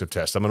therapeutic dose of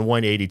test. I'm on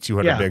 180,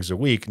 200 bigs a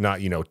week, not,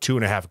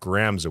 2.5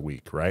 grams a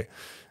week, right?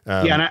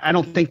 And I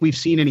don't think we've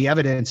seen any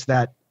evidence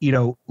that, you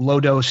know, low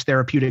dose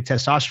therapeutic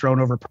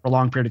testosterone over a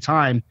prolonged period of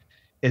time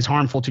is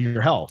harmful to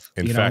your health.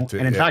 In fact,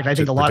 I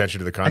think a lot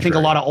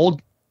of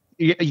old,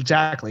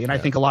 exactly. And I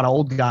think a lot of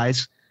old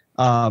guys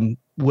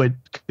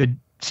could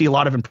see a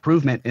lot of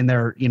improvement in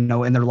their, in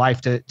their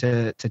life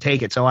to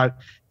take it. So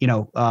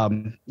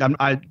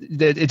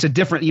it's a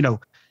different,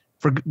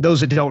 for those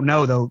that don't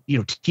know though,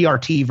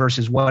 TRT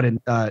versus what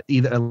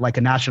either like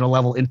a national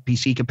level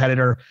NPC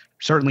competitor,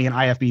 certainly an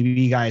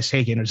IFBB guy is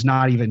taking, is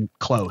not even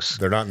close.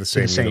 They're not in the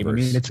same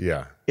universe. I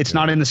mean, it's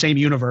not in the same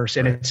universe,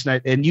 and it's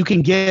not, and you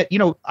can get,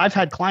 I've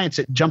had clients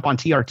that jump on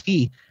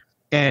TRT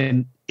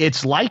and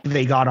it's like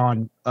they got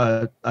on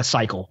a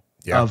cycle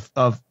of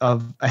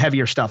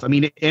heavier stuff. I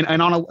mean,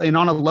 and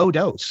on a low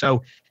dose.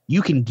 So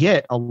you can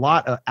get a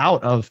lot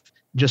out of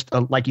just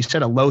like you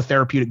said, a low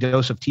therapeutic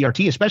dose of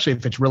TRT, especially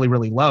if it's really,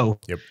 really low.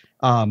 Yep.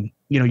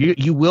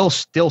 You will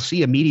still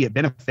see immediate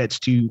benefits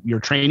to your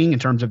training in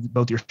terms of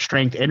both your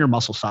strength and your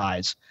muscle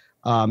size.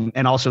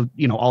 And also,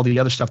 all the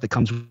other stuff that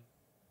comes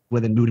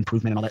with mood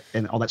improvement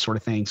and all that sort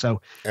of thing.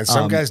 So, and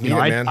some guys need it,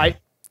 man.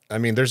 I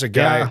mean, there's a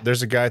guy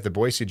at the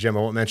Boise gym.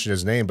 I won't mention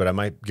his name, but I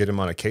might get him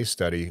on a case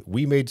study.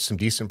 We made some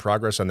decent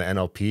progress on the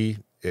NLP.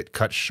 It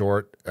cut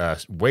short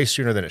way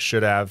sooner than it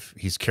should have.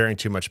 He's carrying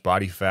too much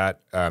body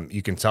fat.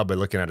 You can tell by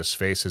looking at his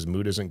face, his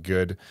mood isn't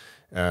good,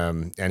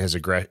 and his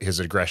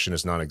aggression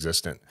is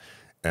non-existent.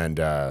 And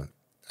I'll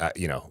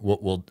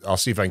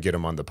see if I can get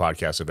him on the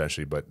podcast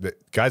eventually. But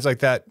guys like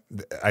that,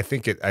 I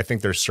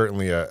think there's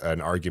certainly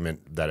an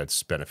argument that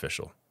it's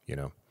beneficial.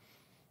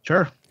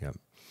 Sure. Yeah.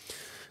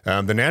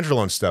 The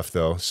nandrolone stuff,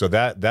 though, so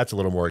that's a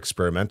little more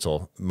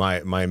experimental.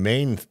 My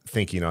main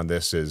thinking on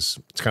this is,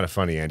 it's kind of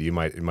funny, Andy. You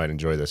might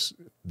enjoy this.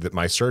 That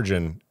my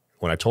surgeon,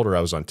 when I told her I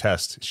was on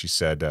test, she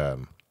said,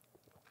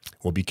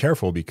 "Well, be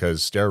careful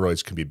because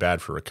steroids can be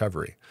bad for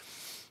recovery."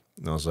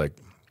 And I was like,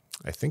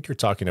 "I think you're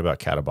talking about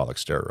catabolic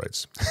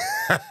steroids."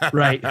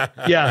 Right.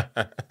 Yeah.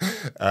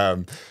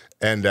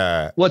 And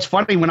well, it's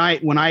funny, when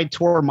I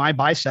tore my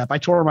bicep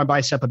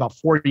about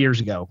 4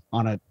 years ago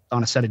on a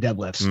set of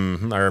deadlifts.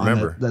 I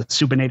remember the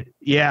supinated.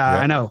 Yeah,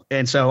 I know.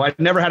 And so I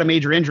never had a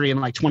major injury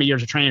in like 20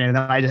 years of training. And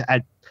then I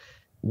had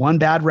one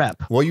bad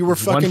rep. Well, you were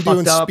fucking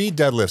doing speed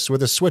deadlifts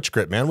with a switch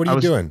grip, man. What are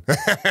you doing?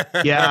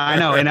 Yeah, I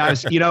know. And I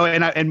was,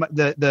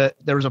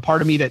 there was a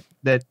part of me that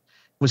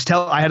was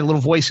I had a little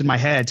voice in my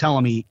head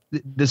telling me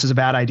this is a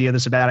bad idea.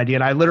 This is a bad idea.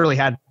 And I literally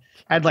had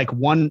like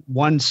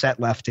one set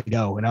left to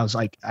go. And I was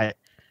like, I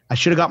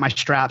should have got my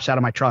straps out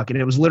of my truck.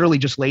 And it was literally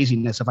just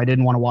laziness if I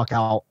didn't want to walk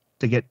out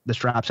to get the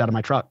straps out of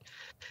my truck,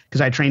 because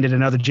I trained at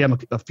another gym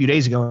a few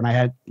days ago and I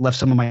had left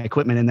some of my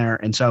equipment in there.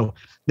 And so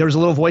there was a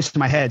little voice in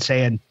my head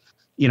saying,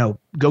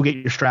 go get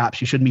your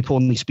straps. You shouldn't be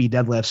pulling these speed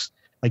deadlifts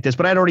like this.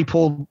 But I'd already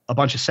pulled a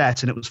bunch of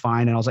sets and it was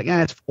fine. And I was like,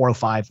 it's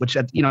 405, which,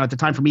 at the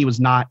time for me was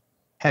not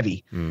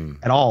heavy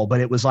at all. But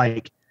it was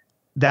like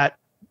that,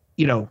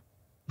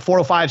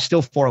 405 is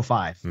still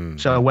 405.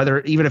 So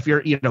even if you're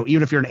an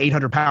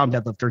 800-pound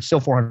deadlifter, it's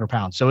still 400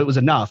 pounds. So it was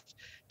enough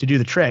to do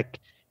the trick.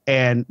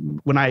 And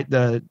when I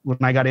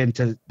got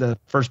into the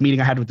first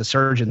meeting I had with the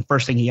surgeon, the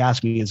first thing he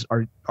asked me is,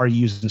 are you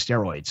using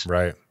steroids?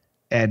 Right.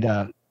 And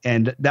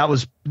And that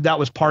was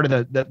part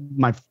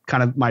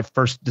of my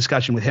first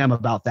discussion with him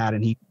about that.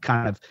 And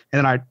and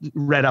then I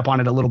read up on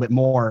it a little bit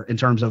more in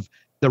terms of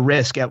the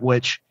risk at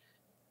which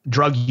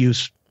drug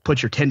use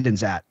puts your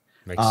tendons at.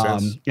 Makes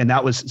sense. And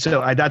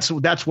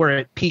that's where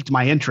it piqued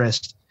my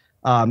interest.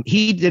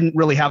 He didn't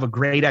really have a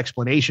great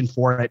explanation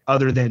for it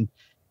other than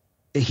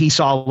he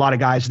saw a lot of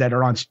guys that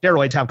are on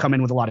steroids have come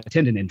in with a lot of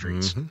tendon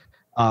injuries.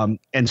 Mm-hmm.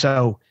 And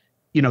so,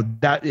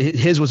 that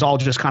his was all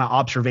just kind of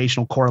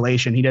observational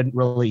correlation. He didn't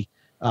really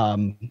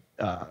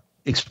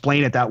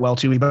explain it that well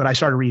to me, but I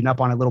started reading up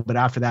on it a little bit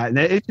after that. And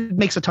it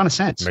makes a ton of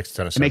sense.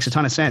 It makes a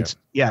ton of sense.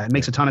 Yeah. It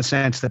makes a ton of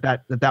sense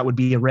that would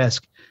be a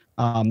risk.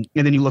 And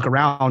then you look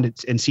around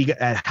and see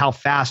how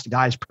fast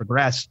guys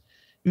progress.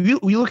 You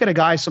look at a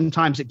guy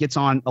sometimes that gets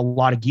on a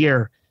lot of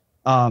gear,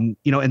 in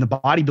the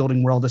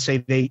bodybuilding world, to say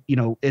they,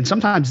 and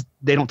sometimes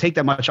they don't take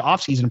that much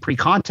off season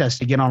pre-contest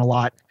to get on a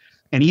lot.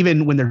 And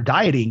even when they're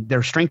dieting,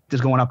 their strength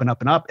is going up and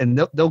up and up, and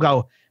they'll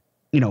go,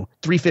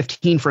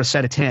 315 for a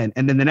set of 10.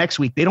 And then the next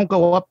week they don't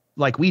go up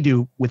like we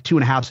do with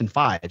 2.5s and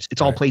 5s.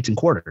 It's all plates and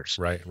quarters.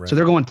 Right. So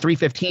they're going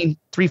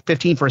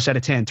 315 for a set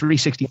of 10,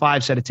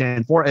 365 set of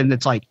 10, 4. And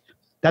it's like,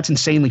 that's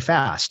insanely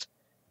fast,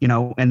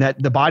 and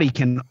that the body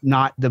can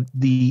not,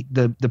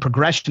 the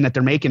progression that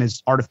they're making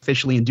is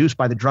artificially induced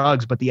by the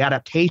drugs, but the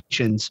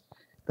adaptations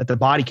that the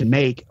body can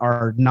make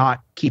are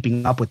not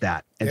keeping up with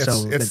that. And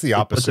it's the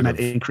opposite. Puts them at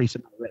increased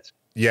amount of risk.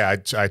 Yeah,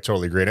 I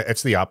totally agree.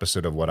 It's the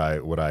opposite of what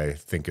I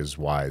think is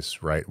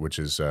wise, right? Which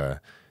is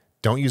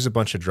don't use a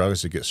bunch of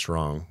drugs to get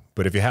strong.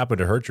 But if you happen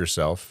to hurt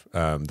yourself,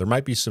 there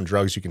might be some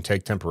drugs you can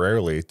take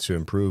temporarily to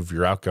improve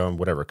your outcome,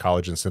 whatever,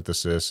 collagen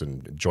synthesis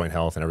and joint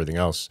health and everything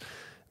else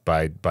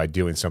by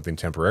doing something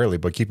temporarily.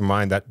 But keep in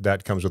mind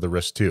that comes with a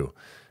risk too.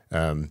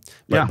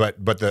 But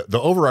the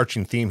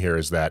overarching theme here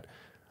is that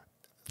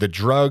the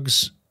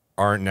drugs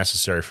aren't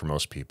necessary for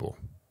most people.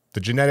 The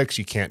genetics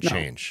you can't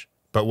change.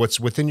 But what's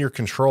within your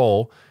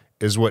control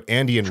is what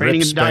Andy and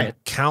Rip spent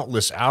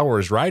countless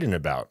hours writing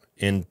about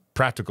in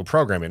practical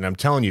programming. And I'm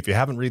telling you, if you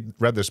haven't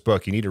read this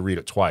book, you need to read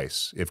it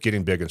twice if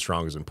getting big and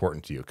strong is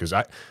important to you. Because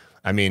I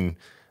mean,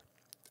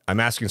 I'm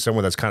asking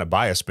someone that's kind of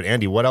biased, but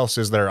Andy, what else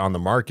is there on the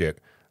market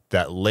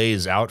that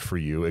lays out for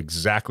you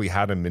exactly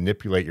how to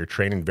manipulate your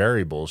training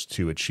variables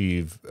to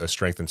achieve a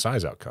strength and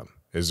size outcome?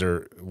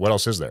 What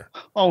else is there?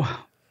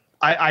 Oh,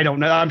 I don't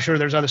know. I'm sure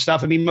there's other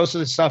stuff. I mean, most of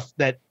the stuff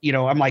that,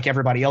 I'm like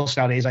everybody else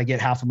nowadays, I get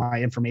half of my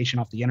information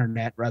off the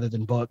internet rather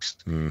than books,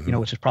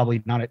 which is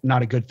probably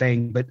not a good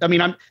thing. But I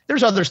mean,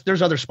 there's other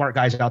smart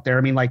guys out there.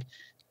 I mean, like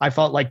I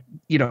felt like,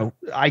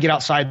 I get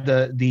outside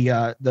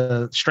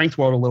the strength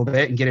world a little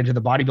bit and get into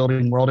the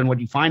bodybuilding world. And what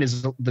you find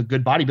is the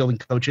good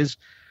bodybuilding coaches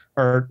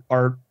are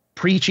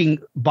preaching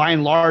by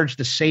and large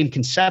the same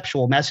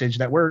conceptual message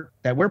that we're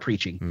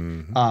preaching.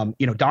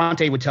 Mm-hmm.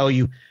 Dante would tell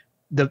you,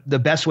 the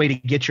best way to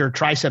get your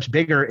triceps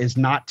bigger is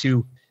not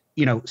to,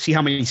 see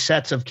how many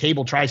sets of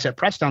cable tricep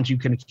press downs you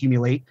can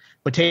accumulate,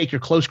 but take your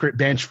close grip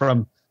bench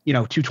from,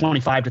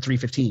 225 to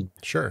 315.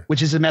 Sure.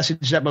 Which is a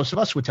message that most of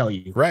us would tell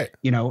you. Right.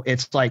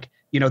 It's like,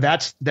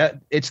 the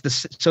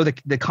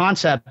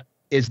concept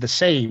is the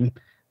same,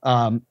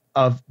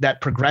 of that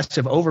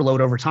progressive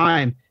overload over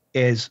time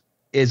is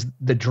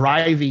the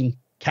driving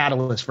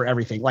catalyst for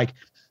everything. Like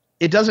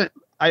it doesn't,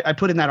 I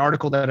put in that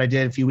article that I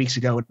did a few weeks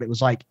ago. It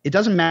was like, it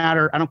doesn't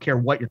matter. I don't care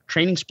what your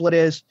training split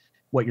is,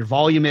 what your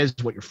volume is,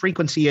 what your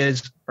frequency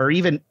is, or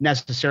even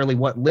necessarily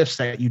what lifts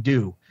that you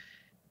do.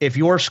 If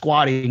you're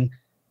squatting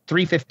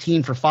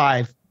 315 for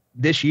 5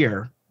 this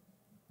year,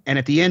 and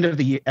at the end of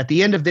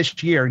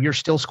this year, you're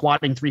still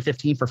squatting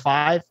 315 for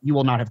 5, you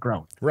will not have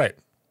grown. Right.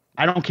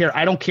 I don't care.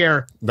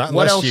 Not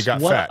what else you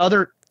got fat.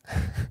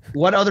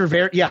 What other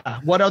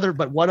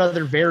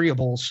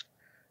variables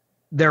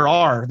there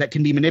are that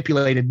can be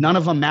manipulated. None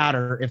of them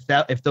matter if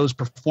those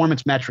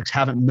performance metrics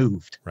haven't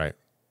moved. Right.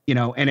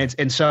 And it's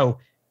the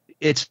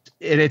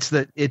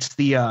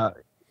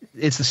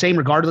same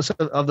regardless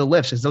of the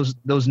lifts, as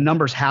those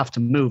numbers have to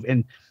move.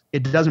 And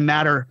it doesn't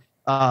matter.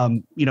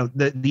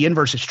 The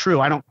inverse is true.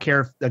 I don't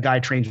care if the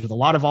guy trains with a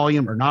lot of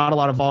volume or not a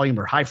lot of volume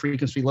or high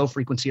frequency, low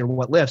frequency, or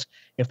what lifts.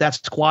 If that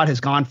squat has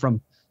gone from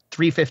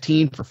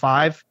 315 for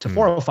 5 to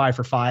 405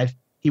 for 5,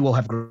 he will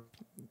have grown.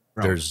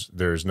 There's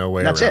no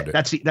way around it.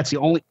 That's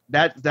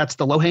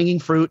the low hanging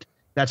fruit.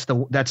 That's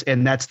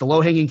the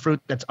low hanging fruit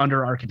that's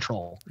under our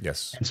control.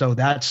 Yes. And so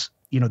that's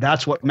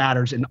what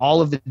matters. And all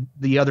of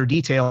the other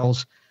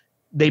details,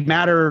 they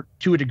matter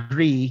to a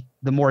degree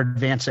the more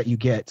advanced that you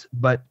get.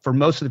 But for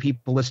most of the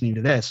people listening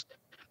to this,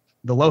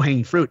 the low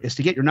hanging fruit is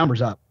to get your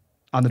numbers up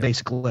on the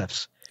basic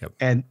lifts. Yep.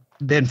 And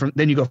then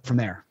you go from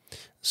there.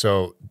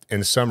 So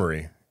in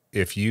summary,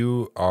 if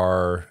you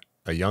are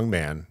a young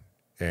man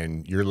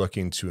and you're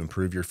looking to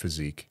improve your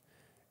physique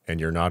and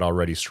you're not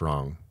already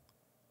strong,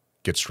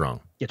 get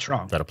strong. Get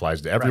strong. That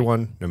applies to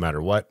everyone, no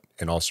matter what,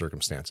 in all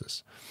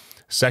circumstances.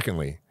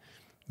 Secondly,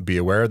 be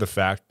aware of the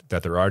fact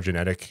that there are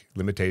genetic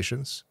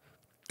limitations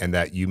and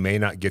that you may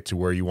not get to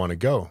where you want to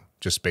go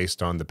just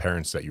based on the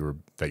parents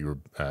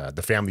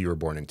the family you were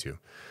born into.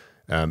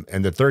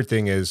 And the third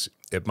thing is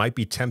it might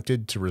be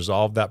tempted to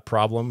resolve that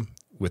problem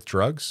with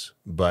drugs,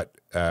 but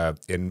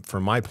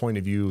from my point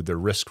of view, the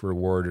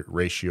risk-reward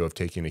ratio of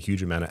taking a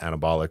huge amount of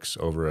anabolics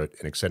over an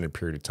extended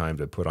period of time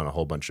to put on a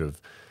whole bunch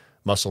of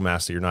muscle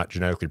mass that you're not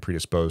genetically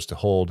predisposed to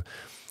hold,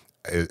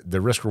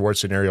 the risk-reward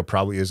scenario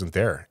probably isn't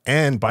there.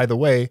 And by the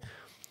way,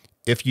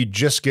 if you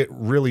just get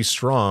really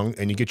strong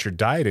and you get your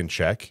diet in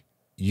check,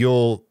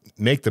 you'll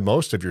make the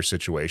most of your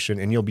situation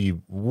and you'll be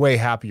way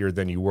happier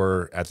than you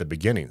were at the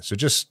beginning. So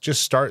just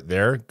start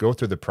there, go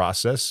through the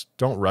process.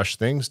 Don't rush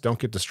things. Don't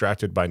get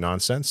distracted by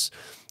nonsense.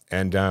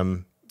 And,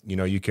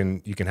 you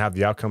can have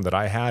the outcome that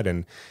I had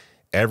and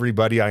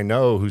everybody I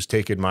know who's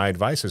taken my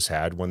advice has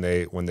had when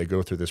they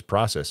go through this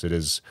process. It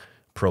is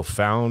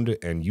profound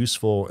and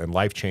useful and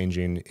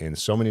life-changing in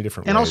so many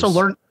different ways. And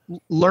also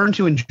learn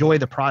to enjoy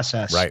the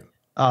process. Right.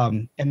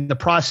 And the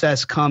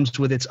process comes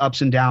with its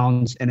ups and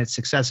downs and its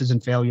successes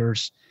and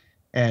failures.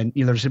 And,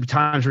 there's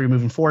times where you're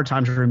moving forward,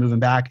 times where you're moving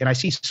back. And I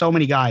see so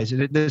many guys,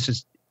 and this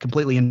is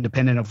completely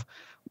independent of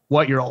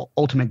what your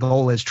ultimate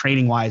goal is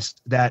training wise,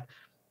 that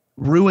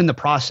ruin the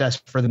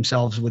process for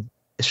themselves with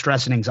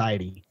stress and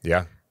anxiety.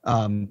 Yeah.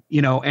 And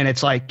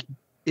it's like,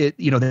 they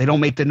don't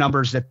make the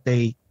numbers that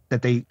they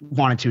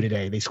wanted to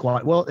today. They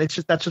squat. Well, that's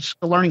just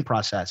a learning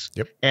process.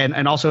 Yep.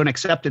 And also an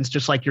acceptance,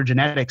 just like your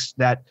genetics,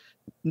 that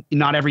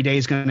not every day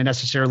is going to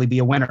necessarily be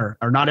a winner,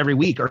 or not every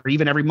week, or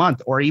even every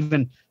month, or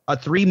even a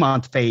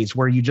 3-month phase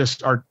where you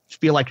just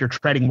feel like you're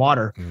treading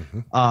water.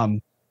 Mm-hmm.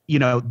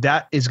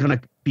 That's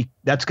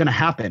going to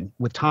happen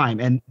with time.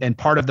 And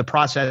part of the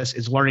process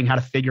is learning how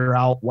to figure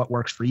out what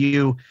works for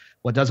you,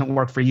 what doesn't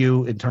work for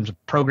you in terms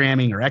of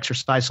programming or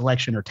exercise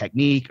selection or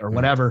technique or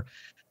whatever.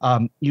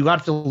 You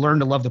got to learn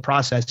to love the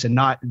process and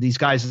not these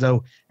guys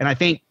though. And I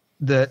think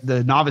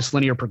the novice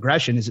linear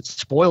progression is it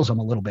spoils them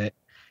a little bit,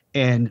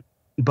 and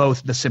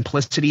both the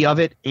simplicity of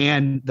it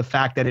and the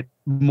fact that it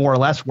more or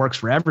less works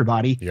for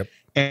everybody. Yep.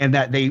 And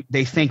that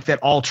they think that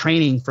all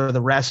training for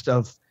the rest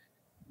of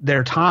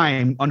their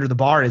time under the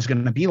bar is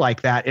going to be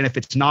like that. And if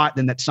it's not,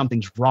 then that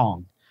something's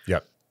wrong.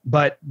 Yep.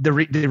 But the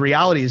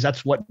reality is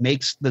that's what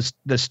makes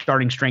the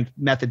starting strength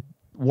method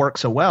work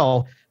so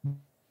well.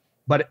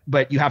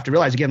 But you have to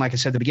realize, again, like I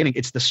said at the beginning,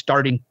 it's the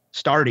starting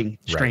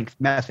strength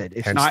method.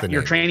 It's not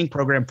your training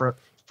program for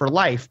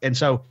life. And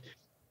so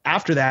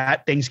after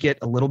that, things get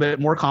a little bit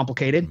more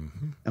complicated.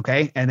 Mm-hmm.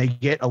 Okay. And they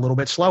get a little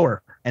bit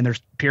slower, and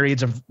there's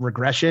periods of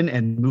regression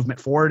and movement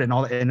forward and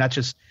all. And that's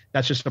just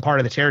a part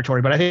of the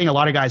territory. But I think a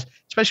lot of guys,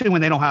 especially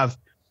when they don't have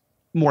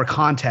more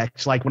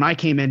context, like when I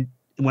came in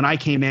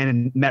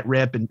and met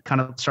Rip and kind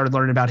of started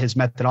learning about his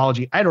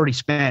methodology, I'd already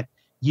spent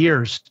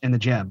years in the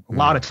gym, a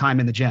lot of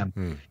time in the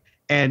gym.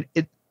 And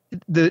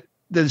the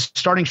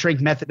starting strength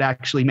method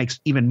actually makes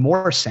even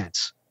more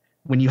sense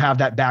when you have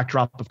that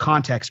backdrop of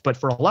context. But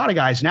for a lot of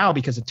guys now,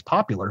 because it's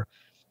popular,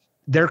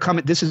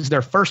 this is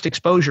their first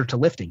exposure to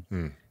lifting.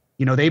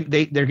 They're getting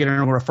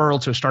a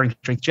referral to a starting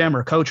strength gym or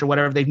a coach or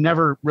whatever. They've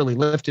never really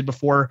lifted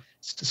before,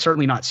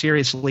 certainly not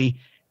seriously.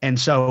 And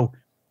so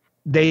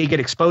they get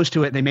exposed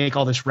to it and they make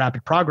all this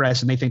rapid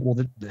progress and they think, well,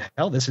 the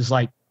hell, this is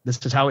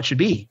how it should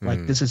be. But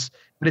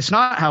it's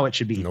not how it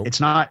should be. Nope. It's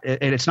not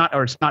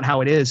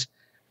how it is.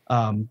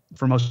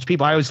 For most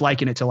people, I always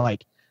liken it to I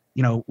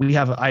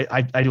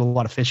do a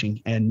lot of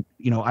fishing, and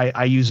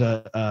I use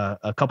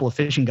a couple of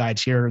fishing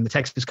guides here in the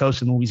Texas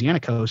coast and the Louisiana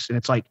coast, and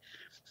it's like,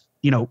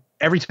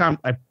 every time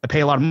I pay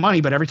a lot of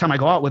money, but every time I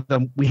go out with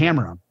them, we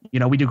hammer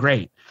them. We do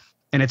great,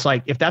 and it's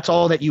like if that's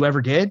all that you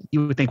ever did,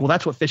 you would think, well,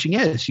 that's what fishing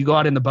is. You go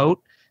out in the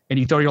boat and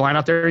you throw your line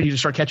out there and you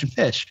just start catching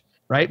fish,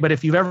 right? But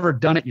if you've ever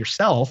done it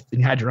yourself and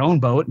you had your own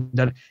boat,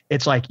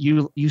 it's like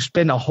you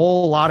spend a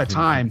whole lot of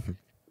time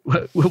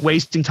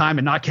wasting time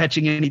and not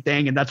catching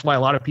anything. And that's why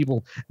a lot of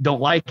people don't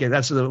like it.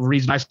 That's the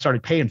reason I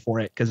started paying for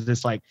it. Cause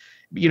it's like,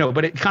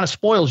 but it kind of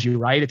spoils you,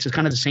 right? It's just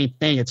kind of the same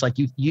thing. It's like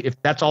you if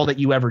that's all that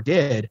you ever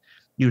did,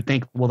 you would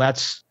think, well,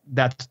 this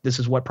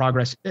is what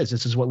progress is.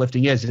 This is what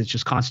lifting is. It's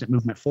just constant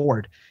movement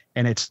forward.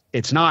 And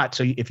it's not.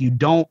 So if you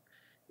don't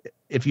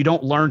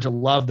learn to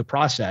love the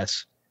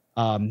process,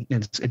 and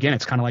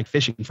it's kind of like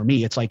fishing for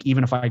me. It's like,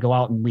 even if I go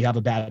out and we have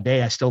a bad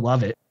day, I still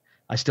love it.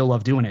 I still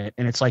love doing it.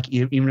 And it's like,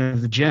 even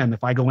in the gym,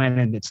 if I go in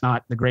and it's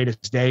not the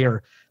greatest day,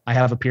 or I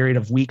have a period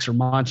of weeks or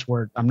months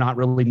where I'm not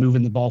really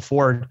moving the ball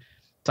forward,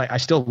 it's like, I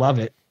still love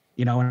it,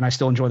 and I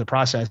still enjoy the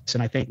process.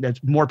 And I think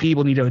that more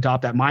people need to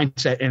adopt that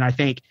mindset. And I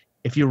think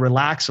if you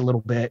relax a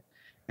little bit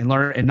and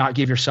learn and not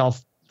give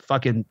yourself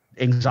fucking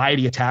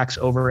anxiety attacks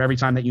over every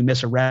time that you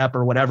miss a rep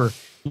or whatever,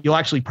 you'll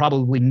actually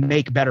probably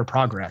make better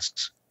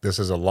progress. This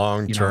is a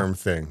long-term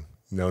thing.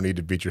 No need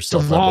to beat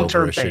yourself up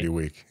over a shitty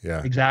week.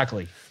 Yeah,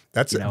 exactly.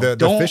 That's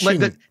the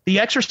fishing. The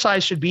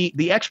exercise should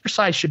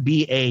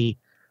be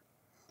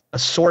a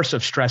source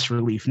of stress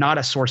relief, not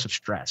a source of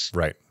stress.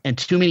 Right. And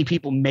too many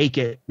people make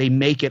it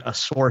a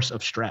source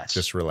of stress.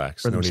 Just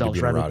relax. For No need to themselves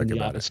be rather neurotic than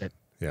the about opposite. it.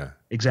 Yeah.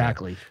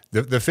 Exactly.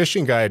 The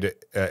fishing guide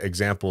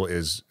example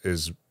is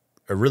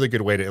a really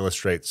good way to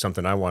illustrate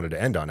something I wanted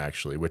to end on,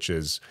 actually, which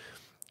is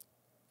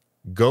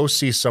go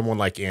see someone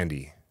like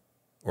Andy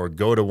or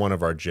go to one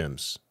of our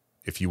gyms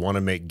if you want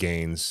to make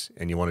gains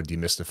and you want to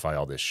demystify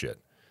all this shit.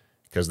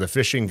 Because the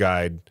fishing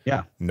guide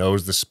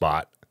knows the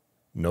spot,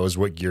 knows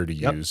what gear to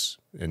use,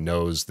 and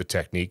knows the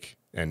technique.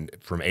 And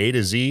from A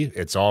to Z,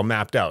 it's all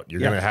mapped out. You're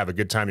going to have a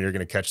good time and you're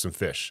going to catch some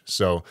fish.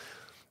 So,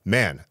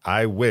 man,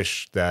 I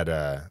wish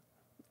that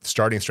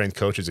starting strength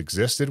coaches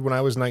existed when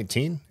I was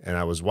 19 and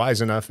I was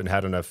wise enough and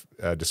had enough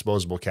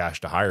disposable cash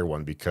to hire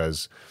one,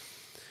 because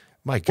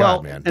my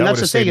God, man, that would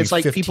have saved me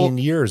like 15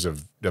 years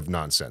of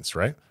nonsense,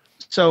 right?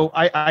 So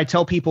I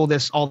tell people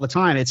this all the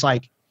time. It's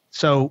like,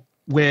 so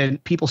when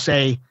people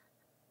say,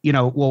 you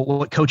know, well,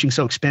 what coaching's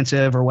so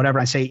expensive or whatever,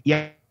 I say,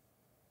 yeah, the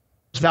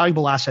most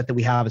valuable asset that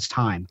we have is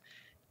time.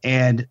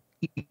 And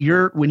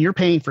when you're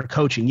paying for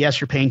coaching,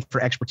 yes, you're paying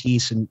for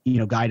expertise and, you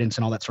know, guidance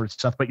and all that sort of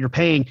stuff, but you're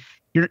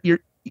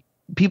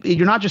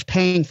not just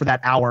paying for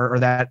that hour or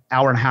that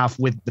hour and a half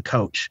with the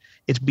coach.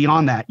 It's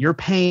beyond that. You're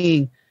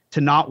paying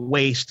to not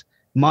waste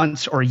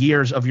months or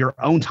years of your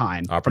own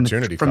time.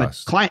 Opportunity from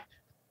the client.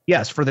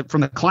 Yes.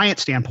 From the client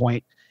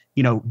standpoint,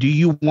 you know, do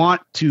you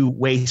want to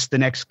waste the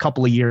next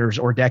couple of years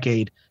or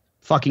decade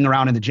fucking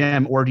around in the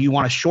gym, or do you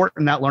want to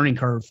shorten that learning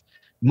curve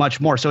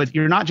much more? So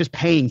you're not just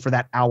paying for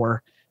that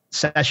hour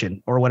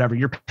session or whatever,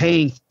 you're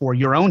paying for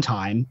your own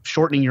time,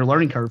 shortening your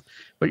learning curve,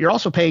 but you're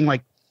also paying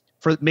like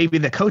for maybe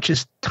the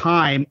coach's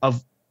time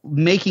of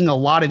making a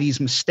lot of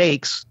these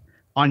mistakes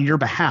on your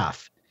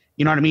behalf.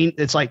 You know what I mean?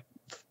 It's like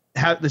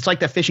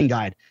that fishing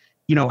guide,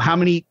 you know, how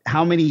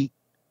many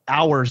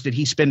hours did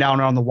he spend out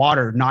on the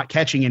water not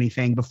catching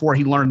anything before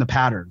he learned the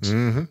patterns,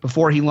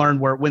 before he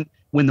learned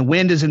when the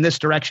wind is in this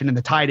direction and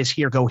the tide is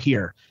here, go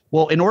here.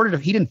 Well,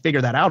 he didn't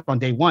figure that out on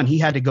day one. He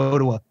had to go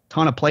to a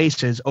ton of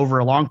places over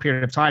a long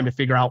period of time to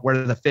figure out where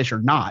the fish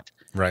are not,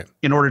 right,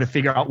 in order to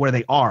figure out where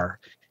they are.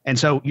 And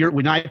so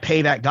when I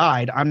pay that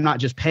guide, I'm not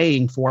just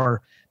paying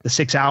for the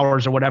 6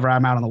 hours or whatever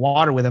I'm out on the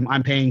water with him.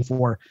 I'm paying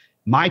for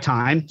my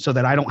time so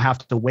that I don't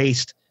have to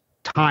waste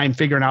time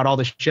figuring out all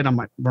this shit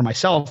for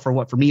myself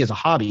for me is a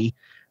hobby.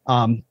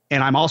 And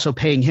I'm also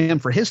paying him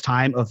for his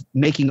time of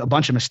making a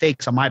bunch of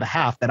mistakes on my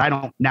behalf that I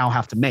don't now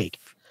have to make.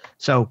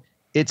 So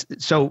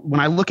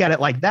when I look at it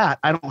like that,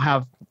 I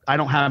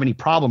don't have any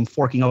problem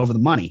forking over the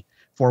money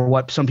for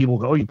what some people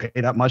go, oh, you pay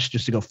that much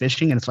just to go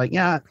fishing. And it's like,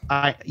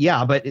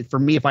 but for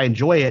me, if I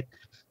enjoy it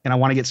and I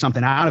want to get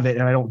something out of it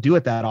and I don't do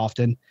it that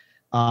often,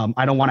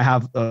 I don't want to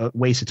have a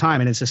waste of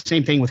time. And it's the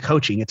same thing with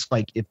coaching. It's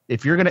like,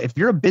 if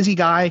you're a busy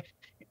guy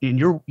and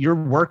you're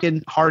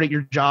working hard at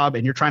your job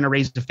and you're trying to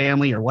raise a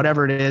family or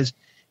whatever it is,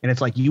 and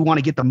it's like you want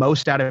to get the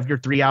most out of your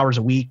 3 hours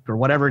a week or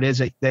whatever it is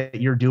that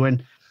you're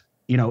doing,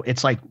 you know,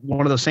 it's like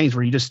one of those things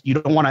where you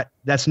don't want to,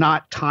 that's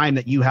not time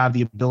that you have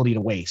the ability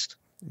to waste.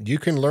 You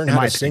can learn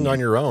how to sing on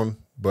your own,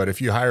 but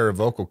if you hire a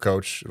vocal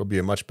coach, it'll be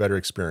a much better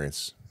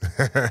experience.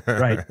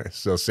 Right.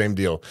 So same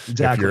deal.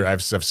 Exactly.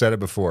 I've said it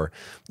before.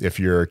 If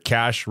you're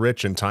cash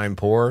rich and time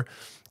poor,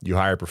 you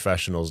hire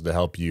professionals to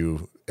help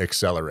you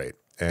accelerate.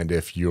 And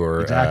if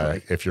you're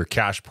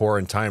cash poor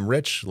and time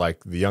rich,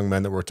 like the young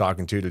men that we're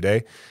talking to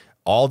today,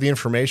 all the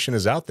information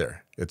is out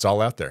there. It's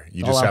all out there.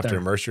 You just have to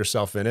immerse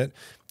yourself in it,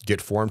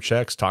 get form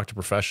checks, talk to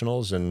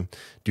professionals, and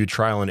do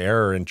trial and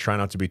error, and try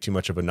not to be too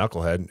much of a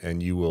knucklehead,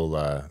 and you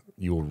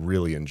will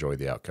really enjoy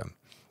the outcome.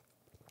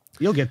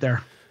 You'll get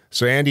there.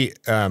 So Andy,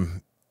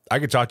 I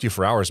could talk to you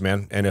for hours,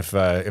 man. And if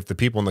the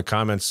people in the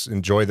comments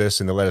enjoy this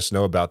and they let us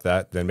know about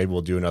that, then maybe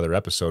we'll do another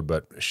episode.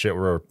 But shit,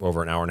 we're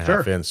over an hour and a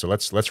half in. So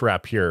let's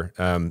wrap here.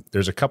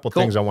 There's a couple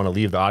things I want to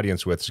leave the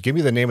audience with. So give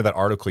me the name of that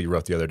article you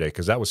wrote the other day,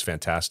 because that was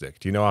fantastic.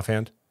 Do you know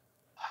offhand?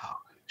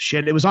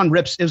 Shit, it was on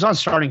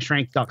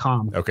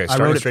startingstrength.com. Okay,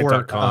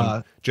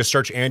 startingstrength.com. Just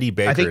search Andy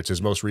Baker. It's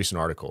his most recent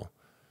article.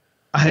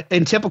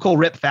 In typical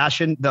Rip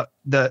fashion,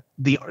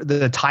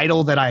 the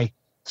title that I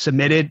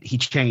submitted, he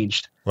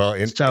changed. Well,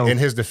 in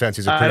his defense,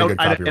 he's a pretty good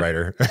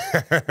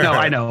copywriter. No,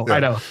 I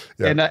know.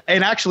 Yeah.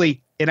 And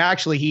actually,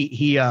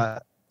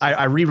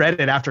 I reread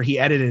it after he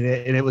edited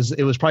it, and it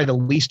was probably the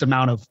least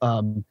amount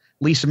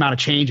of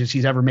changes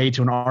he's ever made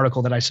to an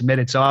article that I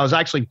submitted. So I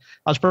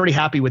was pretty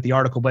happy with the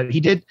article, but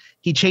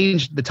he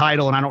changed the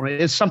title, and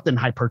it's something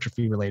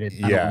hypertrophy related.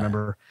 I don't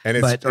remember, and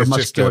or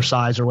muscular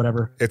size or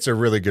whatever. It's a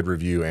really good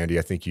review, Andy.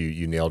 I think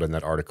you nailed in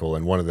that article.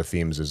 And one of the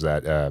themes is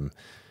that,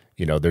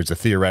 there's the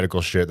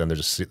theoretical shit, then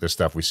there's the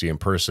stuff we see in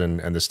person,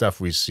 and the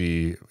stuff we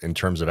see in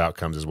terms of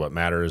outcomes is what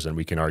matters. And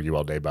we can argue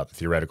all day about the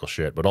theoretical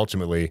shit, but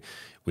ultimately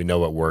we know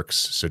what works.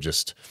 So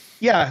just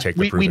take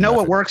the we know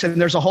what works.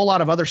 And there's a whole lot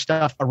of other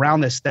stuff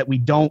around this that we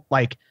don't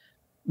like.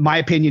 My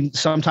opinion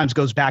sometimes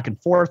goes back and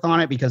forth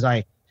on it, because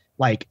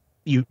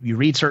you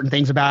read certain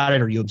things about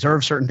it, or you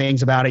observe certain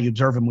things about it. You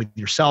observe them with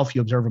yourself,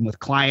 you observe them with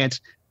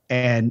clients.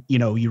 And,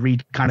 you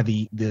read kind of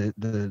the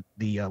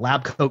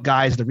lab coat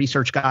guys, the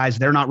research guys,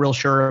 they're not real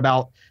sure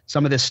about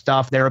some of this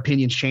stuff. Their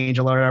opinions change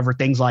a lot over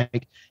things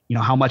like,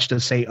 how much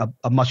does, say,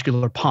 a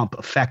muscular pump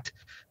affect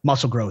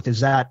muscle growth?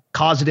 Is that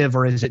causative,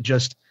 or is it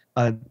just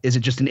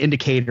an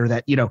indicator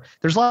that,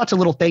 there's lots of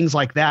little things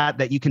like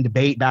that you can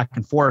debate back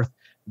and forth,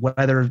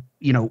 whether,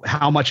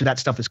 how much of that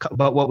stuff is,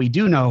 but what we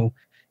do know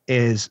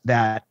is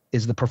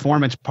the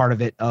performance part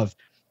of it of,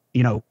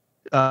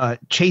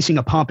 chasing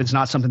a pump is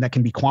not something that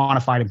can be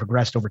quantified and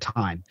progressed over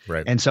time.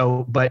 Right. And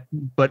so, but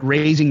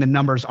raising the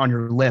numbers on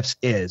your lifts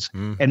is,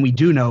 and we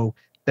do know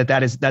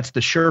that's the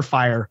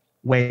surefire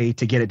way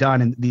to get it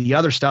done. And the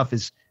other stuff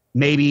is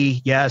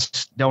maybe,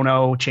 yes, don't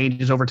know,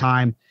 changes over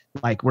time.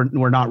 Like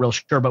we're not real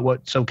sure,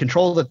 but so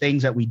control the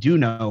things that we do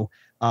know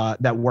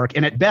that work.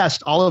 And at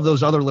best, all of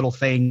those other little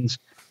things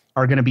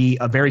are going to be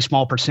a very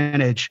small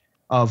percentage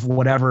of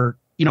whatever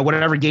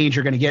gains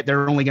you're going to get.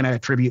 They're only going to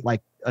attribute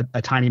like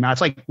a tiny amount.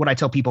 It's like what I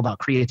tell people about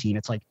creatine.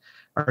 It's like,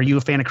 are you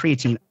a fan of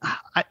creatine?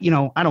 I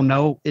don't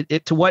know.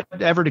 It to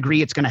whatever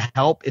degree it's going to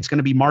help, it's going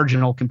to be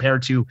marginal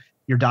compared to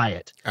your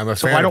diet. I'm a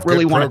fan of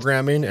good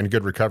programming and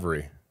good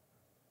recovery.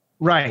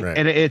 Right.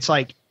 And it's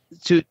like,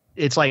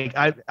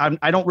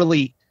 I don't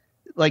really,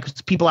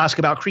 like, people ask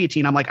about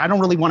creatine. I'm like, I don't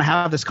really want to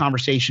have this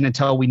conversation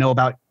until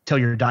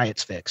your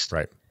diet's fixed.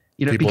 Right.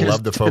 People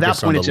love to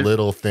focus on the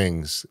little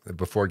things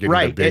before getting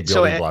the big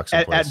building blocks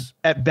in place.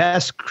 At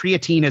best,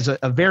 creatine is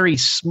a very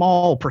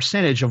small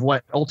percentage of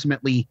what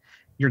ultimately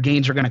your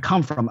gains are going to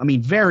come from. I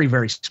mean, very,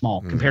 very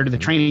small compared to the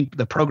training,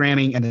 the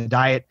programming, and the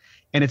diet.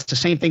 And it's the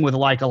same thing with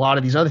like a lot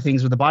of these other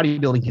things with the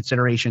bodybuilding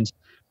considerations.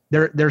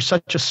 There's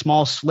such a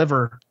small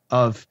sliver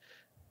of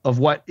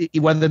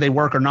whether they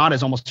work or not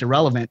is almost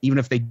irrelevant. Even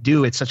if they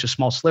do, it's such a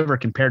small sliver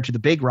compared to the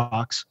big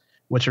rocks,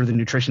 which are the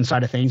nutrition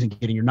side of things and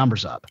getting your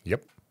numbers up.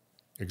 Yep.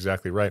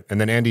 Exactly right.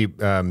 And then Andy,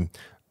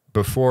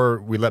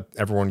 before we let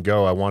everyone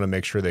go, I want to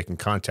make sure they can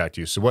contact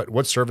you. So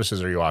what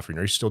services are you offering?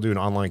 Are you still doing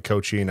online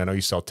coaching? I know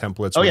you sell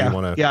templates. What do you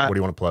want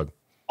to plug?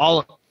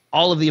 All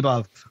of the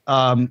above.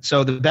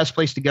 So the best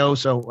place to go.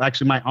 So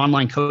actually my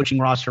online coaching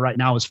roster right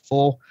now is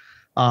full.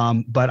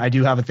 But I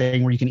do have a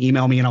thing where you can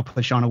email me and I'll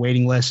put you on a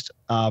waiting list.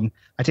 I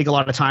take a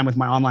lot of time with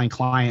my online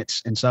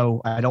clients. And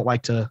so I'm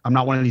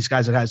not one of these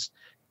guys that has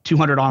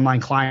 200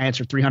 online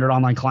clients or 300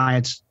 online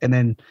clients and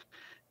then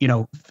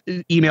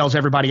emails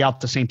everybody out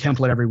the same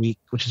template every week,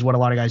 which is what a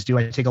lot of guys do.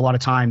 I take a lot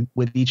of time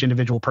with each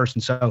individual person.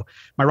 So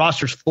my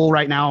roster's full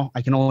right now.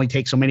 I can only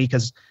take so many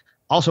because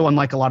also,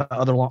 unlike a lot of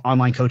other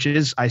online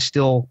coaches, I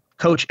still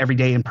coach every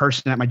day in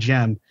person at my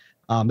gym.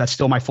 That's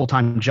still my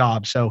full-time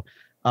job. So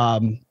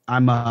I'm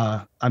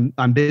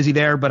busy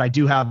there, but I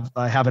do have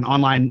an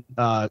online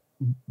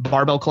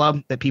barbell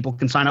club that people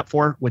can sign up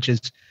for, which is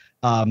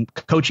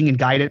coaching and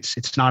guidance.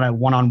 It's not a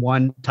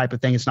one-on-one type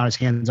of thing. It's not as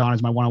hands-on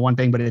as my one-on-one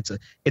thing, but it's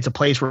a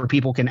place where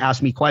people can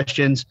ask me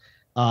questions.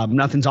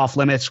 Nothing's off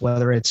limits,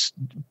 whether it's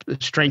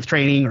strength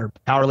training or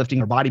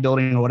powerlifting or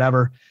bodybuilding or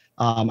whatever.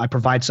 I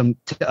provide some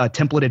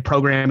templated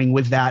programming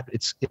with that.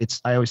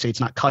 I always say it's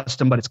not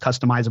custom, but it's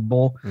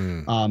customizable.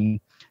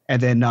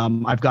 And then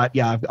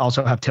I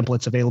also have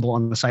templates available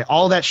on the site.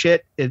 All that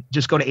shit,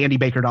 just go to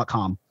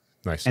andybaker.com.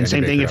 Nice. And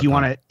same thing, if you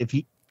want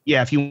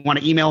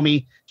to email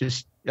me,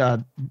 just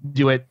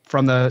do it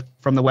from the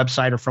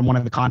website or from one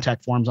of the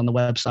contact forms on the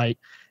website.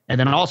 And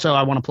then also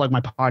I want to plug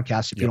my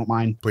podcast, if you don't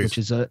mind, please. Which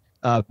is a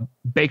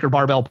Baker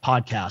Barbell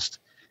podcast.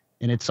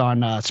 And it's on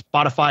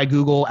Spotify,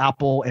 Google,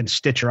 Apple, and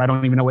Stitcher. I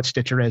don't even know what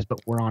Stitcher is, but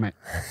we're on it.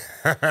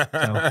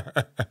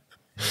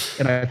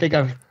 And I think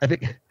I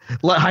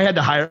had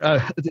to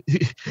hire,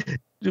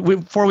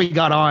 before we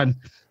got on,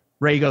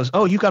 Ray goes,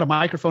 "Oh, you got a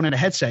microphone and a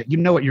headset. You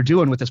know what you're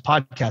doing with this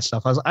podcast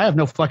stuff." I have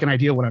no fucking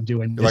idea what I'm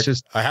doing. It's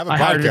just I have a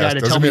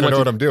podcast. Doesn't mean I know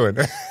what I'm doing.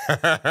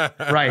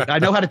 Right. I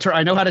know how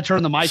to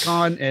turn the mic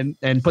on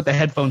and put the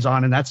headphones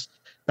on, and that's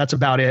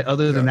about it.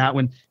 Other than that,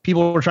 when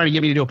people were trying to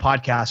get me to do a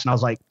podcast, and I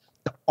was like,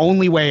 the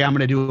only way I'm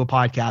going to do a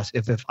podcast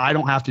if I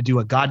don't have to do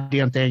a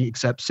goddamn thing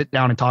except sit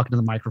down and talk into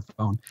the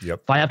microphone. Yep.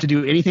 If I have to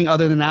do anything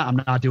other than that,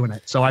 I'm not doing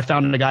it. So I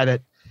found a guy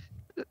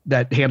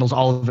that handles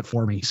all of it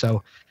for me.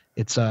 So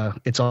it's all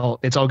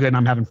good, and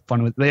I'm having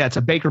fun with it. But yeah, it's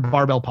a Baker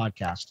Barbell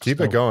podcast.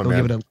 Keep it going,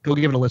 man. Go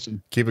give it a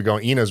listen. Keep it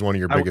going. Ina's one of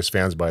your biggest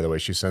fans, by the way.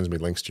 She sends me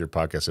links to your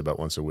podcast about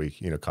once a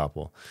week.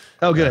 Koppel.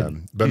 Oh,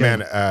 good. But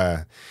man,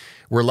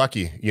 we're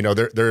lucky.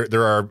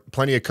 There are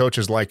plenty of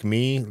coaches like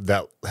me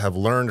that have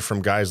learned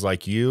from guys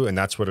like you, and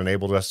that's what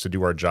enabled us to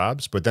do our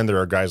jobs. But then there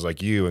are guys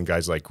like you and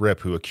guys like Rip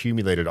who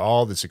accumulated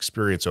all this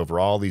experience over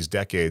all these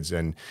decades.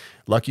 And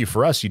lucky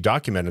for us, you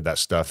documented that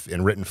stuff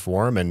in written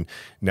form, and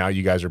now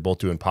you guys are both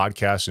doing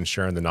podcasts and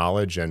sharing the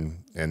knowledge, and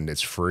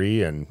it's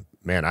free. And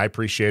man, I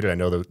appreciate it. I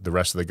know the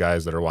rest of the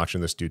guys that are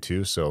watching this do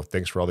too. So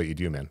thanks for all that you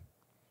do, man.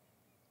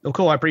 Oh,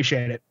 cool. I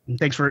appreciate it. And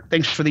thanks for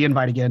the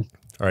invite again.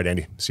 All right,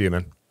 Andy. See you,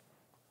 man.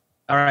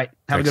 All right.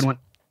 Have a good one.